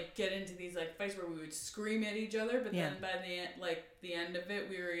scream, like get into these like fights where we would scream at each other, but then by the end of it,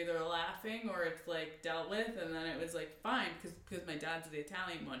 we were either laughing or it's like dealt with, and then it was like fine because my dad's the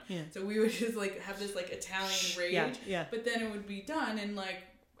Italian one, so we would just like have this like Italian rage, but then it would be done and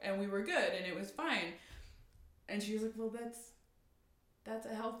we were good and it was fine. And she was like, well, that's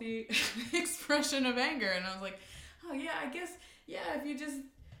a healthy expression of anger. And I was like, oh yeah, I guess if you just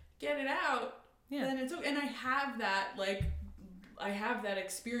get it out, then it's okay. And I have that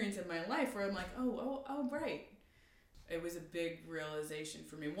experience in my life where I'm like, oh, right. It was a big realization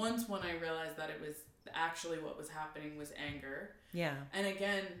for me. Once when I realized that it was actually what was happening was anger. Yeah. And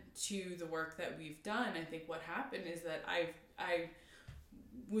again, to the work that we've done, I think what happened is that I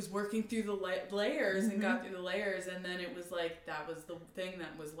was working through the layers and got through the layers, and then it was like that was the thing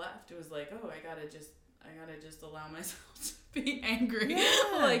that was left. It was like, oh, I gotta just allow myself to be angry.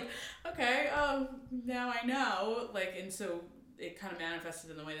 Yeah. Like, okay, now I know. Like, and so it kind of manifested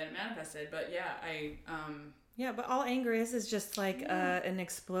in the way that it manifested. But but all anger is just like an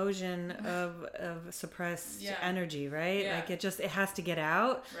explosion of suppressed energy, right? Yeah. Like it has to get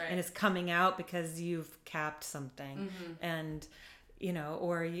out, and it's coming out because you've capped something, and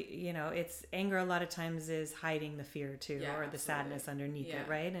it's anger a lot of times is hiding the fear too, or the sadness underneath it,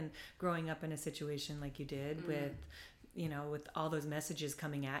 right? And growing up in a situation like you did with all those messages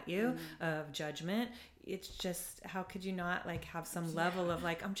coming at you of judgment, it's just, how could you not like have some level of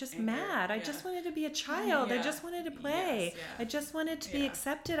like, I'm just anger, mad. I just wanted to be a child. I just wanted to play. I just wanted to be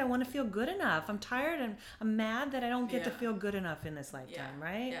accepted. I want to feel good enough. I'm tired and I'm mad that I don't get to feel good enough in this lifetime,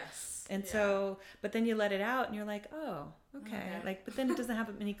 right? Yes. And so, but then you let it out and you're like, oh, okay. Like, but then it doesn't have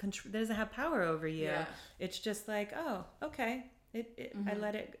any control. It doesn't have power over you. Yeah. It's just like, oh, okay. I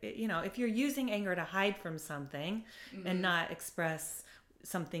let it, if you're using anger to hide from something and not express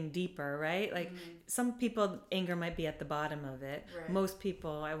something deeper, right? Like some people, anger might be at the bottom of it. Right. Most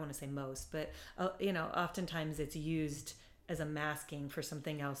people, I want to say most, but oftentimes it's used as a masking for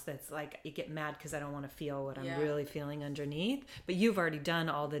something else that's like, you get mad because I don't want to feel what I'm really feeling underneath, but you've already done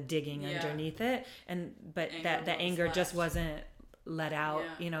all the digging underneath it, but that anger just wasn't let out,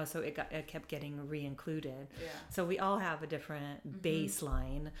 so it kept getting re-included. Yeah. So we all have a different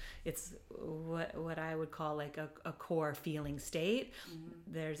baseline. It's what I would call like a core feeling state.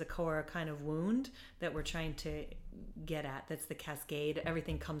 There's a core kind of wound that we're trying to get at. That's the cascade.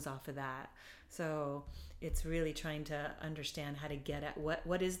 Everything comes off of that. So it's really trying to understand how to get at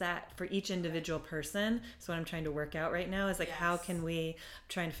what is that for each individual person. So what I'm trying to work out right now is like, how can we,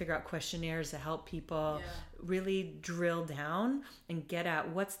 trying to figure out questionnaires to help people really drill down and get at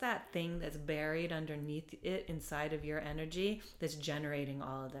what's that thing that's buried underneath it inside of your energy that's generating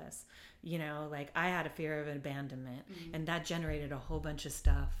all of this. You know, like I had a fear of abandonment, and that generated a whole bunch of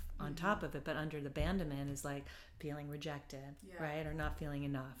stuff on top of it. But under the abandonment is like feeling rejected, right? Or not feeling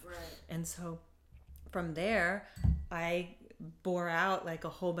enough. Right. And so from there, I bore out like a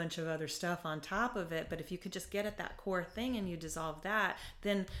whole bunch of other stuff on top of it. But if you could just get at that core thing and you dissolve that,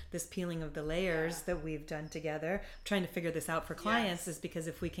 then this peeling of the layers that we've done together, trying to figure this out for clients, is because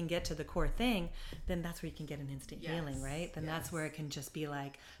if we can get to the core thing, then that's where you can get an instant healing, right? Then that's where it can just be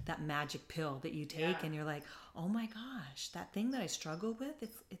like that magic pill that you take and you're like, oh my gosh, that thing that I struggle with,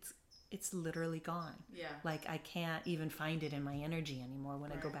 it's literally gone. Yeah. Like I can't even find it in my energy anymore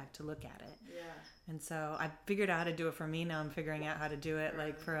when I go back to look at it. Yeah. And so I figured out how to do it for me. Now I'm figuring out how to do it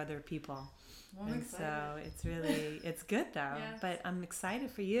like for other people. Well, I'm excited. So it's really, it's good though. But I'm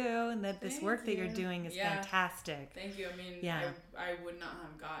excited for you, and that this work that you're doing is fantastic. Thank you. I mean, I would not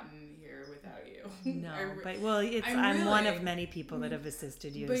have gotten here without you. No, but I'm really, one of many people that have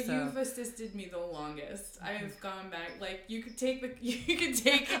assisted you. But you've assisted me the longest. I have gone back. Like you could take the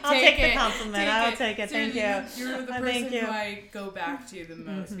I'll take the compliment. I'll take it. Thank you. You're the person who I go back to the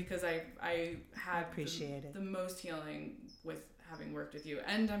most because I appreciate it. The most healing with having worked with you,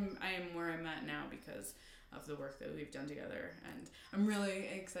 and I am where I'm at now because of the work that we've done together, and I'm really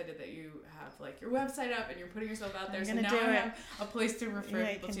excited that you have like your website up and you're putting yourself out there. So now I have a place to refer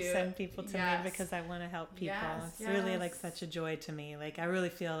people to. I can send people to me because I want to help people. It's really like such a joy to me. Like I really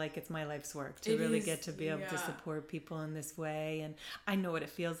feel like it's my life's work to really get to be able to support people in this way, and I know what it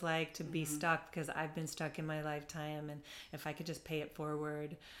feels like to be stuck because I've been stuck in my lifetime, and if I could just pay it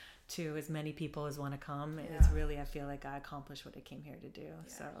forward to as many people as want to come, it's really, I feel like I accomplished what I came here to do.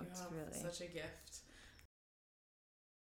 So it's really such a gift.